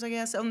 3 years, I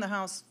guess. Owned the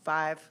house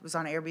 5. Was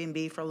on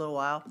Airbnb for a little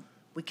while.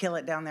 We kill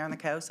it down there on the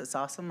coast. It's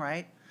awesome,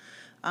 right?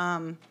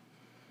 Love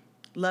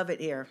it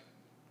here.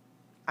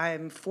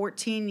 I'm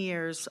 14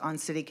 years on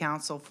city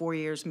council, 4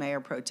 years mayor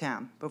pro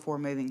tem before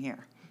moving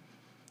here.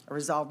 I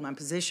resolved my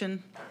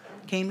position.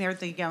 Came here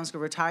thinking I was going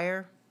to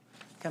retire.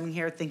 Coming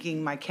here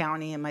thinking my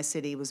county and my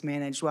city was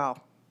managed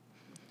well.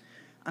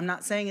 I'm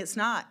not saying it's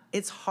not.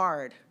 It's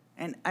hard.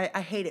 And I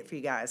hate it for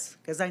you guys,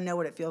 because I know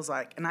what it feels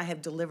like, and I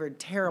have delivered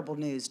terrible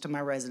news to my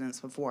residents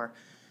before.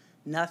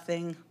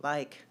 Nothing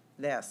like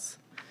this.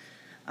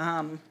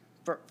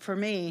 For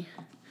me,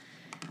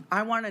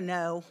 I want to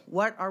know,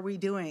 what are we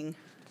doing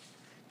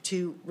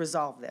to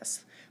resolve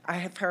this? I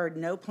have heard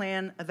no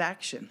plan of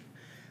action.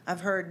 I've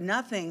heard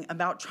nothing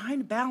about trying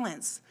to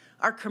balance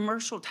our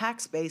commercial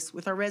tax base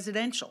with our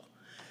residential.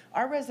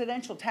 Our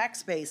residential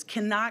tax base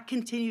cannot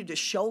continue to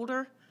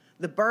shoulder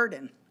the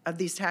burden of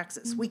these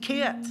taxes. We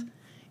can't.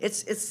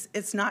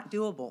 It's not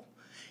doable.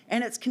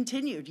 And it's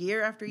continued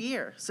year after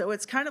year. So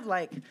it's kind of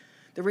like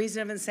the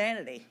reason of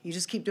insanity. You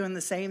just keep doing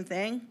the same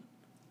thing,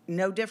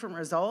 no different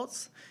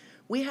results.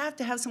 We have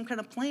to have some kind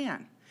of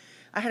plan.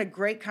 I had a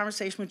great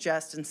conversation with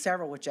Justin,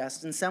 several with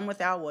Justin, some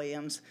with Al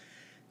Williams.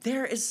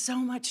 There is so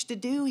much to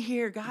do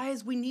here,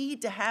 guys. We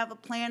need to have a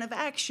plan of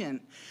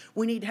action.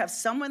 We need to have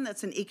someone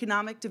that's an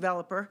economic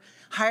developer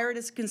hired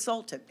as a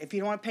consultant. If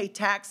you don't want to pay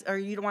tax, or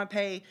you don't want to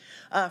pay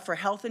for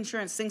health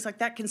insurance, things like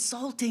that,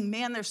 consulting,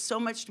 man, there's so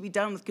much to be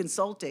done with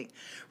consulting.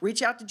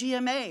 Reach out to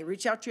GMA,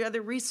 reach out to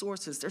other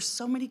resources. There's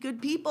so many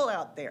good people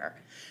out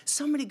there,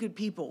 so many good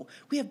people.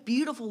 We have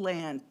beautiful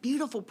land,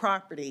 beautiful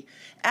property,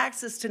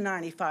 access to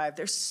 95.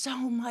 There's so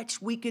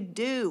much we could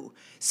do,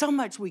 so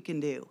much we can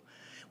do.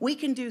 We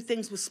can do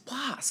things with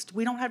SPLOST.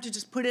 We don't have to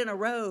just put in a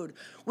road.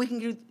 We can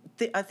do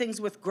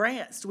things with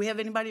grants. Do we have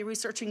anybody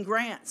researching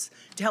grants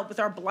to help with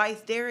our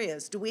blighted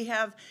areas? Do we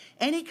have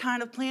any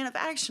kind of plan of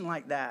action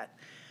like that?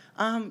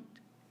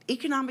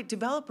 Economic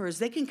developers,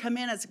 they can come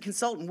in as a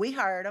consultant. We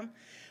hired them.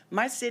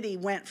 My city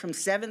went from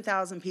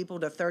 7,000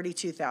 people to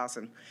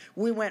 32,000.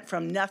 We went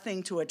from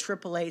nothing to a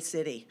AAA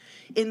city.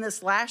 In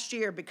this last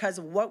year, because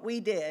of what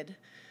we did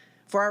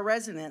for our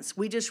residents,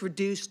 we just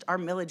reduced our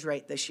millage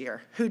rate this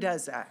year. Who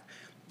does that?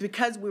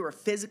 Because we were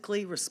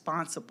physically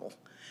responsible.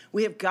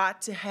 We have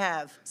got to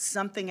have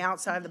something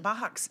outside the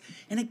box.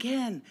 And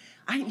again,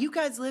 you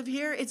guys live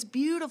here. It's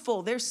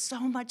beautiful. There's so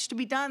much to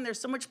be done. There's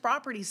so much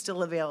property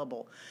still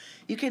available.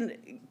 You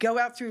can go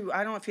out through,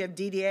 I don't know if you have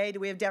DDA. Do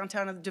we have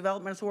Downtown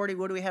Development Authority?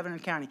 What do we have in our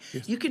county?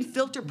 Yes. You can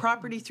filter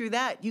property through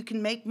that. You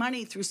can make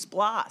money through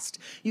SPLOST.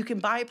 You can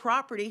buy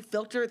property,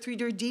 filter it through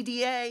your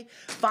DDA,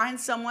 find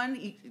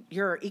someone.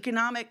 Your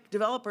economic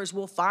developers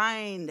will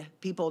find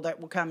people that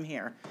will come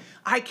here.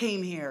 I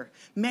came here.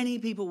 Many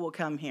people will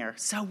come here.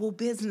 So will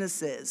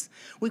businesses.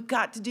 We've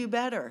got to do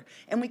better.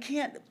 And we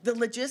can't, the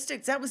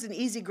logistics, that was an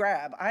easy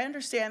grab. I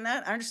understand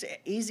that. I understand,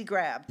 easy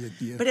grab.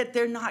 Yeah. But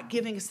they're not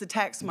giving us the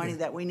tax money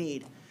that we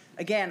need.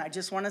 Again, I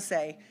just want to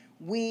say,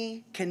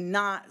 we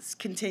cannot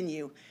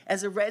continue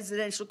as a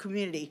residential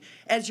community,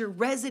 as your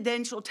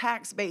residential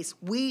tax base.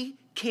 We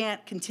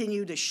can't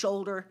continue to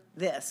shoulder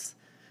this.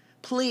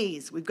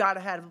 Please, we've got to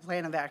have a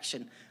plan of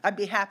action. I'd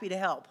be happy to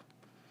help.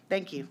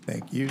 Thank you.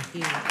 Thank you.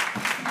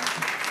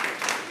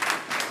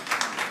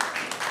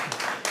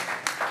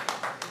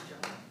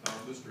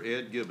 Mr.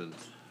 Ed Gibbons.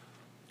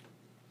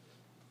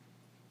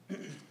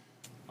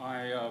 I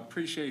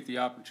appreciate the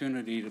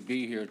opportunity to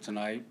be here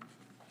tonight,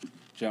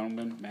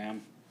 gentlemen,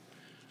 ma'am.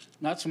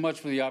 Not so much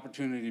for the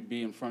opportunity to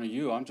be in front of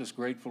you. I'm just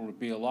grateful to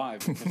be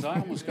alive, because I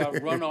almost got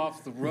run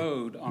off the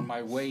road on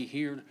my way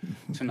here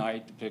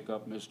tonight to pick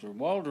up Mr.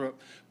 Waldrop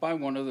by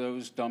one of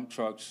those dump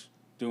trucks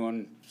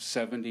doing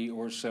 70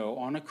 or so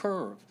on a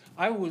curve.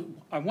 I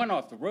went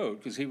off the road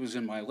because he was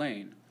in my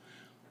lane.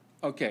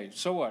 Okay,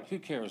 so what? Who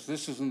cares?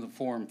 This isn't the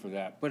forum for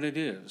that, but it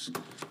is.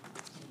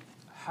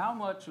 How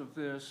much of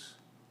this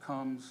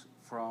comes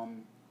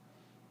from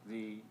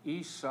the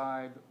east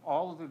side,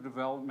 all of the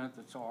development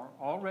that's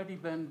already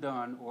been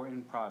done or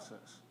in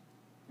process?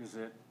 Is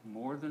it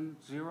more than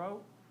zero?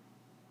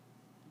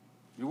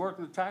 You work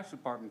in the tax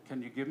department.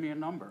 Can you give me a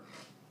number?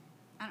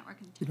 I don't work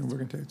in the tax You don't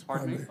work in tax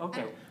Pardon me?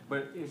 department. Okay,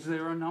 but is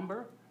there a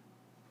number?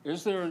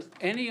 Is there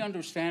any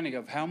understanding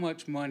of how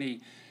much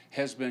money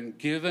has been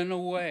given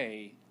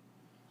away?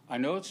 I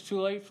know it's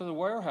too late for the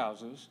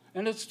warehouses,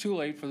 and it's too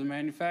late for the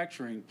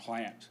manufacturing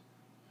plant.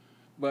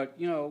 But,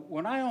 you know,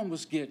 when I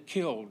almost get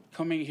killed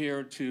coming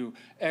here to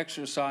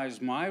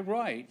exercise my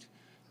right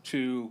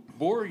to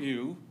bore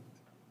you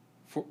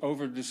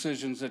over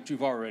decisions that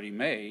you've already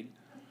made,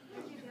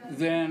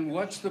 then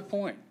what's the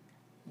point?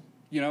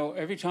 You know,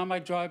 every time I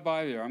drive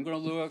by there, I'm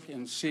going to look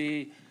and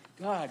see,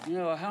 God, you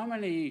know, how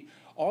many,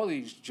 all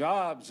these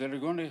jobs that are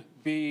going to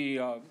be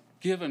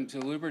given to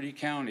Liberty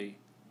County.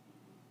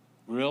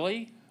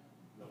 Really?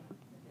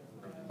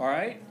 All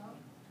right?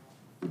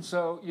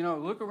 So, you know,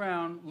 look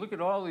around, look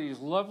at all these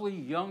lovely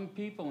young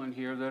people in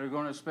here that are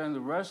going to spend the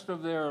rest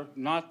of their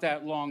not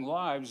that long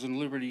lives in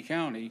Liberty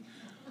County.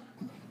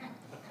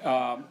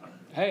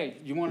 Hey,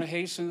 you want to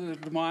hasten the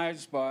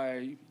demise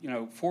by, you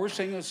know,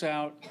 forcing us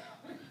out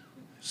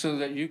so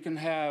that you can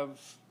have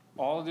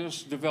all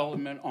this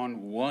development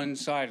on one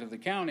side of the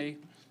county?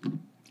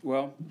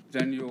 Well,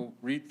 then you'll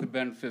reap the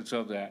benefits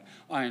of that.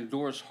 I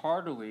endorse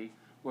heartily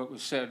what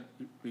was said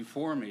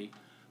before me.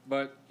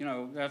 But, you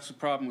know, that's the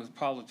problem with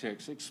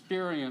politics.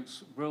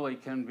 Experience really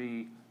can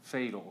be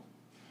fatal.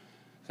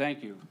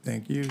 Thank you.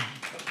 Thank you.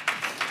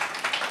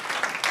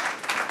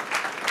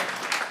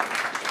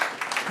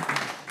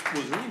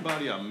 Was there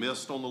anybody I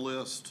missed on the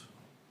list?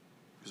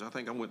 Because I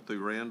think I went through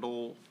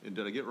Randall, and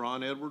did I get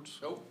Ron Edwards?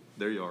 Nope.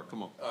 There you are,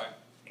 come on. All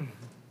right.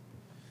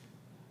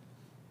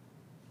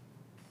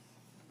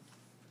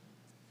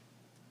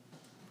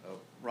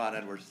 Ron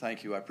Edwards,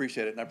 thank you. I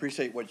appreciate it, and I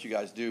appreciate what you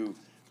guys do,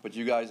 but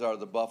you guys are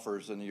the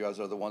buffers, and you guys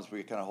are the ones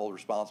we kind of hold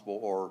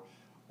responsible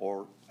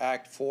or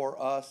act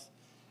for us.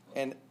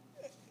 And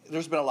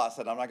there's been a lot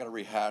said. I'm not going to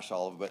rehash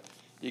all of it, but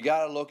you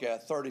got to look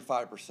at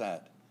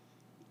 35%.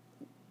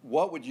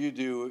 What would you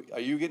do? Are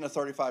you getting a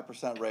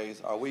 35%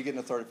 raise? Are we getting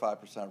a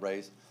 35%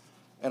 raise?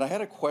 And I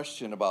had a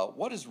question about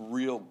what is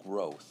real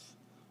growth?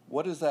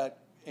 What does that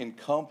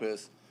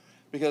encompass?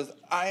 Because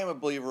I am a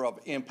believer of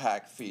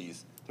impact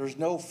fees. There's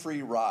no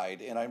free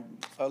ride. And I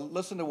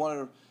listened to one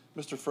of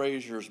Mr.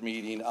 Frazier's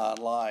meeting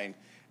online,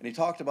 and he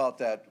talked about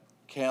that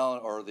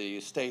calendar or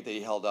the state that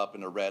he held up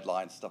in the red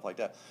line, stuff like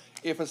that.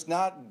 If it's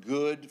not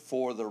good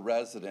for the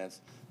residents,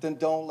 then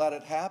don't let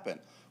it happen.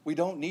 We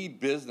don't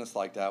need business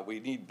like that. We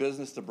need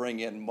business to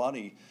bring in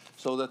money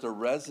so that the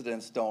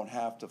residents don't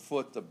have to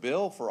foot the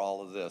bill for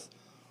all of this.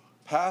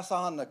 Pass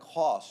on the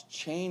cost,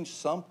 change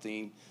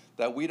something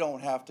that we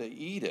don't have to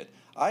eat it.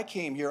 I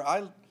came here,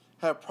 I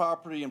have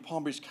property in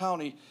Palm Beach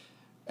County,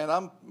 and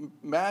I'm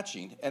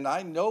matching, and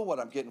I know what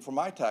I'm getting for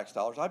my tax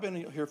dollars. I've been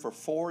here for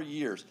 4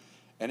 years,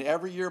 and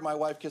every year my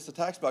wife gets the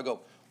tax bill. I go,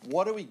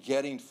 what are we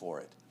getting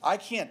for it? I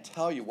can't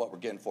tell you what we're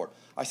getting for it.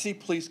 I see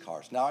police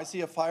cars. Now I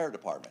see a fire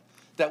department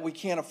that we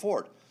can't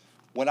afford.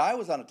 When I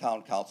was on a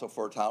town council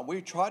for a town,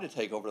 we tried to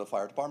take over the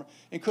fire department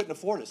and couldn't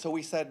afford it, so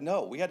we said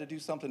no. We had to do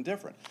something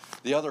different.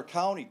 The other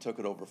county took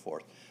it over for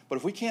us. But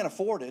if we can't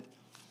afford it,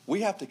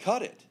 we have to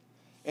cut it.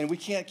 And we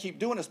can't keep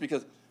doing this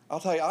because I'll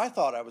tell you, I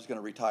thought I was going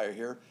to retire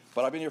here,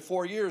 but I've been here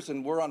 4 years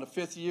and we're on the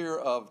 5th year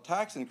of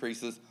tax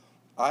increases.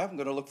 I'm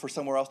going to look for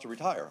somewhere else to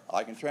retire.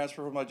 I can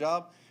transfer from my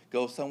job,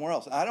 go somewhere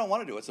else. I don't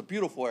want to do it. It's a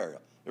beautiful area.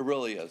 It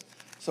really is.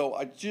 So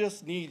I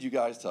just need you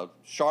guys to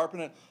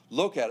sharpen it,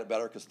 look at it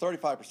better, because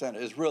 35%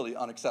 is really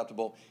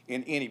unacceptable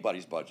in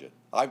anybody's budget.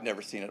 I've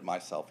never seen it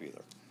myself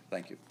either.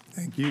 Thank you.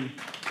 Thank you.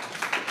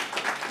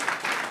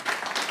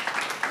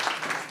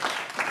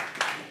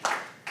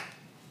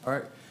 All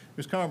right,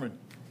 Ms. Carmen,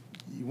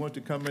 you want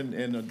to come in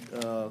and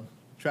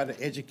try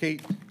to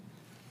educate?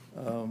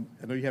 I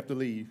know you have to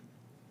leave.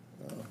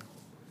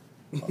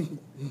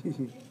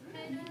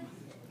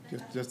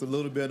 Just a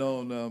little bit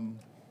on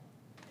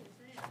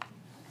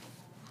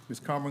Ms.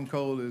 Carmen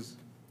Cole is,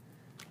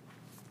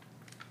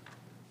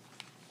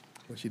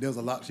 well, she does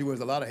a lot. She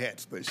wears a lot of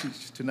hats, but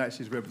tonight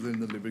she's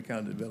representing the Liberty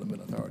County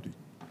Development Authority.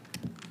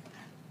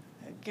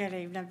 Good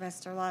evening,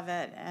 Mr.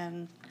 Lovett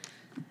and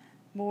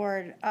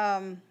Board.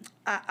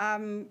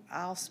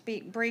 I'll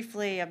speak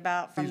briefly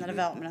about from the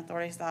Development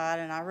Authority side,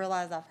 and I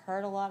realize I've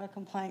heard a lot of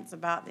complaints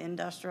about the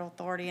Industrial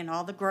Authority and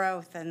all the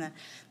growth and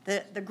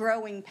the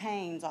growing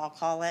pains, I'll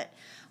call it.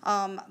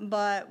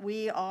 But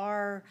we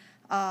are,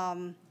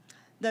 some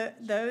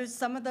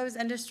of those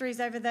industries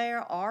over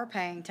there are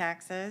paying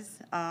taxes.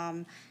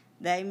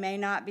 They may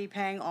not be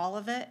paying all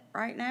of it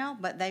right now,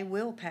 but they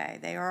will pay.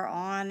 They are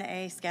on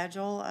a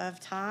schedule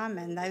of time,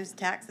 and those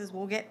taxes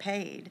will get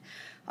paid.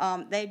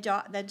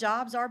 The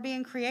jobs are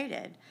being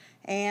created,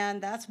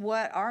 and that's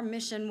what our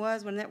mission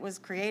was when it was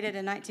created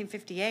in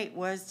 1958,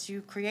 was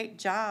to create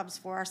jobs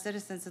for our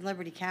citizens in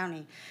Liberty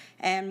County.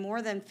 And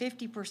more than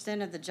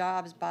 50% of the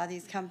jobs by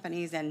these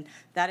companies, and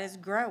that is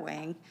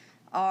growing,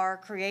 are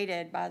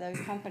created by those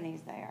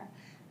companies there.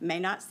 May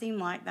not seem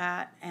like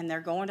that, and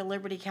they're going to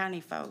Liberty County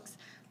folks.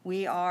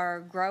 We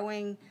are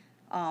growing.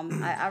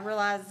 I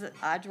realize that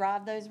I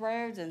drive those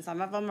roads, and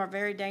some of them are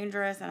very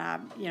dangerous,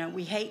 and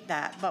we hate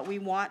that, but we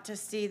want to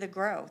see the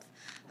growth.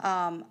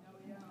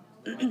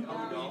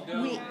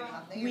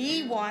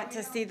 We want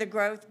to see the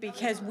growth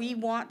because we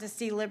want to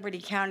see Liberty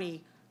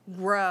County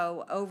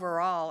grow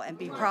overall and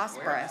be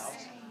prosperous.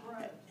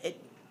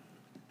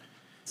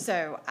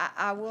 So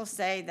I will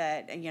say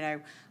that,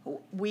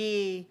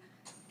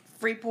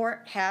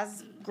 Freeport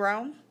has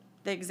grown,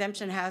 the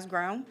exemption has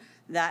grown.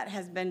 That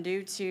has been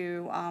due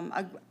to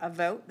a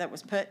vote that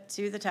was put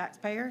to the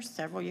taxpayers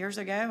several years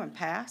ago and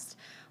passed.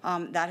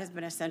 That has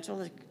been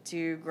essential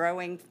to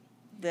growing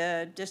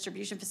the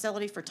distribution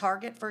facility for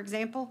Target, for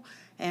example,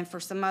 and for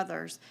some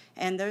others.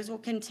 And those will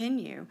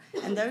continue.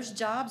 And those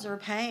jobs are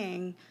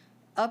paying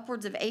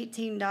upwards of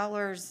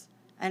 $18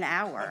 an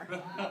hour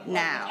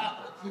now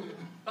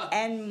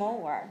and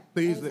more.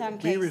 Please in some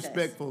be cases.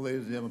 respectful,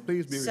 ladies and gentlemen.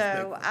 Please be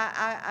respectful. So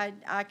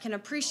I can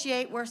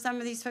appreciate where some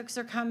of these folks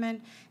are coming,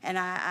 and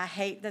I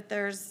hate that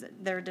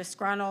they're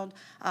disgruntled.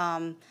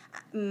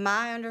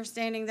 My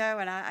understanding, though,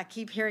 and I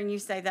keep hearing you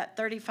say that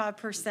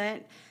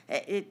 35%,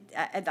 I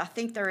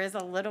think there is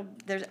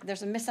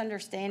there's a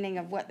misunderstanding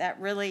of what that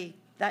really.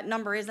 That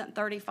number isn't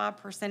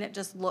 35%. It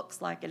just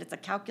looks like it. It's a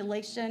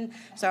calculation.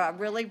 So it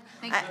really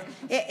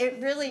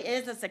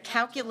is. It's a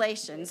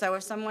calculation. So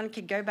if someone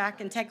could go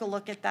back and take a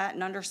look at that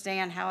and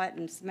understand how it,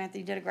 and Samantha,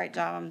 you did a great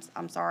job.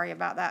 I'm sorry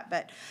about that.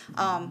 But,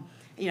 I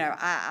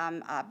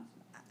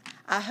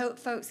hope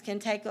folks can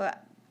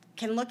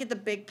look at the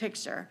big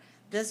picture.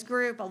 This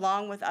group,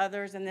 along with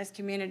others in this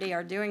community,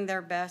 are doing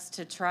their best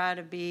to try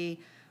to be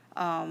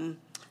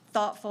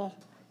thoughtful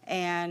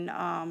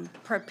and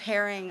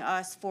preparing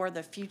us for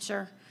the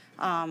future.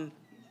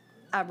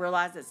 I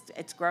realize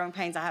it's growing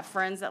pains. I have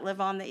friends that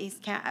live on the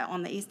east end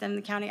of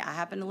the county. I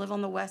happen to live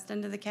on the west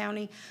end of the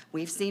county.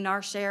 We've seen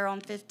our share on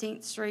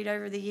 15th Street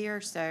over the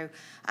years, so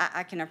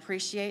I can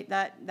appreciate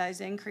those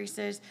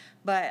increases.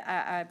 But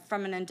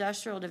from an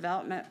industrial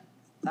development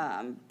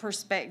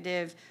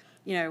perspective,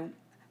 you know,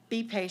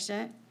 be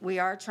patient. We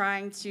are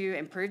trying to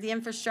improve the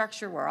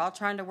infrastructure. We're all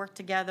trying to work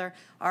together.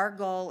 Our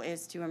goal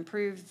is to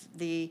improve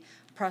the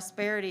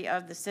prosperity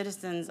of the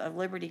citizens of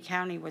Liberty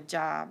County with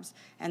jobs,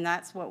 and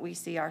that's what we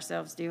see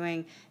ourselves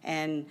doing,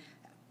 and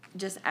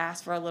just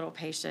ask for a little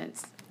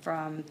patience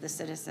from the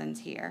citizens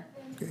here.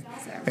 Okay.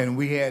 So. And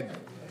we had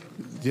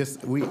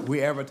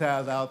we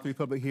advertised our 3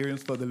 public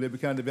hearings for the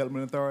Liberty County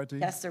Development Authority.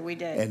 Yes, sir, we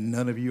did. And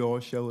none of you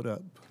all showed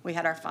up. We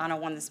had our final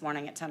one this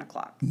morning at 10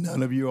 o'clock.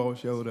 None of you all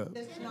showed up.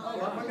 We're going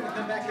to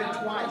come back here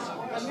twice.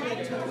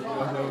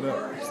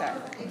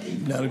 Sir.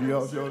 None of you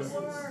all showed up.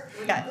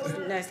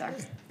 No, sir.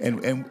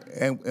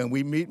 And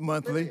we meet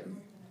monthly.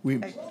 We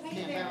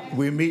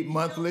meet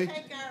monthly.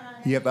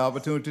 You have the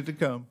opportunity to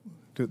come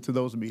to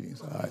those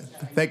meetings. All right.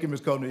 Thank you,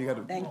 Ms. Coleman. You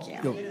got to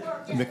go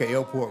make an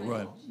airport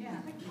run.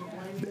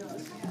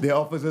 The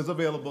office is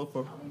available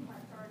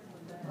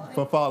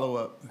for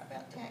follow-up.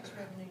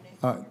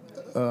 All right.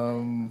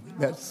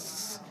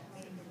 That's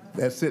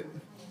it.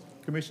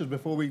 Commissioners,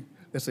 before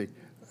let's see,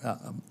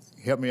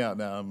 help me out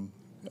now.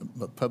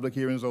 The public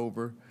hearing's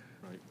over.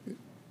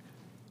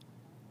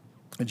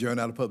 Adjourn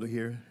out of public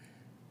hearing.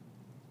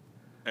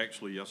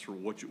 Actually, yes, sir.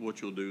 What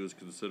you'll do is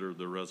consider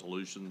the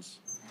resolutions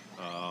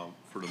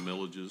for the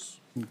millages.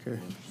 Okay.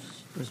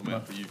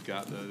 Samantha, you've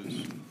got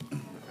those.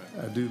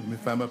 I do. Let me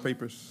find my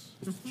papers.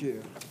 Mr.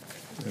 Chair.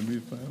 Let me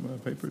find my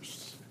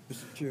papers.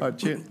 Mr. Chair.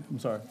 Chet, I'm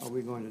sorry. Are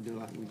we going to do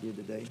like we did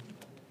today?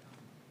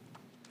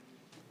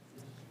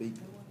 Speak?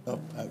 Oh,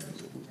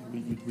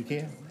 we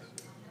can.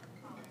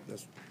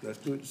 Let's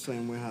do it the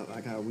same way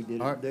like how we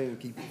did it today and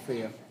keep it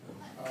fair.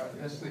 All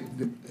right, let's see.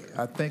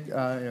 I think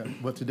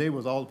well, today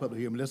was all the public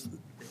hearing. Let's,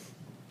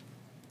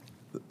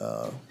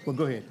 well,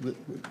 go ahead.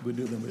 We'll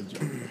do them with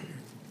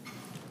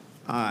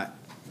All right,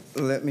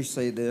 let me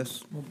say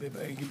this.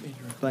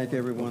 Thank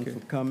everyone for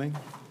coming.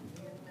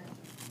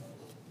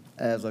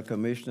 As a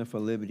commissioner for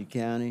Liberty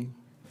County,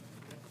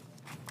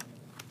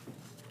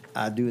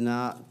 I do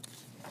not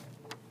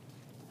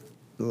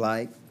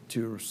like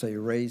to say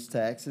raise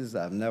taxes.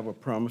 I've never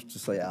promised to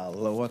say I'll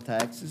lower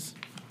taxes.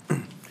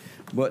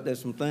 But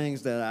there's some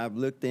things that I've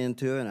looked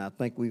into, and I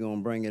think we're going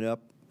to bring it up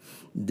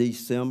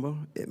December.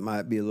 It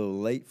might be a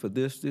little late for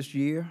this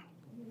year.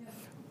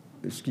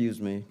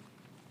 Excuse me.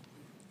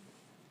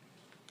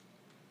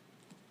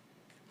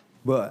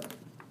 But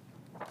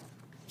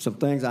some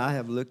things I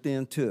have looked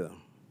into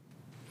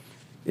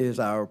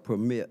is our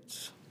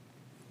permits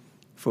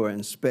for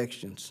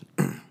inspections.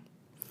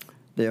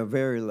 They're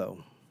very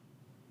low.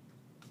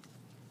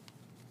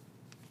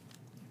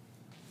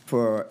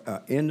 For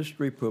an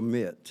industry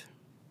permit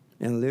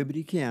in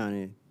Liberty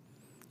County,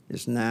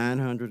 it's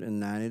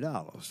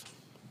 $990.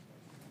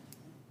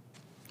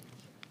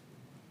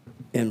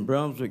 In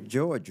Brunswick,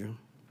 Georgia,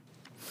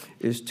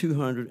 it's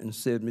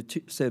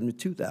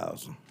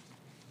 $272,000.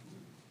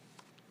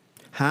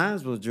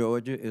 Hinesville,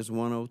 Georgia, is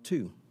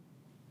 $102.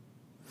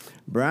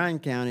 Bryan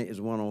County is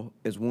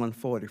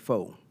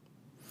 $144.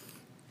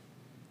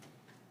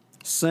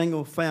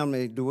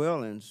 Single-family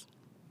dwellings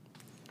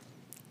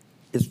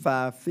is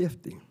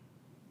 $550,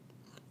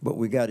 but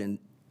we got in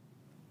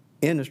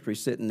industry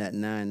sitting at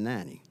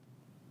 $990.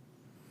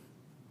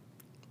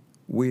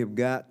 We have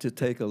got to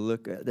take a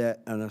look at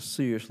that and a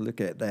serious look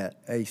at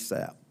that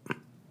ASAP.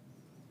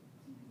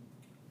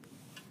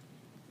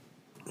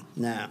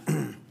 Now,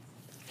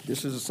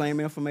 this is the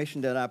same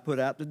information that I put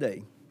out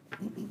today,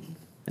 and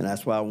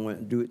that's why I want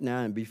to do it now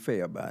and be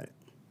fair about it.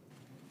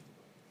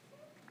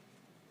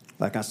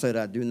 Like I said,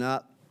 I do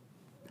not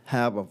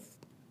have a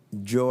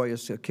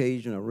joyous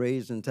occasion of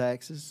raising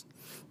taxes,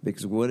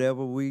 because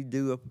whatever we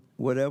do,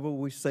 whatever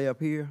we say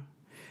up here,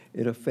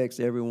 it affects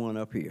everyone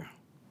up here,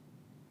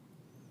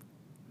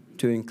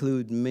 to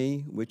include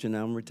me, which and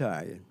I'm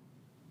retired.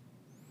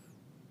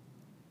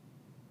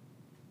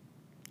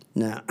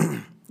 Now,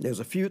 there's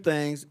a few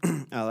things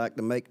I like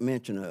to make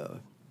mention of.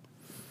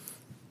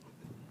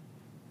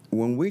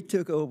 When we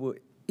took over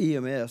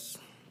EMS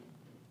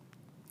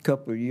a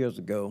couple of years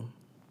ago,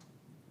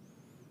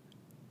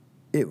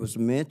 it was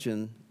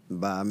mentioned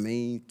by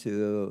me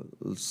to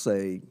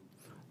say,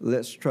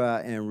 let's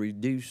try and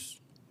reduce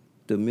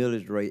the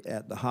millage rate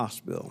at the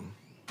hospital,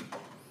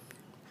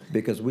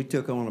 because we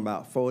took on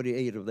about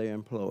 48 of their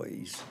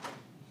employees.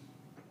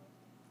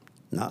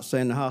 Not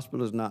saying the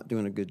hospital is not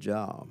doing a good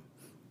job,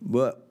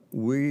 but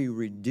we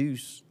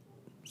reduced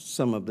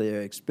some of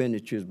their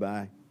expenditures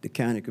by the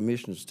county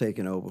commissioners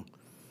taking over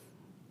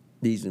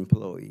these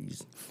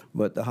employees.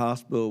 But the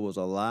hospital was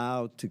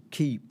allowed to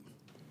keep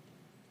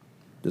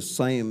the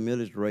same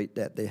millage rate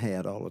that they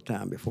had all the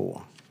time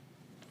before.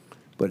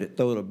 but it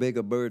throwed a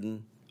bigger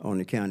burden on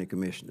the county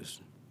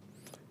commissioners.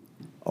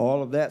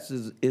 All of that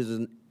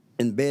is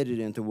embedded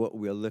into what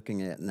we're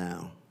looking at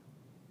now.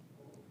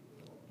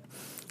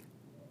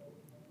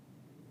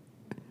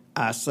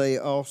 I say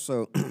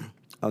also,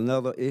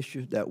 another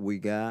issue that we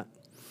got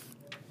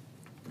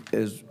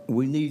is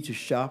we need to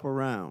shop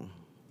around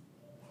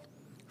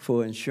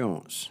for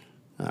insurance.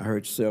 I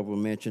heard several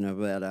mention of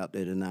that out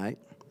there tonight.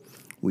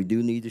 We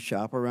do need to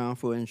shop around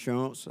for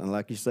insurance, and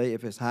like you say,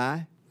 if it's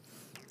high,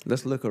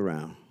 let's look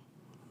around.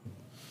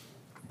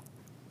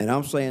 And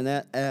I'm saying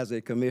that as a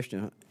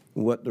commissioner.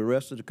 What the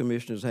rest of the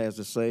commissioners has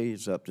to say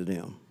is up to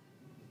them.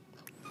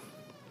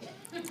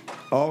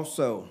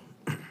 Also,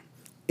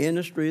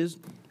 industries,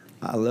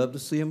 I love to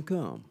see them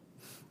come,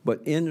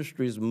 but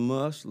industries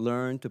must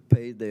learn to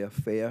pay their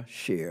fair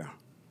share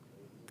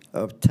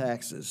of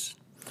taxes,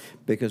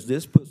 because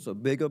this puts a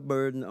bigger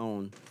burden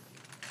on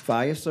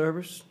fire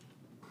service,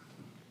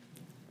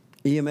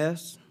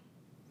 EMS,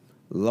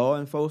 law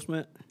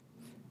enforcement,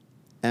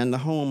 and the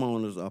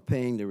homeowners are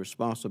paying the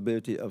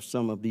responsibility of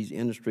some of these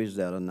industries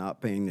that are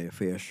not paying their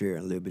fair share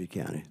in Liberty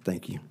County.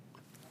 Thank you.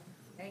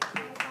 Thank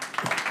you.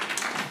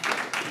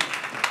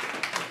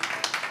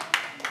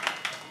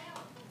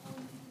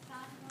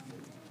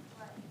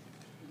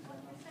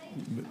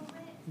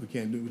 We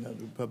can't do without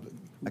the public.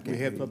 I can't We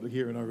hear had you. public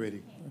hearing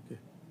already. Okay.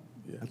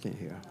 Yeah. I can't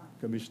hear.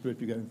 Commissioner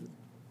Swift, you got anything?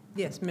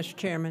 Yes, Mr.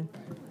 Chairman.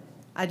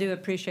 I do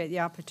appreciate the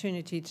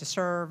opportunity to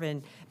serve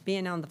and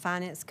being on the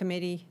Finance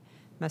Committee,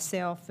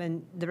 myself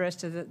and the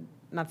rest of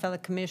my fellow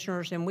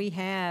commissioners, and we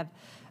have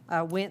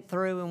went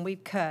through and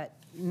we've cut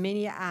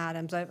many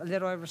items, a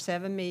little over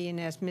 $7 million,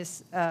 as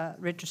Ms.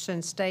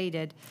 Richardson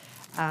stated.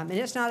 And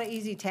it's not an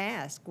easy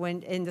task.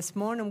 And this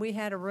morning we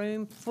had a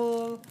room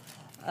full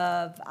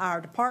of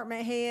our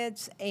department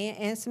heads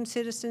and some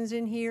citizens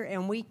in here,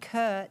 and we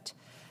cut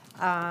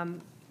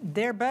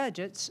their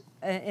budgets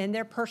and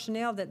their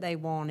personnel that they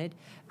wanted.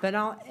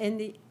 But in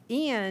the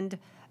end,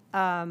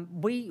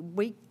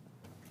 we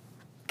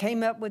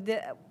came up with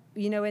the,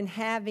 in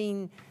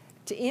having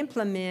to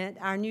implement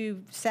our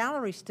new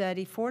salary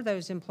study for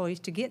those employees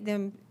to get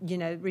them,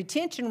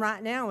 retention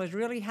right now is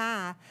really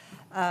high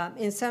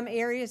in some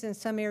areas,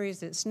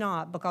 it's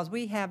not, because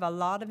we have a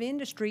lot of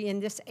industry in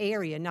this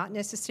area, not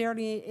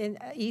necessarily in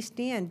East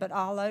End, but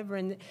all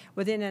over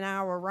within an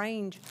hour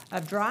range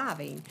of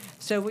driving.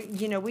 So,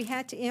 we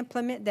had to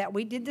implement that.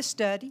 We did the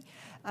study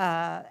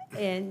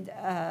and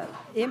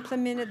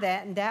implemented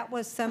that, and that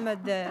was some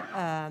of the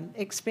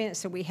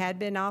expense that we had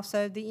been,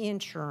 also the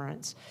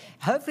insurance.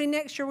 Hopefully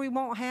next year we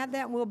won't have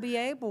that. We'll be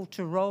able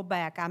to roll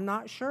back. I'm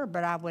not sure,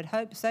 but I would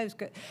hope so,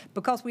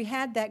 because we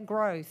had that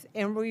growth,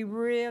 and we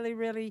really,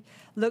 really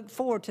looked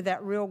forward to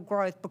that real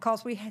growth,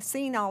 because we have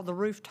seen all the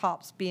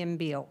rooftops being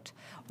built.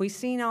 We've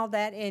seen all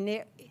that,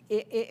 and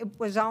it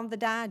was on the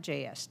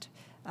digest,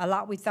 a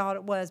lot we thought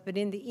it was, but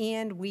in the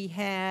end we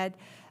had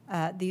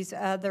these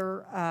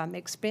other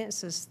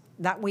expenses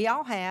that we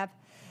all have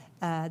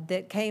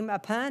that came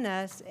upon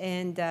us,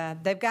 and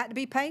they've got to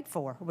be paid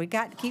for. We've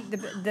got to keep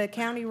the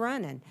county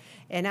running.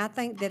 And I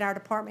think that our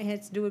department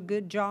heads do a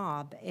good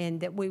job, and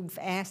that we've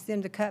asked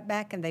them to cut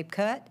back, and they've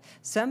cut.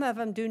 Some of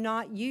them do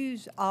not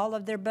use all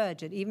of their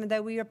budget. Even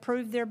though we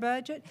approved their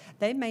budget,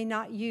 they may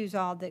not use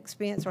all the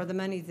expense or the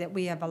money that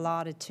we have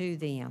allotted to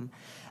them.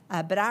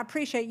 But I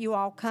appreciate you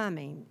all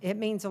coming. It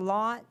means a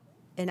lot.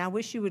 And I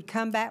wish you would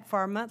come back for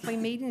our monthly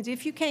meetings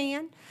if you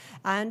can.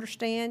 I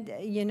understand,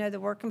 the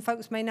working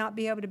folks may not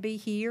be able to be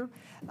here,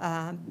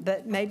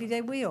 but maybe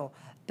they will.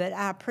 But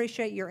I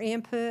appreciate your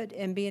input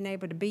and being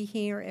able to be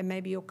here, and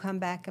maybe you'll come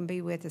back and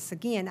be with us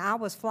again. I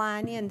was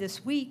flying in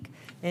this week,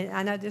 and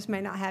I know this may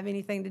not have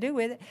anything to do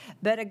with it,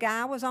 but a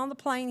guy was on the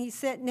plane. He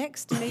sat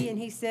next to me, and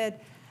he said,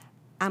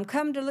 "I'm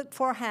coming to look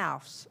for a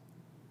house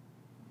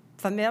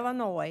from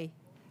Illinois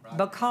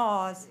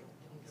because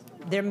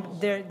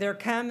they're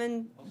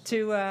coming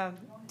to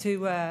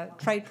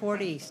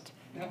Tradeport East,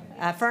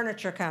 a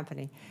furniture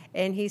company."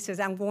 And he says,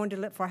 "I'm going to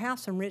look for a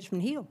house in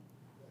Richmond Hill."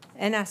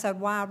 And I said,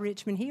 "Why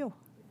Richmond Hill?"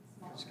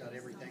 It's got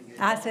everything in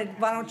it. I said,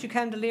 "Why don't you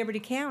come to Liberty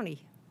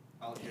County?"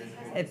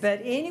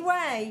 But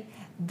anyway,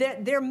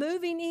 they're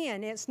moving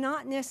in. It's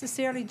not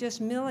necessarily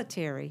just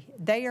military.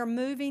 They are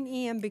moving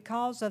in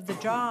because of the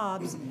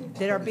jobs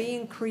that are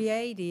being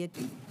created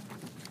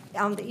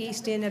on the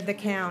east end of the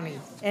county.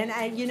 And,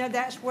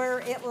 that's where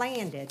it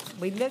landed.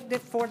 We looked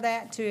for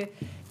that to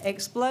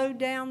explode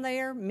down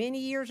there many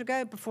years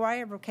ago before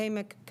I ever became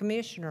a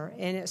commissioner,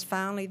 and it's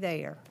finally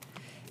there.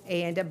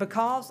 And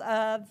because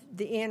of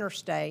the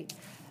interstate.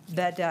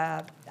 But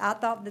I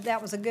thought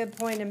that was a good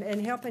point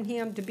in helping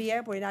him to be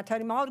able, and I told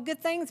him all the good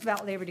things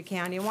about Liberty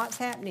County and what's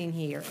happening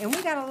here. And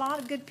we got a lot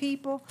of good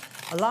people.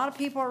 A lot of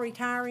people are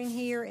retiring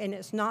here, and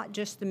it's not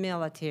just the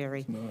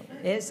military.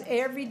 It's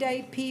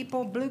everyday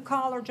people,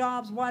 blue-collar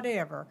jobs,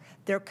 whatever.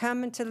 They're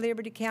coming to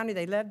Liberty County.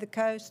 They love the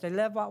coast. They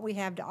love what we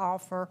have to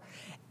offer.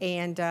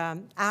 And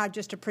I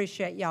just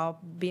appreciate y'all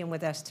being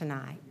with us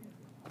tonight.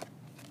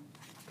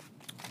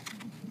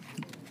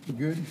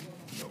 Good?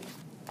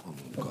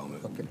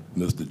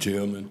 Mr.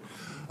 Chairman,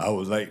 I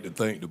would like to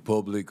thank the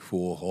public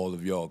for all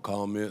of y'all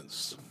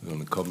comments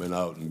and coming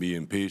out and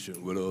being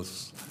patient with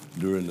us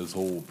during this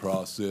whole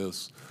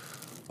process.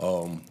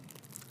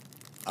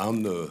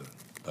 I'm the,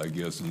 I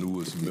guess,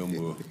 newest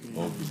member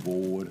of the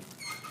board.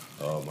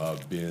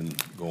 I've been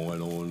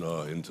going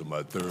on into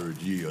my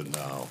 3rd year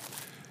now.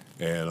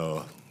 And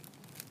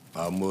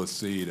I must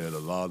say that a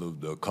lot of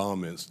the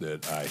comments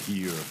that I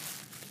hear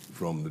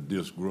from the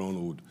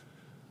disgruntled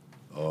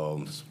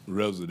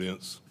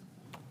residents,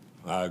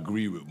 I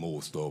agree with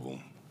most of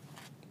them.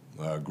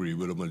 I agree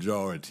with a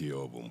majority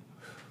of them.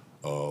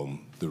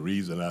 The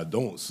reason I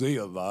don't say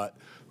a lot,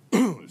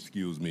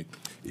 excuse me,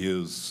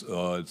 is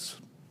it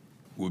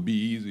would be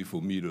easy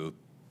for me to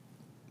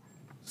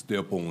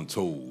step on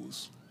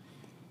toes.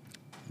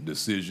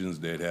 Decisions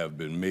that have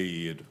been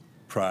made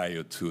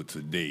prior to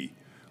today.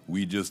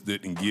 We just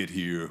didn't get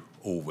here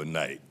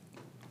overnight.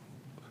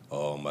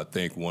 I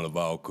think one of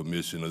our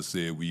commissioners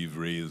said we've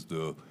raised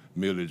the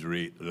millage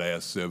rate the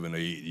last 7 or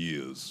 8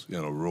 years in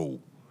a row.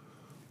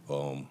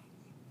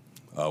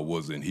 I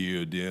wasn't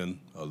here then.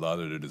 A lot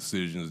of the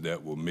decisions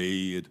that were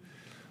made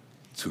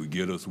to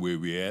get us where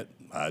we're at,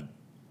 I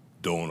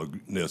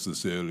don't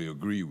necessarily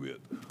agree with.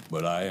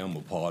 But I am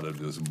a part of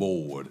this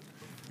board,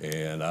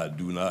 and I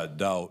do not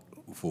doubt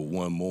for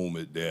one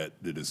moment that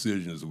the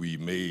decisions we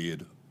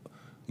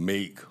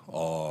make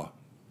are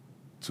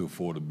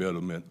for the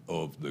betterment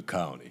of the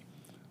county,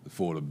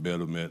 for the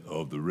betterment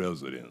of the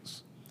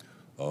residents.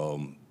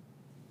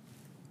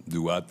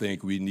 Do I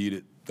think we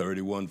needed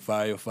 31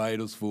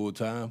 firefighters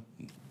full-time?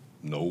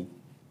 No.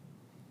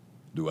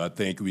 Do I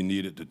think we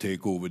needed to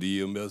take over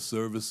the EMS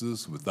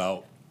services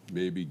without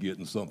maybe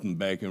getting something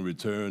back in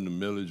return, the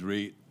millage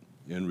rate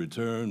in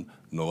return?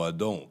 No, I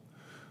don't.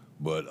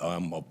 But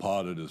I'm a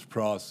part of this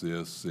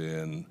process,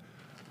 and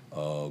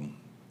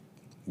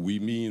we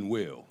mean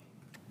well.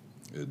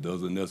 It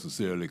doesn't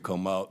necessarily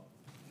come out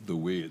the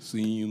way it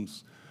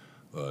seems,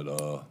 but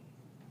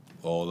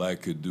all I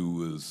could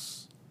do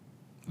is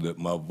let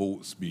my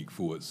vote speak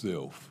for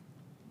itself.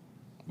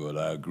 But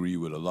I agree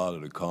with a lot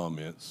of the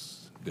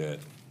comments that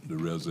the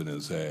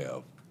residents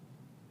have.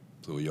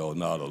 So y'all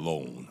not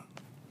alone.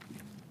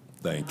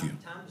 Thank you.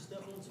 Time to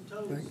step on some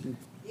toes. Thank you.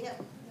 Yeah.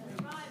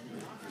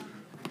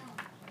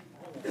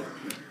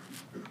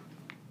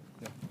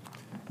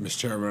 Mr.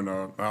 Chairman,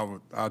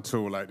 I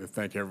too would like to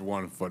thank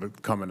everyone for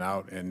coming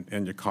out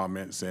and your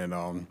comments,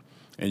 and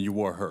you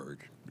were heard.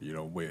 You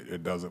know,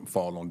 it doesn't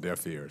fall on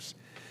deaf ears.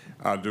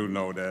 I do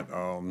know that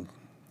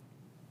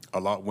a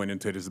lot went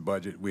into this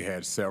budget. We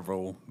had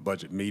several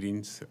budget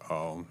meetings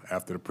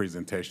after the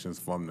presentations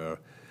from the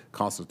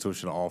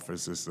constitutional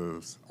officers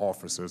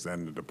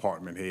and the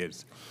department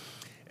heads,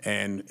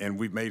 and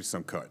we've made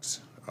some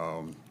cuts.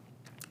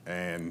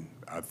 And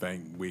I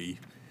think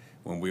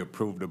when we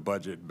approved the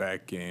budget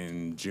back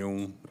in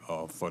June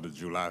for the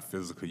July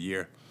fiscal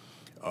year,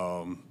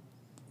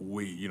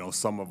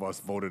 some of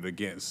us voted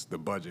against the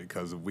budget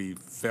because we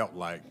felt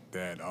like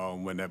that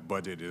when that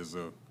budget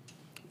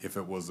if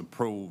it was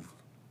approved,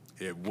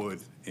 it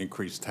would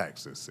increase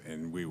taxes.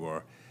 And we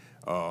were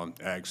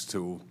asked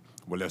to,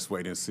 well, let's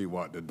wait and see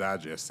what the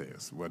digest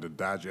says. Well, the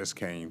digest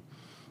came,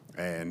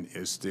 and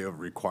it's still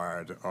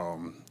required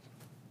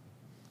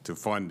to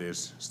fund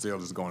this,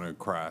 still is going to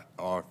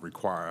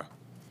require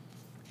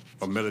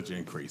a millage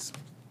increase.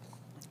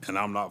 And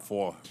I'm not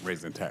for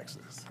raising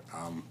taxes.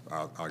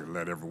 I'll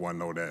let everyone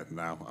know that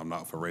now. I'm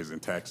not for raising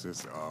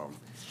taxes.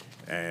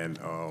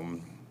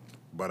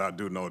 But I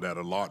do know that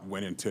a lot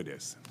went into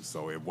this.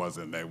 So it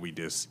wasn't that we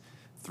just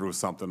threw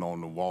something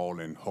on the wall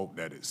and hope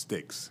that it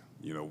sticks.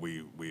 You know,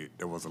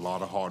 there was a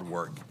lot of hard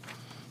work.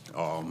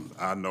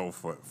 I know,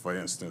 for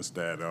instance,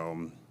 that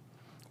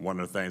one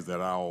of the things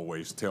that I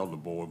always tell the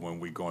board when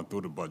we're going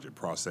through the budget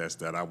process,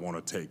 that I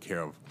want to take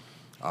care of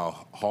our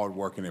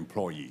hardworking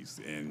employees.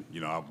 And,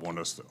 I want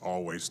us to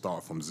always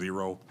start from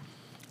zero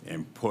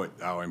and put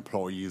our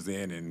employees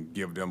in and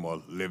give them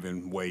a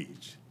living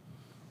wage.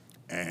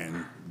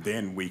 And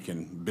then we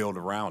can build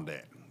around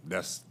that.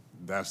 That's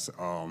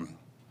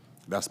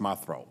my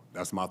thought.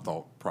 That's my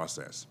thought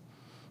process.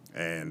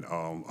 And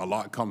a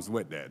lot comes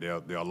with that. There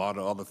are a lot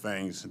of other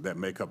things that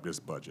make up this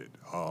budget.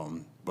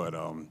 But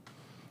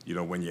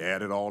when you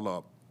add it all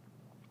up,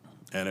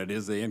 and it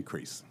is an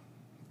increase,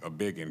 a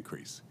big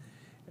increase,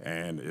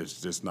 and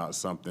it's just not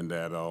something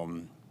that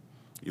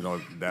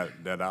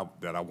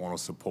that I want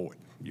to support.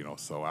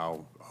 So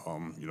I'll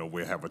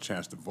we'll have a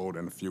chance to vote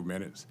in a few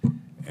minutes,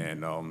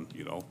 and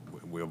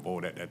we'll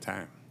vote at that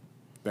time.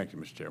 Thank you,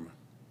 Mr. Chairman.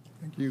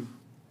 Thank you.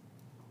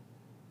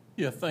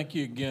 Yeah, thank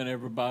you again,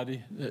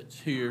 everybody that's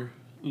here.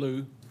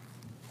 Lou,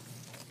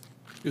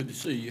 good to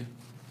see you.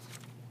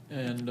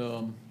 And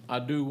I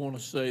do want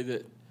to say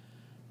that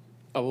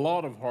a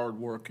lot of hard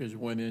work has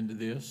went into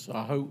this.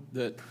 I hope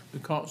that the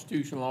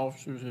constitutional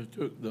officers have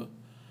took the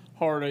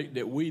heartache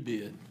that we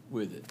did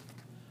with it.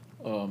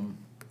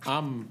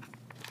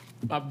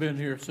 I've been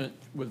here since,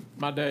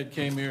 my dad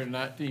came here in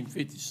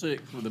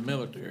 1956 with the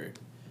military,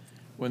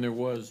 when there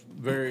was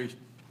very,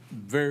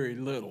 very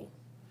little.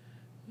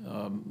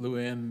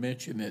 Luann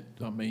mentioned it.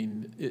 I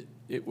mean,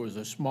 it was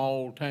a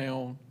small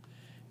town,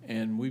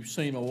 and we've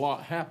seen a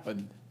lot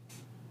happen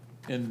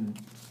in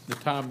the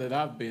time that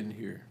I've been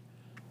here.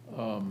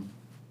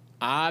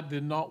 I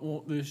did not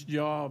want this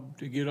job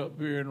to get up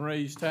here and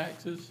raise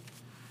taxes.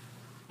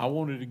 I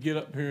wanted to get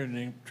up here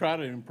and try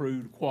to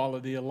improve the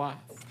quality of life.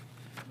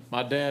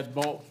 My dad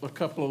bought a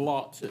couple of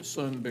lots at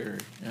Sunbury,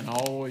 and I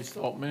always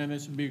thought, man,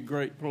 this would be a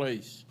great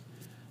place.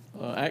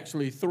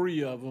 Actually,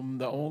 3 of them,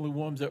 the only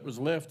ones that was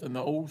left in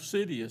the old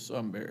city of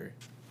Sunbury.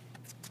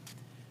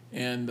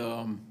 And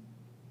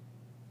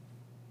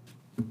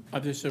I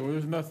just said, well,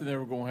 there's nothing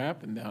ever going to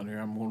happen down here.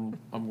 I'm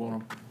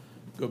going to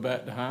go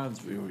back to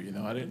Hinesville. You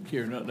know, I didn't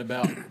care nothing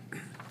about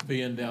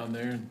being down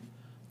there. And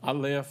I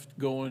left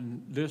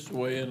going this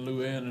way, and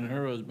Luann and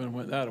her husband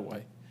went that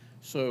way.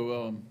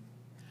 So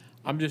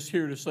I'm just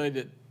here to say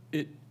that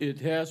it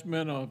has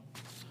been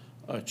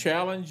a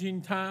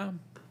challenging time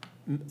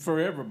for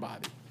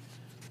everybody.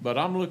 But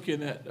I'm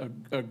looking at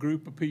a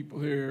group of people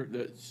here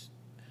that's,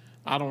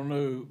 I don't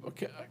know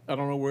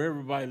where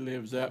everybody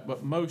lives at,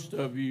 but most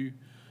of you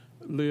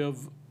live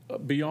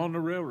beyond the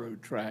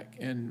railroad track.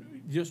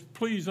 And just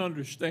please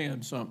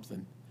understand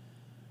something.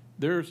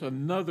 There's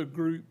another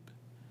group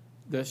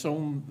that's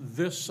on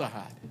this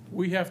side.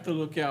 We have to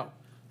look out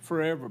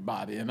for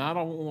everybody, and I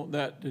don't want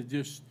that to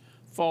just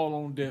fall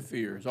on deaf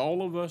ears.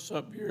 All of us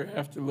up here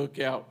have to look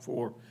out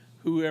for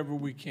whoever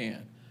we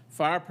can.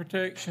 Fire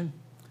protection,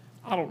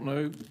 I don't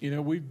know. You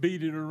know, we've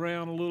beat it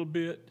around a little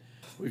bit.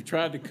 We've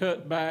tried to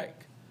cut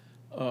back,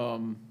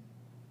 and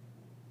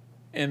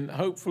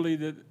hopefully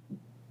that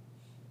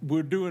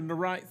we're doing the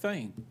right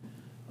thing.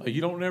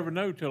 You don't never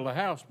know till the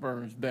house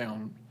burns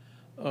down.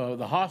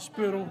 The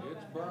hospital.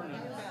 It's burning.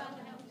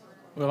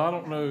 Well, I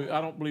don't know. I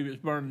don't believe it's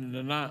burning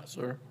tonight,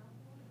 sir.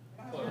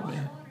 I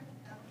mean,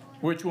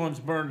 which one's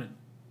burning?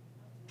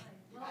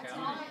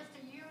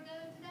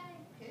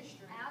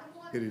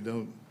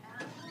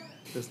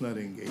 Let's not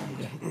engage.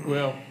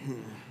 Well,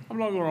 I'm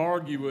not going to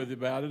argue with you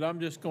about it. I'm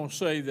just going to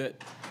say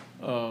that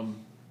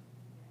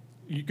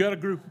you got a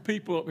group of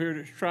people up here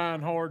that's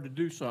trying hard to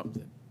do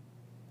something.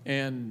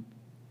 And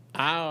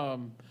I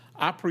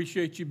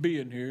appreciate you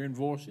being here and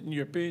voicing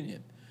your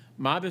opinion.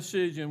 My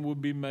decision will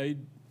be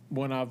made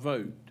when I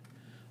vote.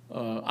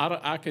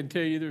 I can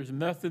tell you there's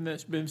nothing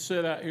that's been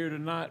said out here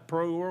tonight,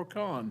 pro or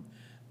con,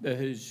 that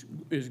is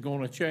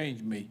going to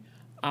change me.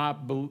 I've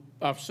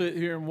sit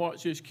here and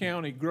watched this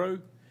county grow,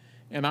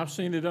 and I've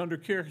seen it under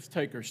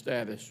caretaker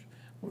status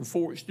when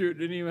Fort Stewart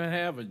didn't even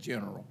have a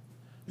general.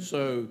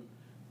 So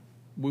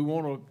we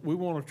want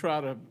to try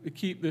to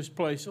keep this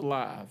place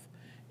alive.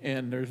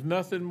 And there's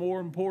nothing more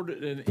important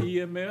than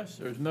EMS.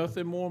 There's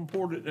nothing more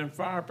important than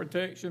fire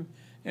protection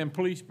and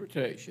police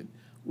protection.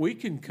 We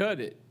can cut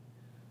it.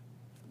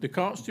 The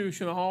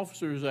constitutional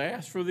officers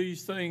ask for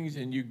these things,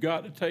 and you've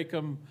got to take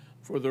them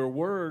for their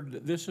word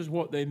that this is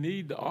what they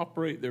need to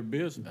operate their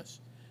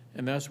business.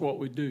 And that's what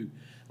we do.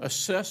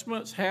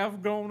 Assessments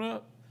have gone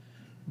up,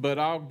 but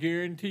I'll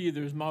guarantee you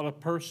there's not a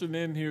person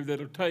in here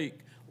that'll take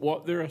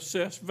what their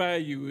assessed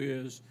value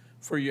is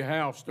for your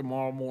house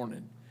tomorrow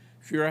morning.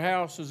 If your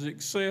house is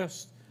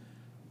assessed,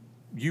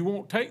 you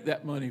won't take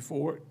that money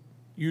for it.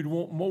 You'd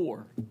want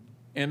more.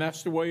 And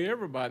that's the way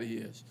everybody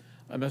is.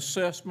 An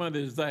assessment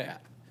is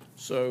that.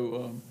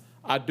 So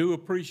I do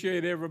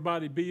appreciate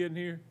everybody being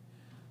here.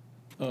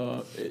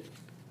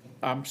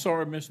 I'm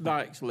sorry Ms.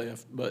 Dykes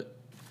left, but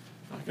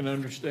I can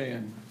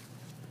understand.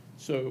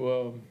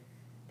 So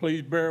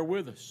please bear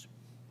with us.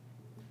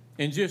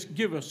 And just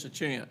give us a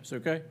chance,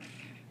 okay?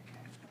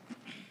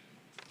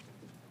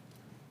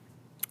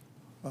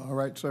 All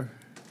right, sir.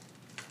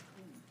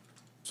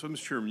 So,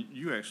 Mr. Chairman,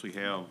 you actually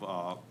have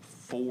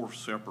 4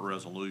 separate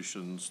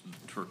resolutions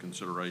for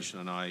consideration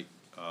tonight.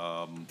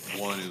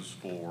 One is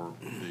for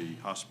the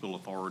Hospital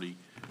Authority,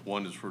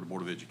 one is for the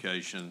Board of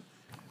Education,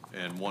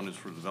 and one is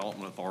for the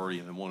Development Authority,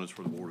 and then one is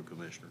for the Board of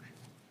Commissioners.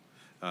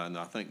 And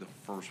I think the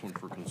first one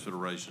for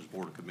consideration is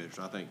Board of Commissioners.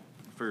 I think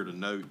fair to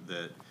note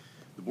that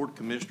the Board of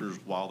Commissioners,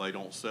 while they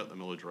don't set the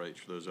millage rates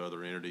for those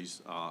other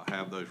entities,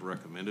 have those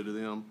recommended to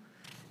them.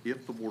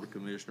 If the Board of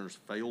Commissioners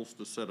fails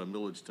to set a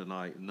millage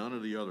tonight, none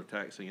of the other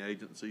taxing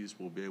agencies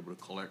will be able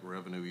to collect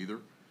revenue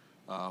either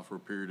for a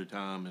period of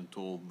time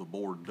until the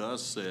board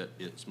does set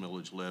its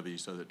millage levy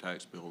so that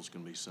tax bills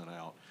can be sent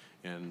out.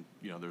 And,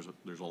 you know,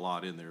 there's a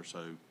lot in there.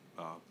 So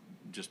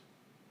just,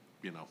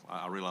 you know,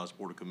 I realize the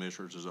Board of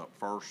Commissioners is up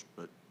first,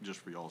 but just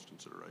for y'all's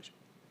consideration.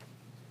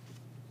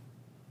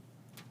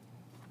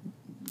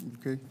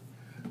 Okay.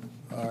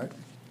 All right.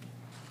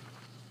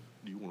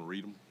 Do you want to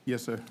read them?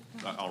 Yes, sir.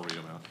 I'll read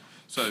them out.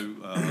 So,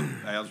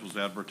 as was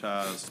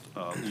advertised,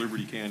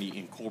 Liberty County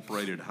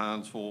Incorporated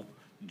Hinesville,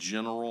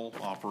 General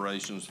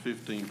Operations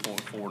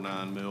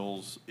 15.49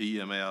 mils,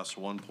 EMS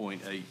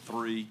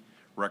 1.83,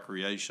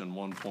 Recreation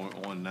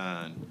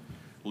 1.19.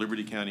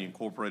 Liberty County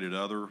Incorporated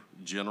Other,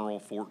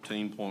 General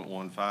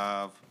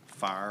 14.15,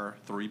 Fire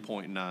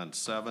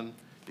 3.97,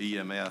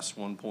 EMS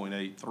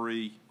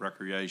 1.83,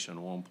 Recreation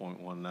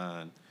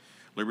 1.19.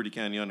 Liberty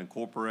County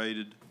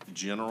Unincorporated,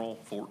 General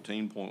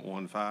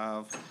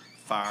 14.15,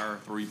 Fire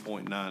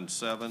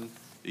 3.97,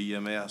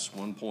 EMS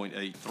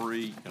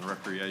 1.83, and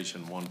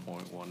Recreation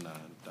 1.19.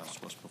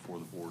 That's what's before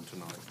the board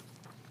tonight.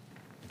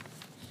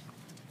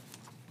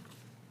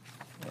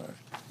 All right.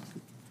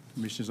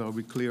 Commissioners, are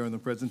we clear on the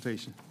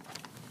presentation?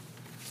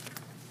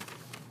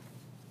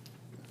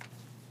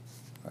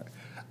 All right.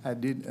 I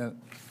did,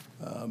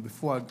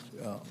 before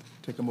I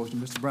take a motion,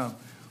 Mr. Brown,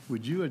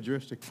 would you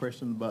address the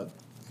question about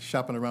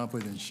shopping around for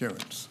the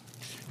insurance?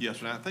 Yes,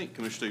 and I think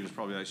Commissioner Stevens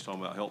probably actually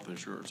talking about health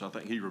insurance. I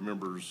think he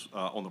remembers,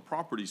 on the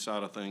property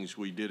side of things,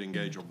 we did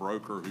engage a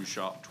broker who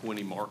shopped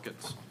 20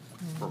 markets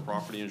for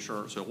property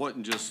insurance. So it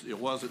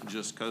wasn't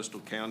just coastal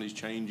counties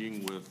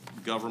changing with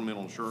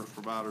governmental insurance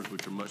providers,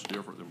 which are much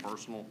different than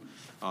personal,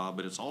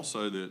 but it's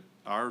also that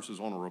ours is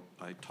on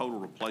a total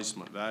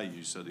replacement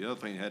value. So the other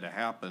thing that had to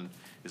happen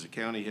is the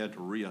county had to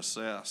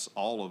reassess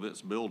all of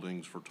its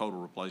buildings for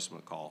total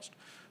replacement cost.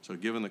 So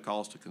given the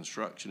cost of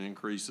construction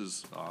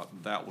increases,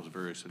 that was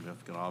very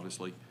significant,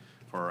 obviously,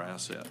 for our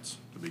assets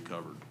to be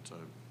covered. So,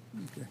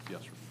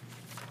 yes, sir.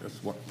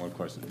 Just one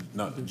question.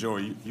 Now,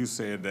 Joey, you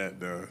said that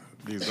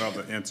these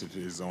other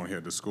entities on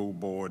here, the school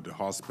board, the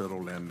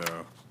hospital, and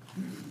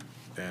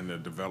the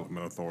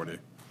development authority,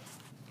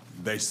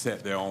 they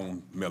set their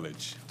own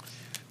millage.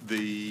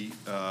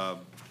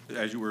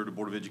 As you were, the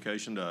Board of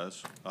Education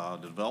does, the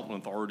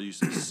development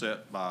authorities is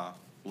set by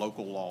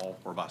local law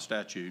or by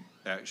statute,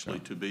 actually,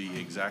 to be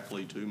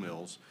exactly 2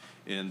 mills.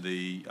 And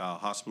the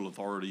hospital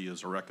authority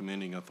is a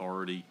recommending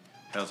authority,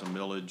 has a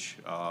millage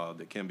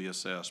that can be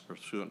assessed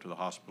pursuant to the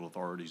Hospital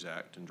Authorities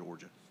Act in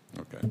Georgia.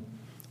 Okay.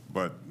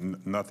 But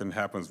nothing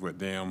happens with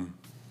them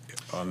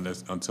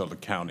until the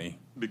county.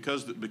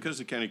 Because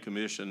the county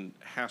commission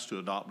has to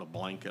adopt a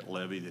blanket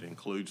levy that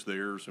includes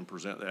theirs and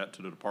present that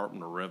to the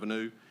Department of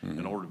Revenue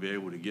in order to be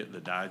able to get the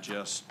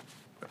digest,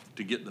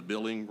 to get the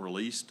billing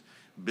released.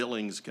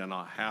 Billings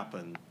cannot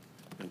happen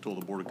until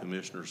the Board of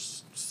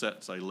Commissioners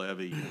sets a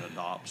levy and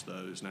adopts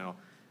those. Now,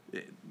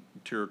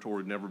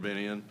 territory never been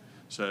in,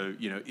 so,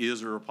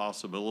 is there a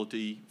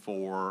possibility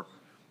for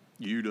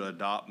you to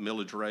adopt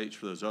millage rates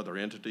for those other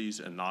entities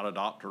and not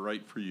adopt a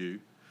rate for you?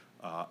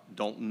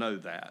 Don't know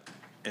that.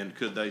 And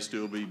could they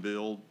still be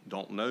billed?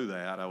 Don't know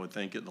that. I would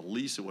think at the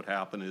least it would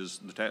happen is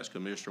the tax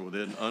commissioner would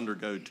then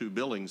undergo 2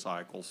 billing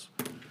cycles,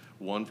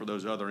 one for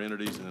those other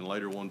entities and then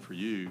later one for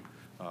you.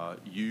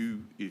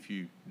 If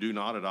you do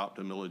not adopt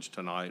a millage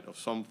tonight of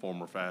some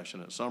form or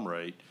fashion at some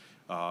rate,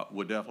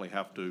 would definitely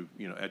have to,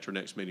 at your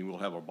next meeting, we'll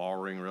have a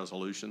borrowing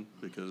resolution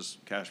because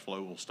cash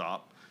flow will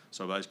stop.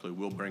 So basically,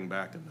 we'll bring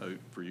back a note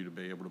for you to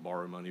be able to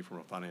borrow money from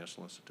a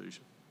financial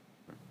institution.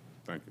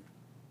 Thank you.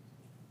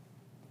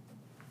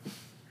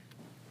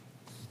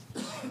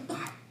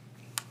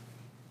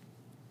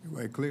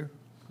 Everybody clear?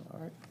 All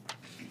right.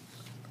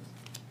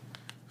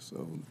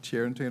 So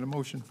Chair, entertain a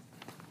motion.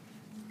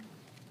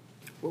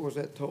 What was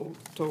that total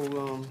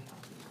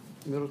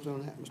millage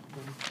on that, Mr.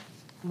 Brown?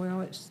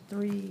 Well, it's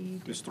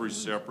 3. It's 3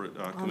 separate,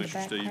 On the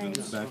Commissioner back page.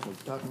 Stevens, That's what I'm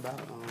talking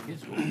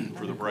about.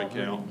 for the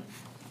breakout.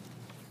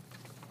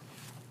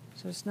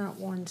 So it's not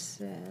one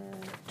set.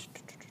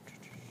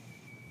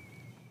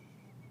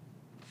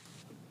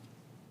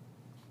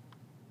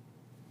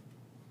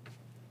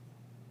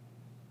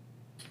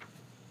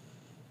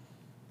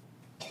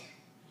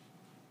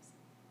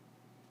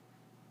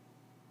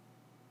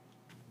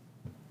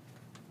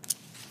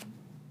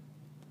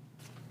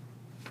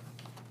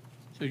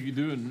 So you're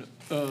doing,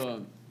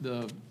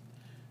 the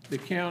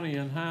county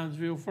and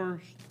Hinesville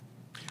first?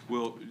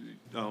 Well,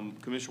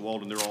 Commissioner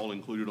Walden, they're all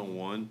included on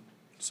one,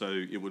 so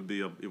it would be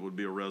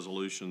a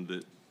resolution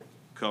that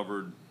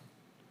covered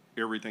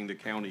everything the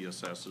county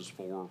assesses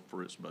for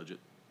its budget.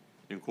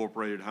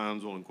 Incorporated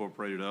Hinesville,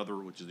 incorporated other,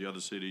 which is the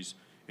other cities,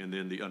 and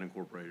then the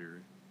unincorporated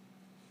area.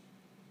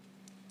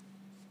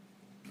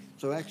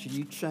 So actually,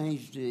 you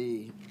changed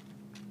the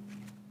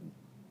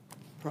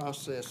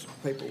process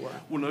paperwork.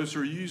 Well, no,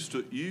 sir, you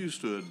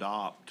used to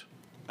adopt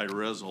a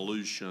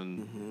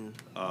resolution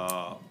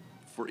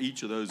for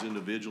each of those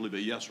individually,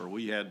 but yes, sir,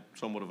 we had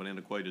somewhat of an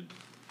antiquated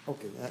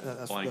Okay,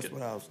 that's blanket.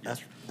 what I was,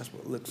 Yes, that's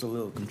what looks a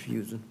little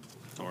confusing.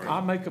 Sorry.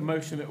 I make a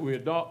motion that we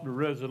adopt the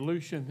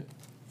resolution,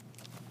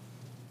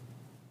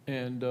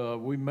 and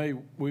we may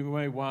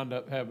wind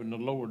up having to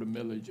lower the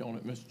millage on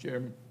it, Mr.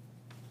 Chairman.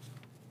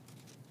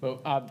 But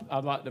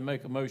I'd like to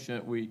make a motion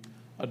that we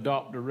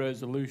adopt the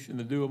resolution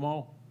to do them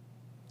all.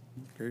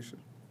 Okay, sir.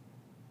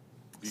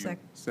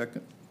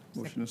 Second.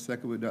 Motion is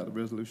second, we adopt the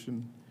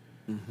resolution.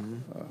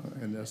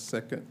 And a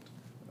second.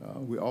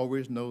 We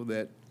always know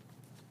that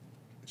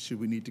should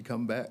we need to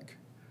come back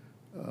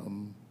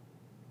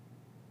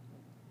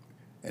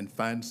and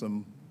find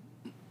some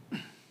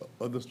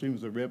other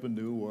streams of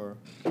revenue or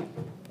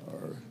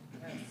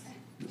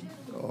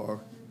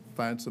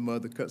find some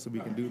other cuts that we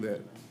can do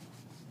that.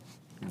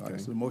 All right,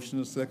 so the motion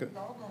is second.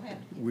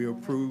 We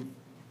approve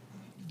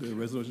the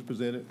resolution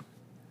presented.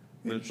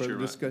 Any Mr. further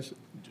Chairman, discussion?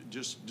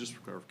 Just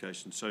for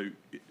clarification, so,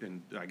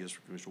 and I guess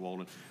for Commissioner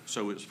Walden,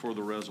 so it's for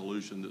the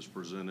resolution that's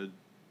presented?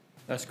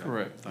 That's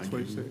correct. Thank That's what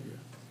you. he said,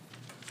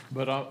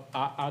 But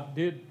I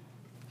did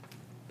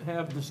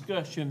have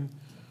discussion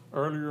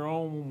earlier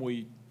on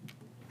when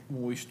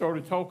we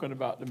started talking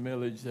about the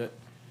millage that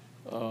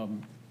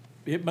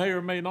it may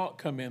or may not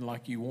come in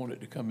like you want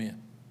it to come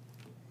in.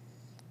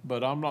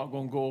 But I'm not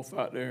gonna go off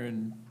out there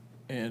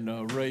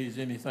and raise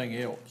anything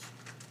else.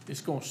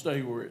 It's gonna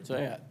stay where it's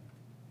at.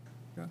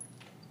 Okay.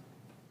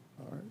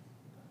 All right.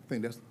 I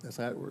think that's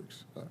how it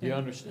works. You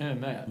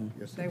understand that?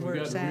 Yes, Stay sir. where We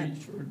it's gotta at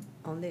reach for-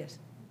 on this.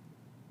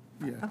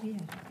 Yeah, Oh, yeah.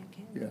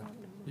 yeah.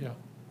 Yeah.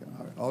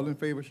 All right. All in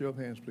favor, show of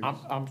hands, please.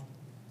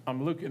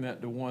 I'm looking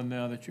at the one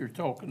now that you're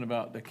talking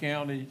about, the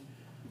county,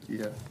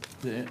 Yeah.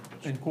 the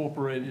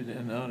incorporated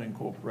and the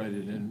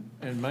unincorporated,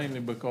 and mainly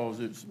because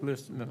it's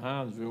listed in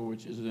Hinesville,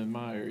 which is in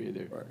my area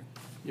there. Right.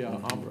 Yeah,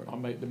 I'll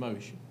make the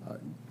motion. All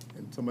right.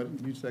 And somebody,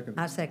 you second?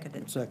 I second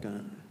it.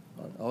 Second.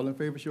 All right. All in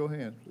favor, show of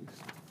hands, please.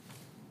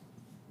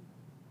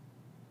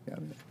 Yeah,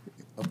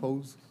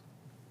 opposed?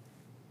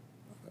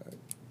 All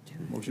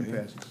right. Motion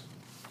passes.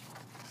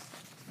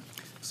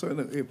 So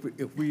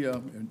if we,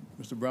 and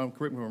Mr. Brown,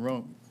 correct me if I'm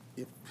wrong,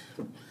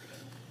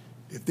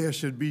 if there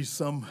should be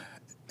some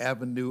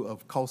avenue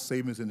of cost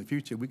savings in the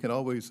future, we can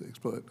always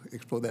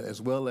explore that, as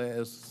well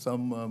as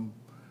some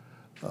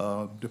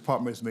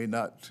departments may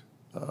not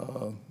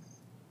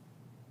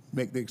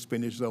make the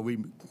expenditures, or we,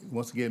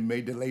 once again,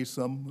 may delay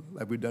some,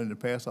 like we've done in the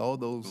past. All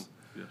those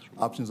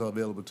options are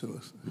available to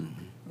us.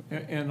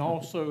 And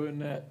also in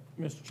that,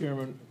 Mr.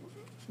 Chairman,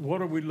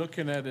 what are we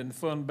looking at in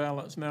fund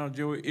balance now,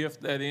 Joey, if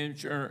that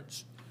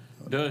insurance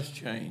does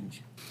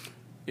change?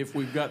 If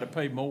we've got to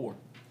pay more?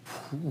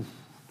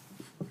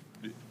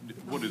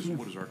 What is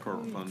our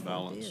current fund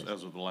balance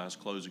as of the last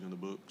closing of the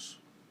books?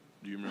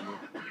 Do you remember?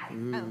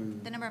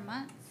 Oh, the number of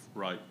months?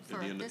 Right,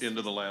 For at the this- end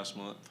of the last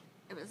month,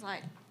 It was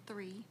like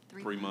three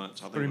 3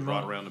 months. I think 3 it was right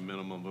months. around the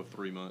minimum of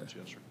 3 months,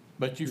 yes, sir.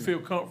 But you feel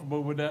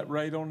comfortable with that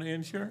rate on the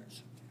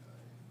insurance?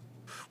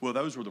 Well,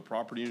 those were the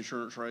property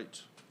insurance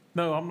rates?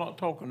 No, I'm not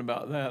talking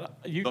about that.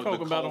 You The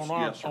talking about cost,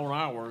 on yes, sir.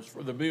 ours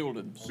for the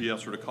buildings?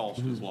 Yes, sir, the cost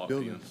is locked in.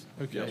 Buildings.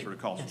 Okay. Yes, sir, the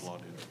cost is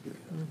locked in.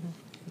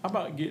 How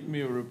about getting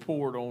me a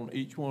report on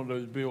each one of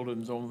those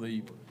buildings, on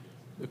the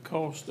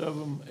cost of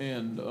them,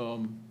 and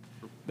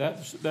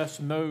that's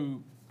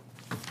no,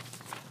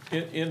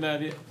 in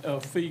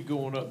that fee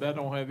going up, that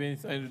don't have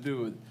anything to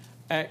do with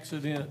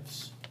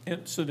accidents,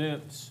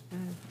 incidents,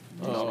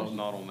 Not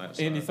on that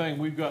side. anything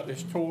we've got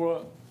that's tore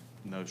up,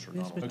 No, sir,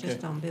 This not on was that.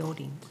 just on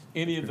buildings.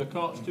 any of the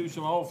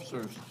constitutional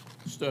officers,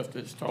 stuff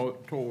that's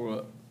tore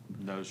up,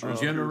 No, sir.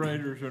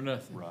 generators or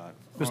nothing. Right.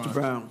 Mr.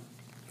 Brown,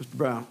 Mr.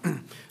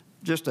 Brown,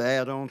 just to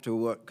add on to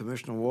what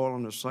Commissioner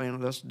Wallen is saying,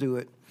 let's do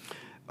it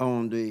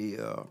on the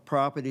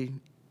property,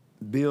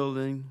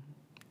 building,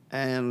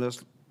 and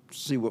let's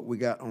see what we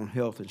got on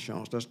health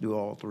insurance. Let's do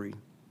all three.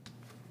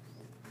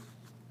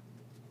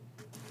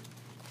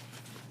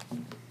 All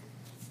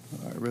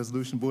right,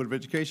 resolution, Board of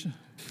Education.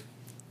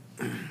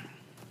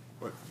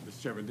 But,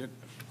 Mr. Chairman,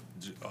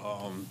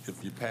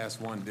 if you pass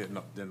one,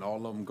 didn't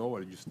all of them go,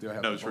 or you still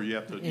have? No, to sir, vote? you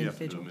have to do them You have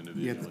to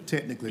individually.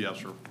 technically. Yes,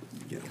 sir.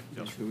 Yeah.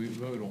 Yes, sir. So we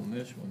vote on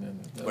this one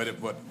then?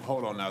 But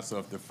hold on now, so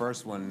if the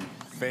first one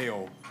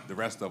failed, the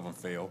rest of them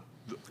fail.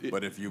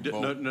 But if you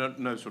vote.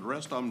 No, so the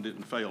rest of them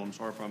didn't fail. I'm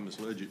sorry if I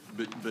misled you.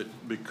 But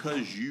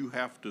because you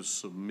have to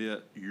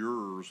submit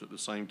yours at the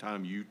same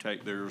time you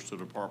take theirs to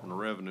the Department of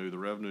Revenue, the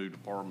Revenue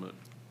Department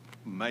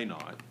may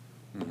not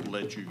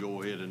let you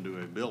go ahead and do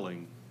a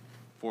billing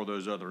for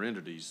those other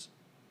entities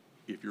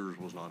if yours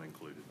was not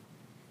included.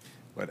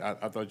 But I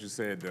thought you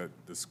said that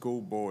the school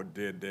board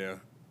did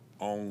their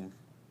own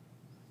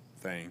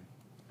thing,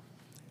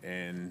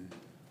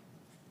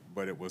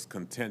 but it was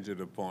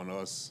contingent upon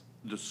us.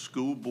 The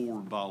school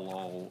board by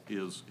law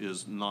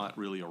is not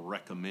really a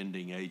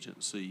recommending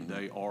agency.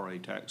 They are a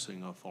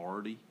taxing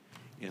authority.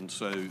 And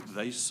so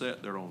they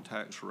set their own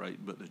tax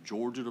rate, but the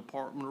Georgia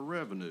Department of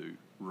Revenue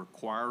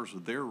requires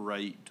their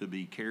rate to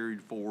be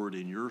carried forward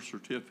in your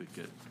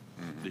certificate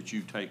that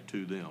you take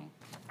to them.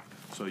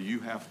 So you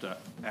have to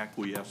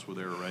acquiesce with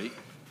their rate,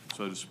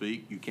 so to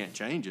speak. You can't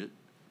change it,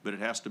 but it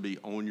has to be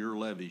on your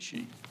levy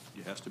sheet.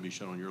 It has to be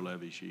shown on your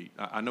levy sheet.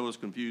 I know it's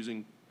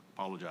confusing.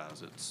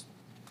 Apologize. It's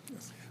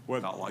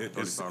Well, not like it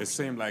 35%.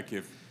 seemed like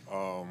if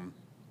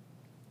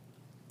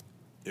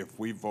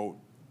we vote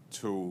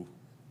to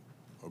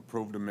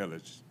approve the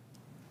millage,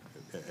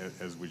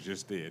 as we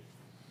just did,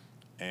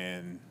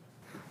 and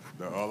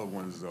the other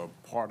ones are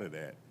part of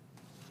that,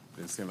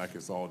 it seemed like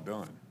it's all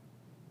done.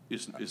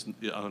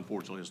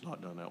 Unfortunately, it's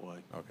not done that way.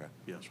 Okay.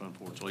 Yes,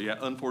 unfortunately. Yeah,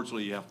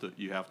 unfortunately,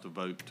 you have to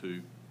vote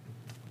to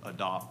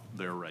adopt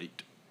their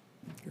rate.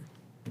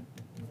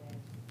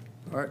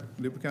 All right,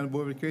 Liberty County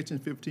Board of Education,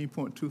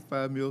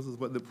 15.25 mills is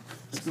what the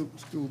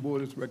school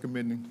board is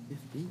recommending.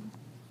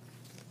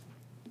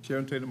 Chair,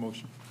 entertain a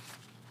motion.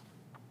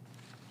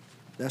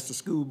 That's the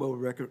school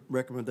board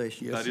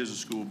recommendation. That is a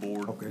school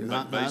board. Okay,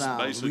 But not ours.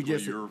 We basically,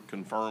 just- you're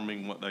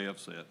confirming what they have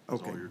said.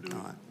 That's Okay, all you're doing.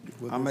 all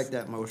right. I'll make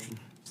that motion.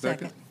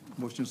 Second.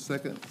 Motion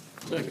second.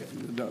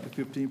 Second. Adopt the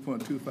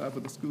 15.25 for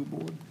the school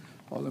board.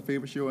 All in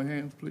favor, show of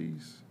hands,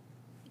 please.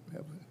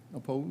 Have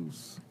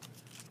opposed?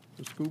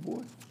 The school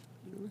board?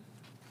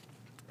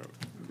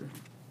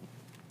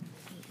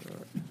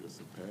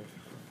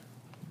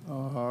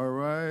 All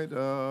right,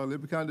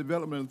 Liberty County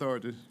Development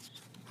Authority.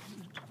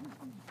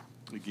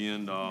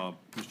 Again,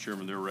 Mr.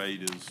 Chairman, their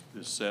rate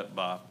is set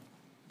by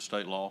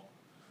state law.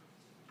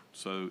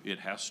 So it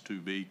has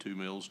to be 2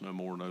 mills, no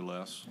more, no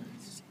less.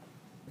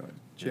 All right,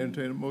 Chair,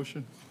 entertain a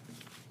motion.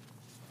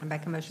 I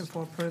make a motion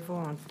for approval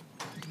on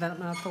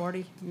Development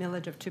Authority,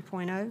 millage of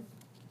 2.0.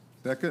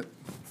 Second.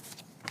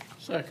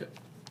 Second.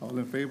 All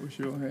in favor,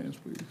 show your hands,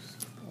 please.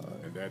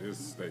 And that is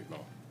state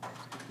law.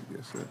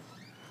 Yes, sir.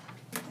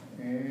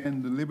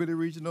 And the Liberty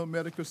Regional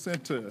Medical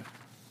Center.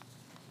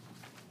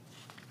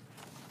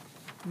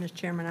 Mr.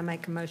 Chairman, I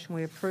make a motion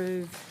we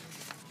approve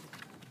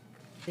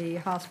the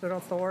Hospital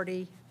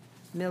Authority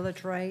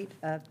millage rate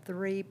of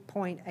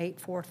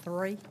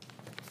 3.843.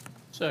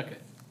 Second.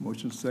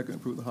 Motion second,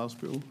 approve the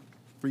hospital,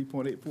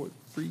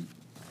 3.843.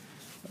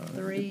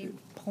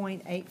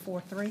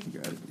 3.843. You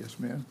got it, yes,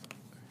 ma'am.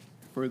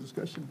 Further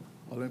discussion?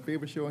 All in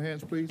favor, show your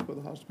hands, please, for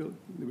the hospital,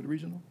 Liberty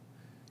Regional.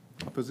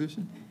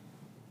 Opposition?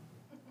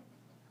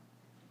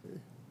 Okay.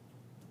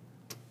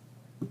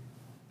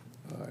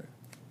 All right.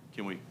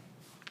 Can we,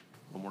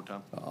 one more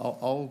time?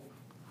 All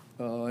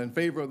in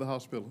favor of the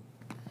hospital?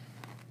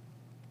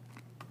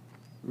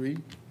 3.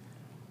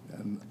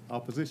 And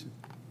opposition?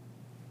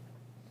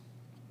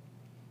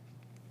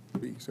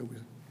 3. So we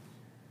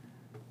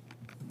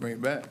bring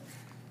it back.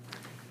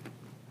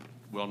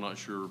 Well, I'm not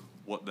sure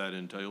what that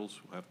entails.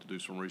 We'll have to do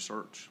some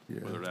research,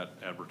 whether that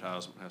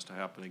advertisement has to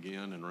happen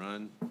again and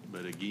run.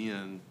 But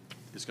again,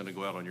 it's going to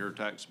go out on your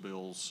tax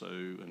bills, so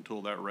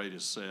until that rate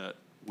is set,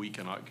 we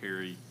cannot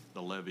carry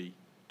the levy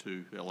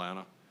to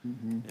Atlanta,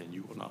 and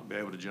you will not be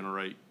able to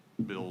generate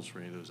bills for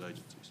any of those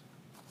agencies.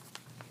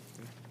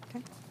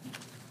 Okay.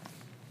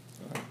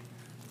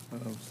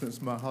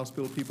 Since my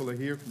hospital people are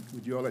here,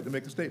 would you all like to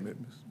make a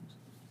statement?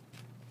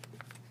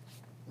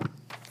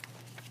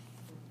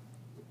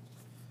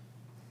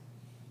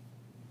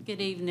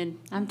 Good evening.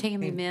 I'm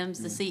Tammy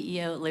Mims, the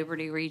CEO at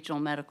Liberty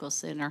Regional Medical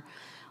Center.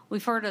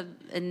 We've heard a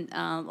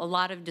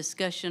lot of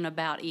discussion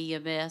about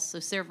EMS. So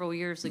several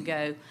years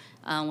ago,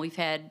 we've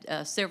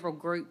had several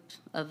groups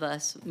of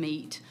us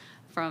meet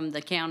from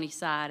the county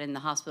side and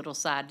the hospital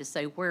side to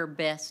say where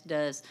best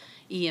does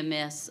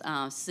EMS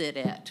sit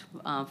at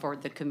for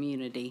the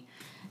community.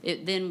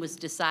 It then was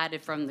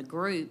decided from the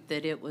group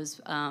that it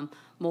was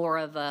more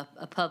of a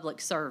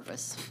public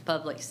service,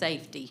 public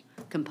safety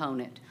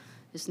component.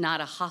 It's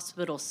not a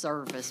hospital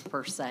service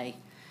per se.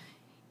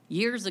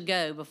 Years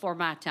ago, before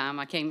my time,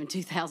 I came in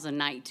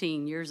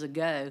 2019, years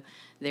ago,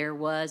 there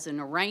was an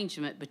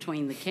arrangement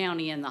between the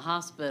county and the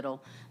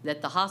hospital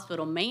that the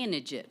hospital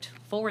manage it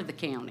for the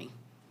county.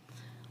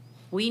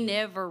 We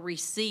never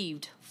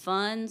received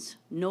funds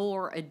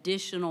nor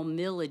additional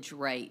millage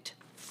rate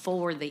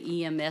for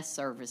the EMS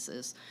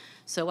services.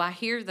 So I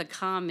hear the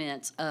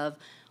comments of,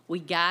 we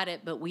got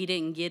it, but we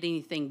didn't get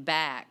anything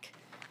back.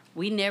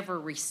 We never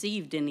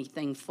received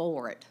anything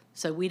for it,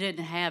 so we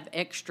didn't have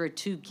extra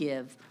to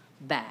give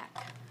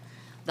back.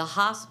 The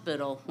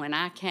hospital, when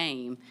I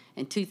came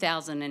in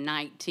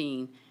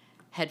 2019,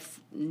 had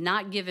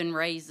not given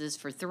raises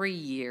for 3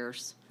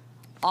 years.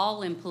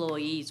 All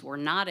employees were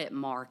not at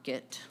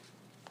market.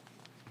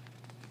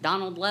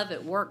 Donald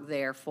Lovett worked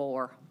there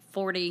for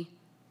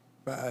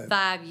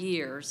 45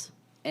 years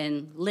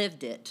and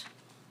lived it.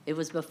 It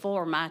was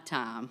before my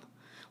time.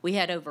 We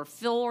had over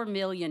 $4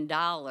 million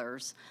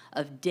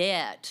of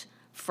debt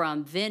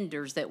from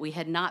vendors that we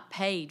had not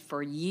paid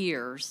for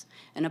years,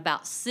 and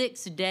about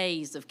 6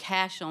 days of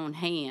cash on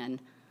hand,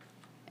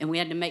 and we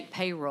had to make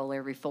payroll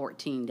every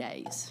 14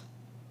 days.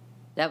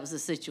 That was the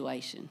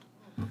situation.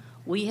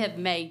 We have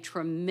made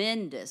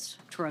tremendous,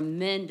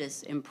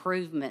 tremendous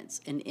improvements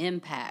and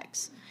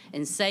impacts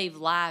and saved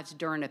lives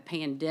during a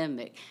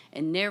pandemic,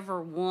 and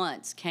never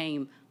once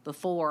came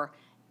before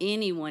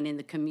anyone in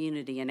the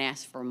community and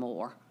asked for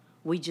more.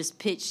 We just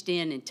pitched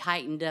in and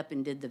tightened up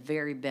and did the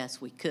very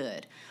best we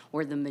could.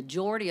 Where the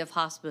majority of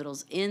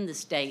hospitals in the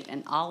state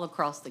and all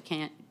across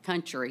the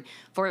country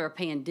for a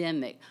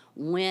pandemic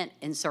went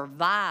and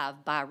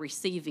survived by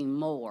receiving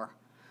more,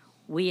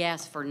 we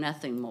asked for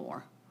nothing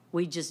more.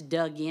 We just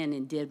dug in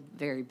and did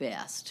very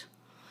best.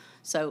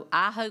 So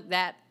I hope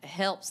that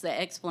helps the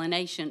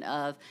explanation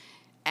of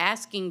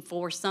asking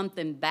for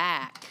something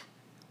back.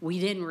 We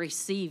didn't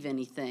receive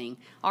anything.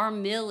 Our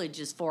millage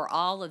is for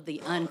all of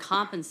the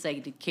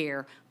uncompensated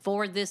care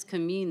for this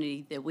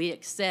community that we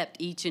accept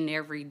each and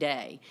every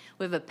day.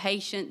 We have a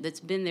patient that's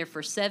been there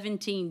for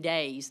 17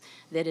 days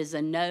that is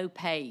a no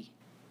pay,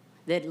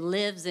 that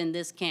lives in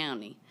this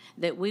county,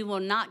 that we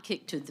will not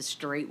kick to the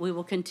street. We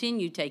will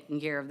continue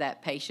taking care of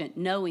that patient,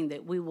 knowing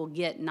that we will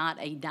get not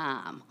a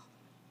dime,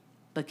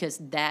 because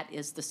that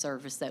is the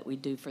service that we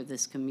do for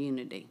this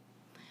community.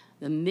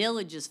 The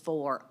millage is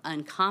for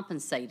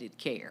uncompensated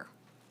care.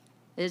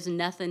 It has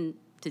nothing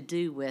to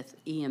do with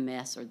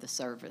EMS or the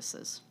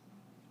services.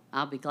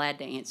 I'll be glad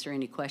to answer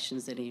any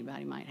questions that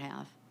anybody might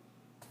have.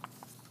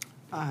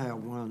 I have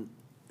one,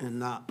 and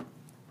not,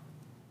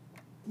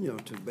 to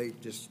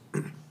debate this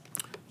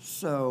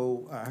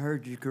So I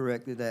heard you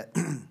correctly that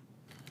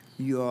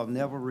you have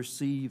never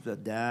received a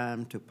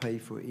dime to pay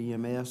for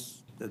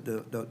EMS,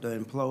 the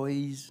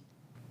employees?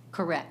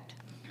 Correct.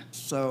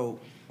 So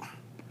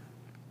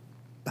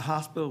the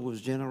hospital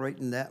was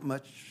generating that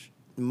much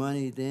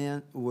money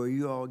then? Were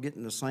you all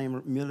getting the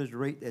same millage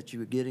rate that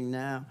you are getting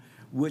now,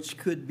 which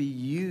could be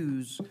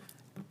used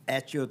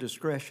at your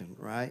discretion,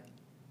 right?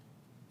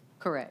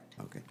 Correct.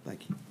 Okay,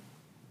 thank you.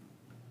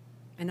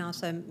 And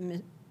also,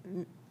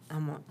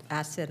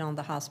 I sit on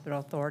the hospital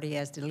authority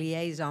as the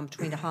liaison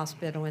between the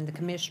hospital and the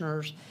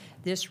commissioners.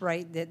 This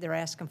rate that they're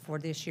asking for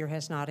this year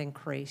has not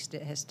increased.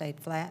 It has stayed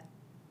flat?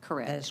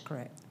 Correct. That is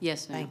correct.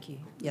 Yes, ma'am. Thank you.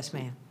 Yes,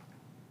 ma'am.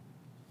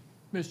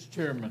 Mr.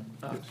 Chairman.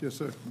 Yes,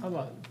 sir. I'd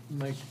like to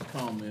make a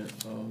comment.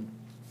 Of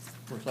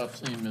course, I've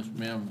seen Ms.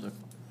 Mims a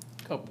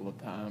couple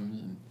of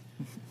times, and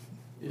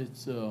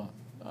it's, the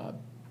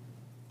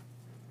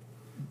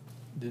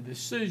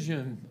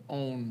decision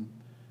on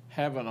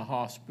having a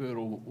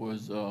hospital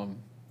was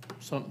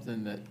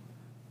something that,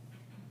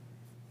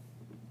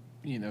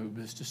 you know,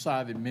 was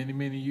decided many,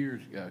 many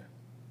years ago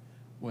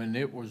when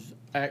it was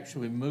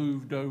actually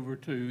moved over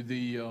to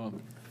the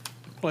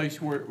place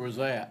where it was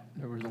at.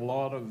 There was a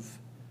lot of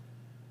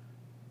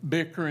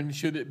bickering,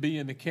 should it be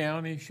in the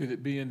county, should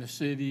it be in the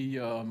city,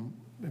 and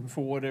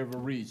for whatever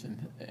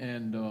reason.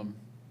 And a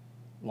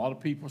lot of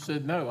people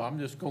said, no, I'm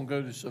just going to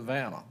go to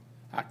Savannah.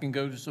 I can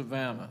go to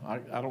Savannah.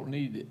 I don't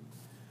need it.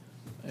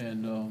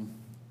 And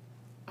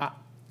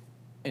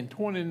in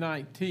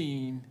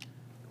 2019,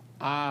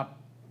 I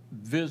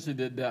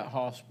visited that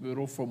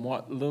hospital. From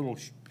what little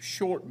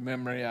short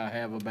memory I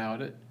have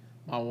about it,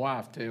 my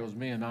wife tells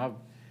me, and I've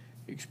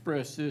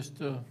expressed this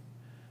to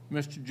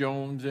Mr.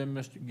 Jones and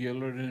Mr.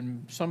 Gillard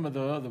and some of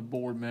the other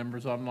board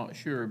members, I'm not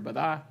sure,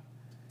 but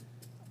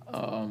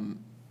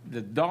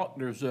the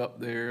doctors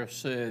up there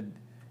said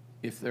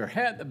if there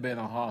hadn't been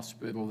a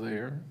hospital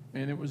there,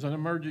 and it was an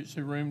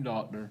emergency room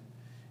doctor,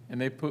 and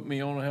they put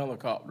me on a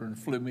helicopter and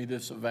flew me to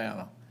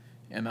Savannah,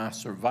 and I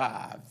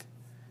survived.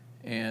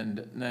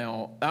 And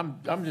now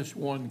I'm just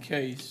one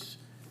case,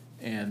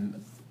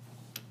 and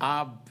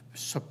I've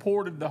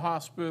supported the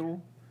hospital.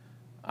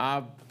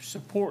 I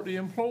support the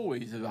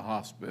employees of the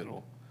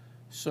hospital.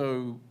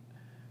 So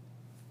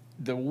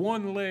the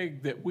one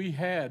leg that we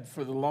had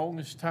for the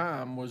longest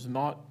time was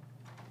not,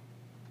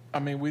 I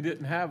mean, we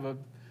didn't have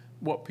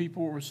what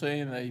people were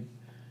saying,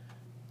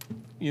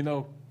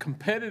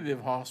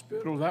 competitive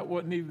hospital. That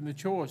wasn't even the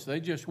choice.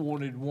 They just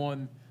wanted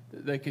one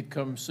that they could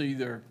come see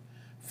their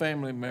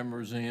family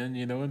members in,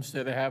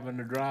 instead of having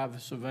to drive to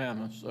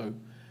Savannah. So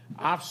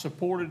I've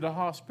supported the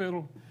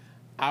hospital.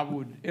 I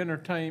would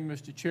entertain,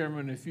 Mr.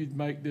 Chairman, if you'd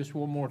make this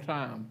one more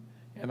time.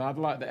 And I'd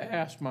like to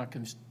ask my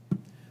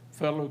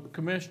fellow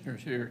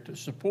commissioners here to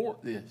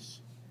support this,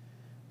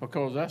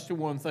 because that's the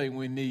one thing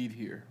we need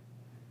here.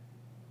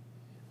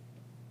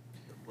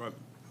 Well,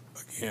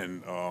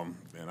 again,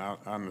 and I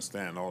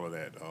understand all of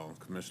that,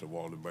 Commissioner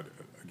Walden, but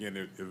again,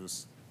 it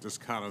was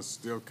just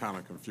still kind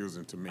of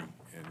confusing to me.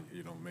 And,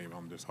 maybe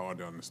I'm just hard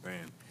to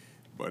understand.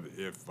 But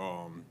if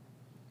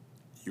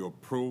you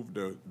approve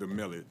the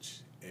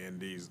millage,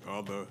 and these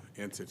other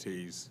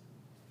entities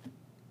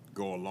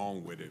go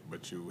along with it,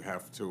 but you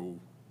have to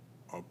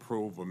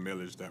approve a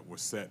millage that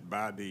was set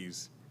by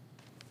these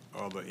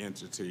other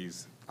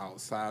entities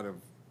outside of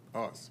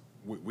us.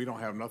 We don't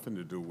have nothing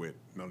to do with,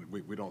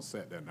 we don't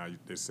set that. Now,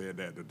 they said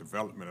that the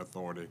Development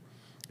Authority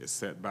is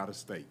set by the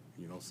state,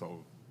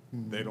 so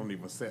they don't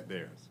even set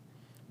theirs.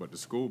 But the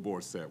school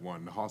board set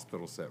one, the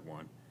hospital set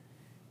one,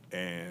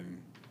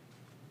 and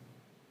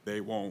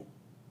theirs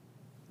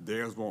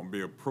won't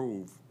be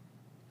approved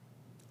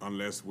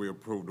unless we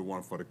approve the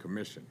one for the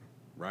commission,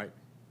 right?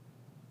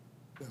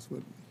 That's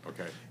what.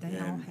 Okay,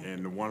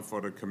 and the one for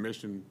the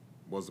commission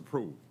was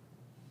approved.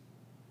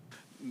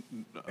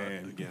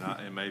 Again,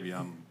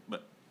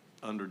 but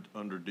under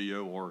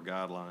DOR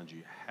guidelines,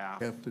 you have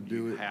to do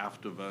you it.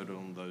 have to vote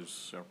on those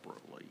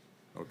separately.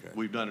 Okay.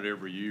 We've done it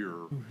every year.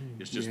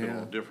 It's just been on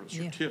Yeah. a different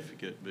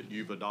certificate, but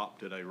you've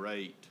adopted a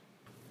rate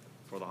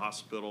for the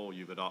hospital,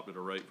 you've adopted a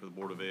rate for the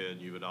Board of Ed,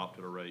 you've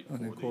adopted a rate for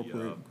the,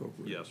 Unincorporated.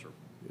 yes, sir.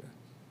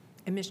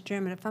 And Mr.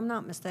 Chairman, if I'm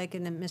not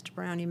mistaken, and Mr.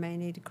 Brown, you may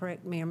need to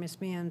correct me or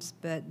Ms. Mims,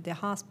 but the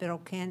hospital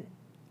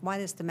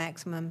what is the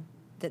maximum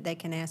that they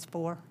can ask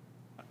for?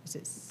 Is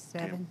it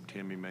 7?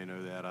 Tammy may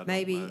know that. I don't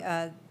Maybe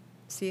know.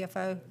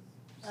 CFO?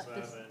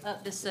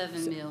 Up to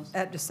 7 meals.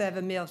 Up to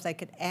 7 meals they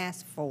could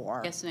ask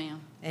for. Yes,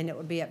 ma'am. And it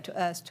would be up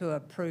to us to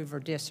approve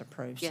or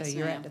disapprove. Yes, So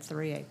you're ma'am. at the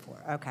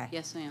 384. Okay.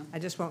 Yes, ma'am. I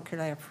just want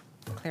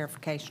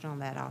clarification on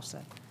that also.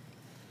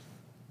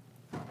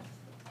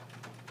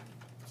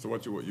 So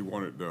what you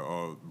wanted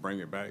to bring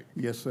it back?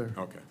 Yes, sir.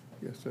 Okay.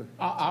 Yes, sir.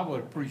 I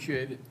would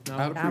appreciate it.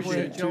 I'd I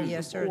appreciate would, your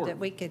yes, sir, support. that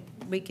we could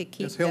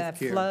keep That's the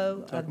healthcare.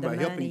 flow of Talking the about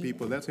helping money.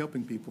 people, that's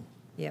helping people.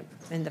 Yep,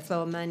 and the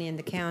flow of money in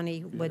the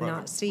county would But-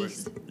 not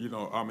cease. but,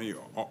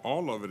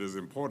 all of it is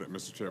important,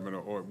 Mr. Chairman,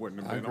 or it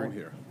wouldn't have I been on agree.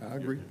 here. I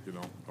agree.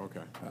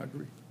 Okay. I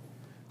agree.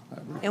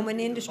 And when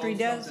industry Vote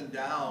does, something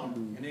down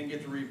and then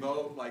get to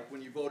revote, like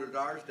when you voted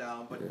ours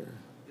down, but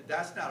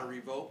that's not a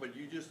revote, but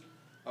you just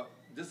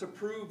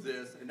disapprove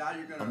this, and now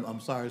you're gonna. I'm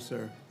sorry,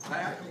 sir.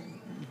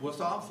 Well,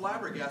 so I'm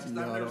flabbergasted.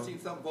 No, I've I never don't. seen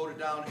something voted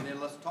down, and then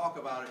let's talk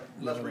about it,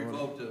 let's No, I don't.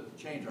 revote to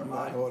change our You're out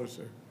mind. of order,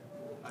 sir.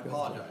 I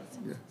apologize,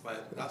 Yeah.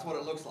 but that's what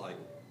it looks like.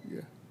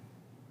 Yeah.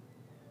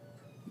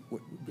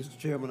 Mr.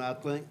 Chairman, I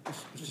think,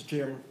 Mr.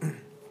 Chairman,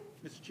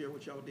 Mr. Chair,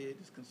 what y'all did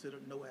is consider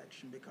no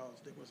action because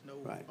there was no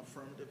Right.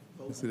 affirmative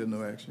vote. Consider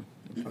no action.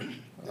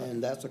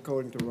 and that's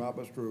according to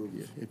Robert's rules.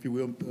 Yeah, if you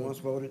will. Once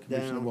voted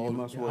Commissioner down, you Walden.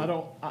 must I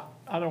vote.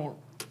 I don't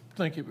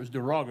think it was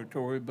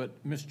derogatory, but,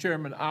 Mr.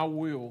 Chairman, I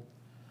will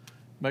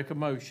make a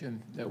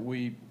motion that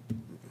we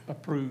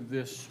approve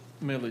this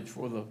millage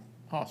for the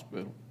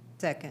hospital.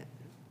 Second.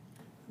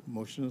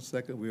 Motion and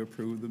second, we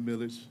approve the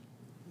millage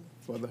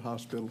for the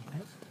hospital,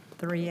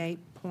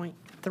 3.843.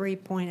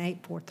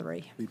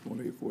 3.843.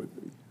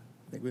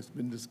 I think it's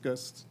been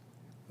discussed.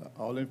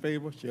 All in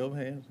favor, show of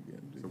hands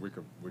again. So we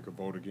could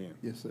vote again?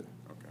 Yes, sir.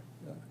 Okay.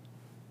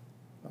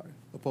 All right,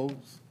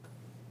 opposed?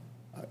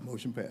 All right,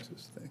 motion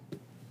passes. Thank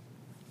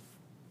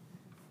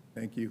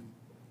you.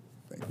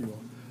 Thank you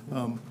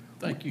all.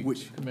 Thank you,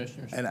 Which,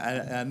 Commissioners. and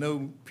I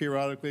know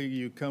periodically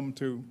you come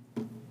to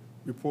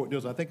report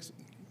this. I think,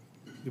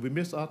 did we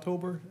miss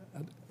October?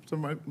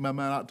 My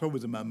mind,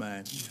 October's in my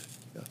mind.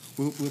 Yeah.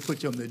 We'll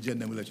put you on the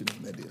agenda and we'll let you know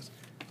when that is.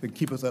 To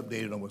keep us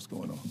updated on what's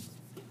going on.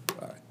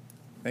 All right,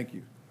 thank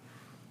you.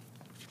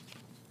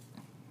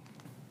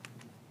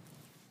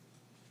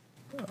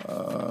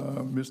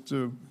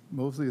 Mr.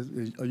 Mosley,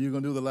 are you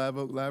gonna do the Live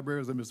Oak Library,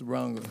 or is it Mr.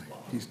 Brown?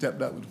 He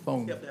stepped out with the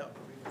phone. Stepped out.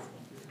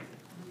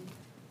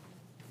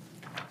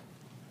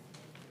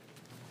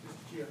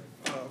 Mr. Chair,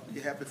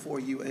 you have before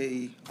you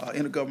a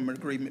intergovernmental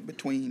agreement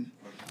between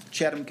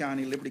Chatham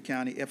County, Liberty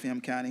County,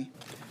 FM County,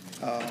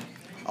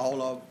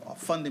 all of our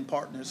funding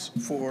partners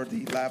for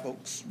the Live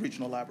Oaks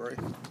Regional Library.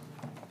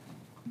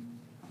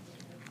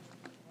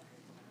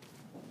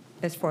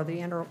 It's for the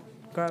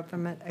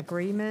intergovernment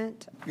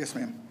agreement. Yes,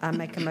 ma'am. I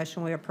make a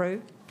motion we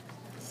approve.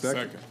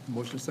 Second.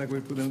 Motion second, we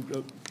put in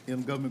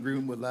government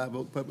agreement with Live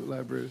Oak Public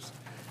Libraries.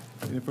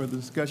 Any further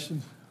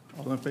discussion?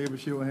 All in favor,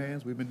 show of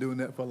hands. We've been doing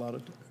that for a lot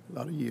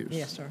of years.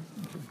 Yes, sir.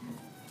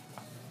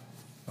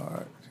 All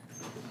right.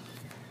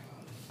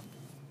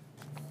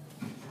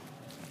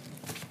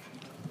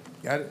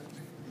 Got it?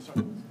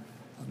 I'm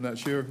not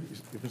sure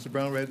if Mr.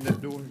 Brown read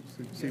that door.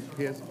 See if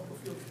he has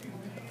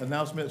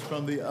announcements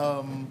from the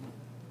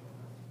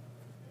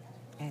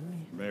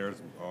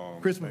Mayor's,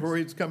 Christmas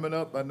parade's coming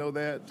up. I know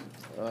that.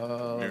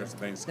 Mayor's The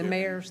Thanksgiving.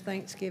 mayor's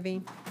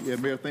Thanksgiving. Yeah,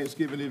 Mayor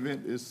Thanksgiving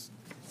event is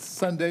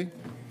Sunday.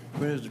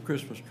 When is the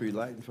Christmas tree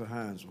lighting for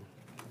Hinesville?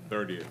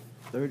 30th.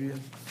 30th?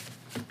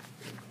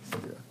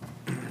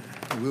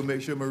 We'll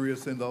make sure Maria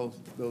sends those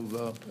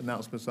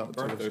announcements out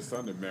to us. Birthday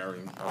Sunday,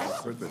 Marion.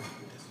 Birthday.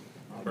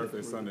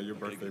 Birthday Sunday, your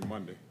birthday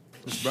Monday.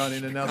 Mr. Brown,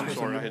 any I'm announcements?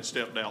 sorry, I had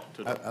stepped out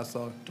to I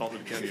saw. talk to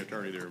the county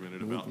attorney there a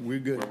minute about We're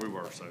good. where we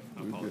were, so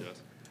I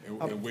apologize.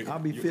 I'll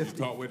be 50. You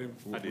talked with him?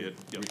 I did,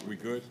 yep. We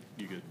good?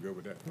 You good? Good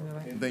with that?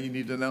 Anything you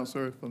need to announce,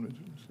 sir? From the,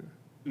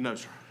 No,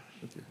 sir.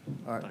 okay.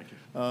 All right. Thank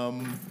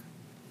you.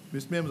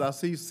 Ms. Mims, I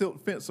see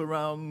silt fence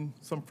around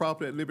some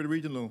property at Liberty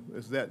Regional.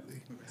 Is that,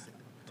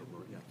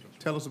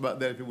 tell us about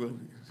that if you will.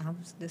 I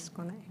was just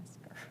going to ask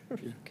her.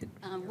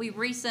 We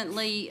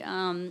recently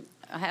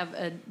have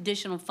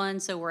additional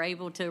funds, so we're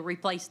able to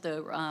replace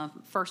the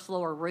first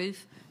floor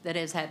roof that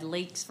has had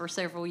leaks for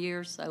several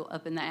years. So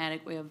up in the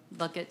attic, we have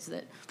buckets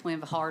that, when we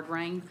have a hard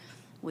rain,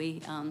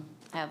 we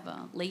have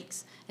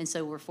leaks. And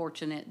so we're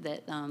fortunate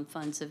that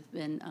funds have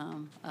been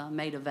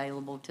made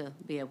available to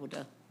be able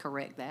to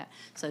correct that.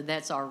 So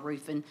that's our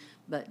roofing.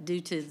 But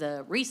due to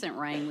the recent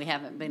rain, we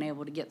haven't been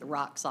able to get the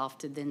rocks off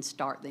to then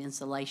start the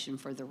insulation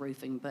for the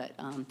roofing. But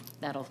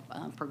that'll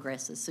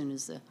progress as soon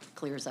as it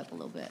clears up a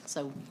little bit.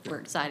 So we're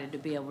excited to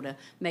be able to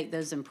make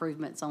those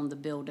improvements on the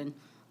building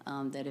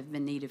that have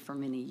been needed for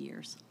many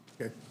years.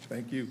 Okay,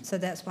 thank you. So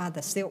that's why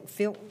the silt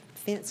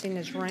fencing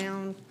is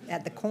round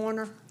at the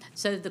corner?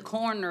 So the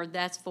corner,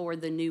 that's for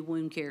the new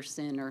wound care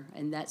center,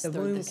 and that's The the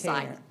wound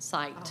site care.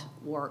 site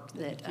work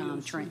that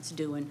Trent's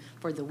doing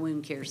for the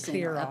wound care center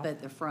Clear up off.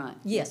 at the front.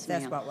 Yes,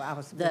 that's ma'am. what I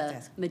was The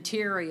asking.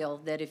 material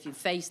that if you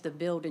face the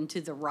building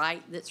to the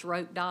right that's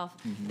roped off,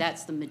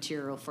 that's the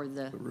material for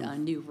the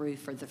new roof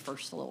for the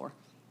first floor.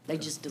 They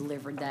just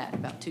delivered that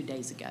about 2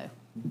 days ago.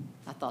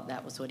 I thought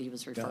that was what he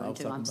was referring was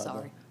to. talking I'm about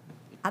sorry.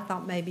 I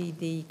thought maybe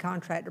the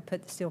contractor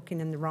put the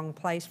silking in the wrong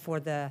place for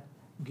the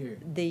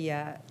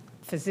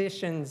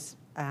physicians'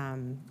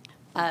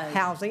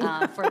 housing.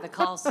 For the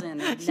call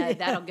center. No,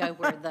 that'll go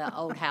where the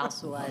old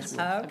house was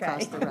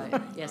across the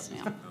road. Yes,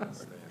 ma'am.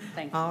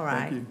 Thank you. All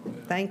right.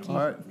 Thank you.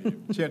 All right,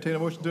 Chair, entertain a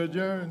motion to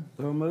adjourn.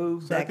 So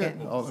moved.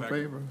 Second. All in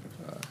favor?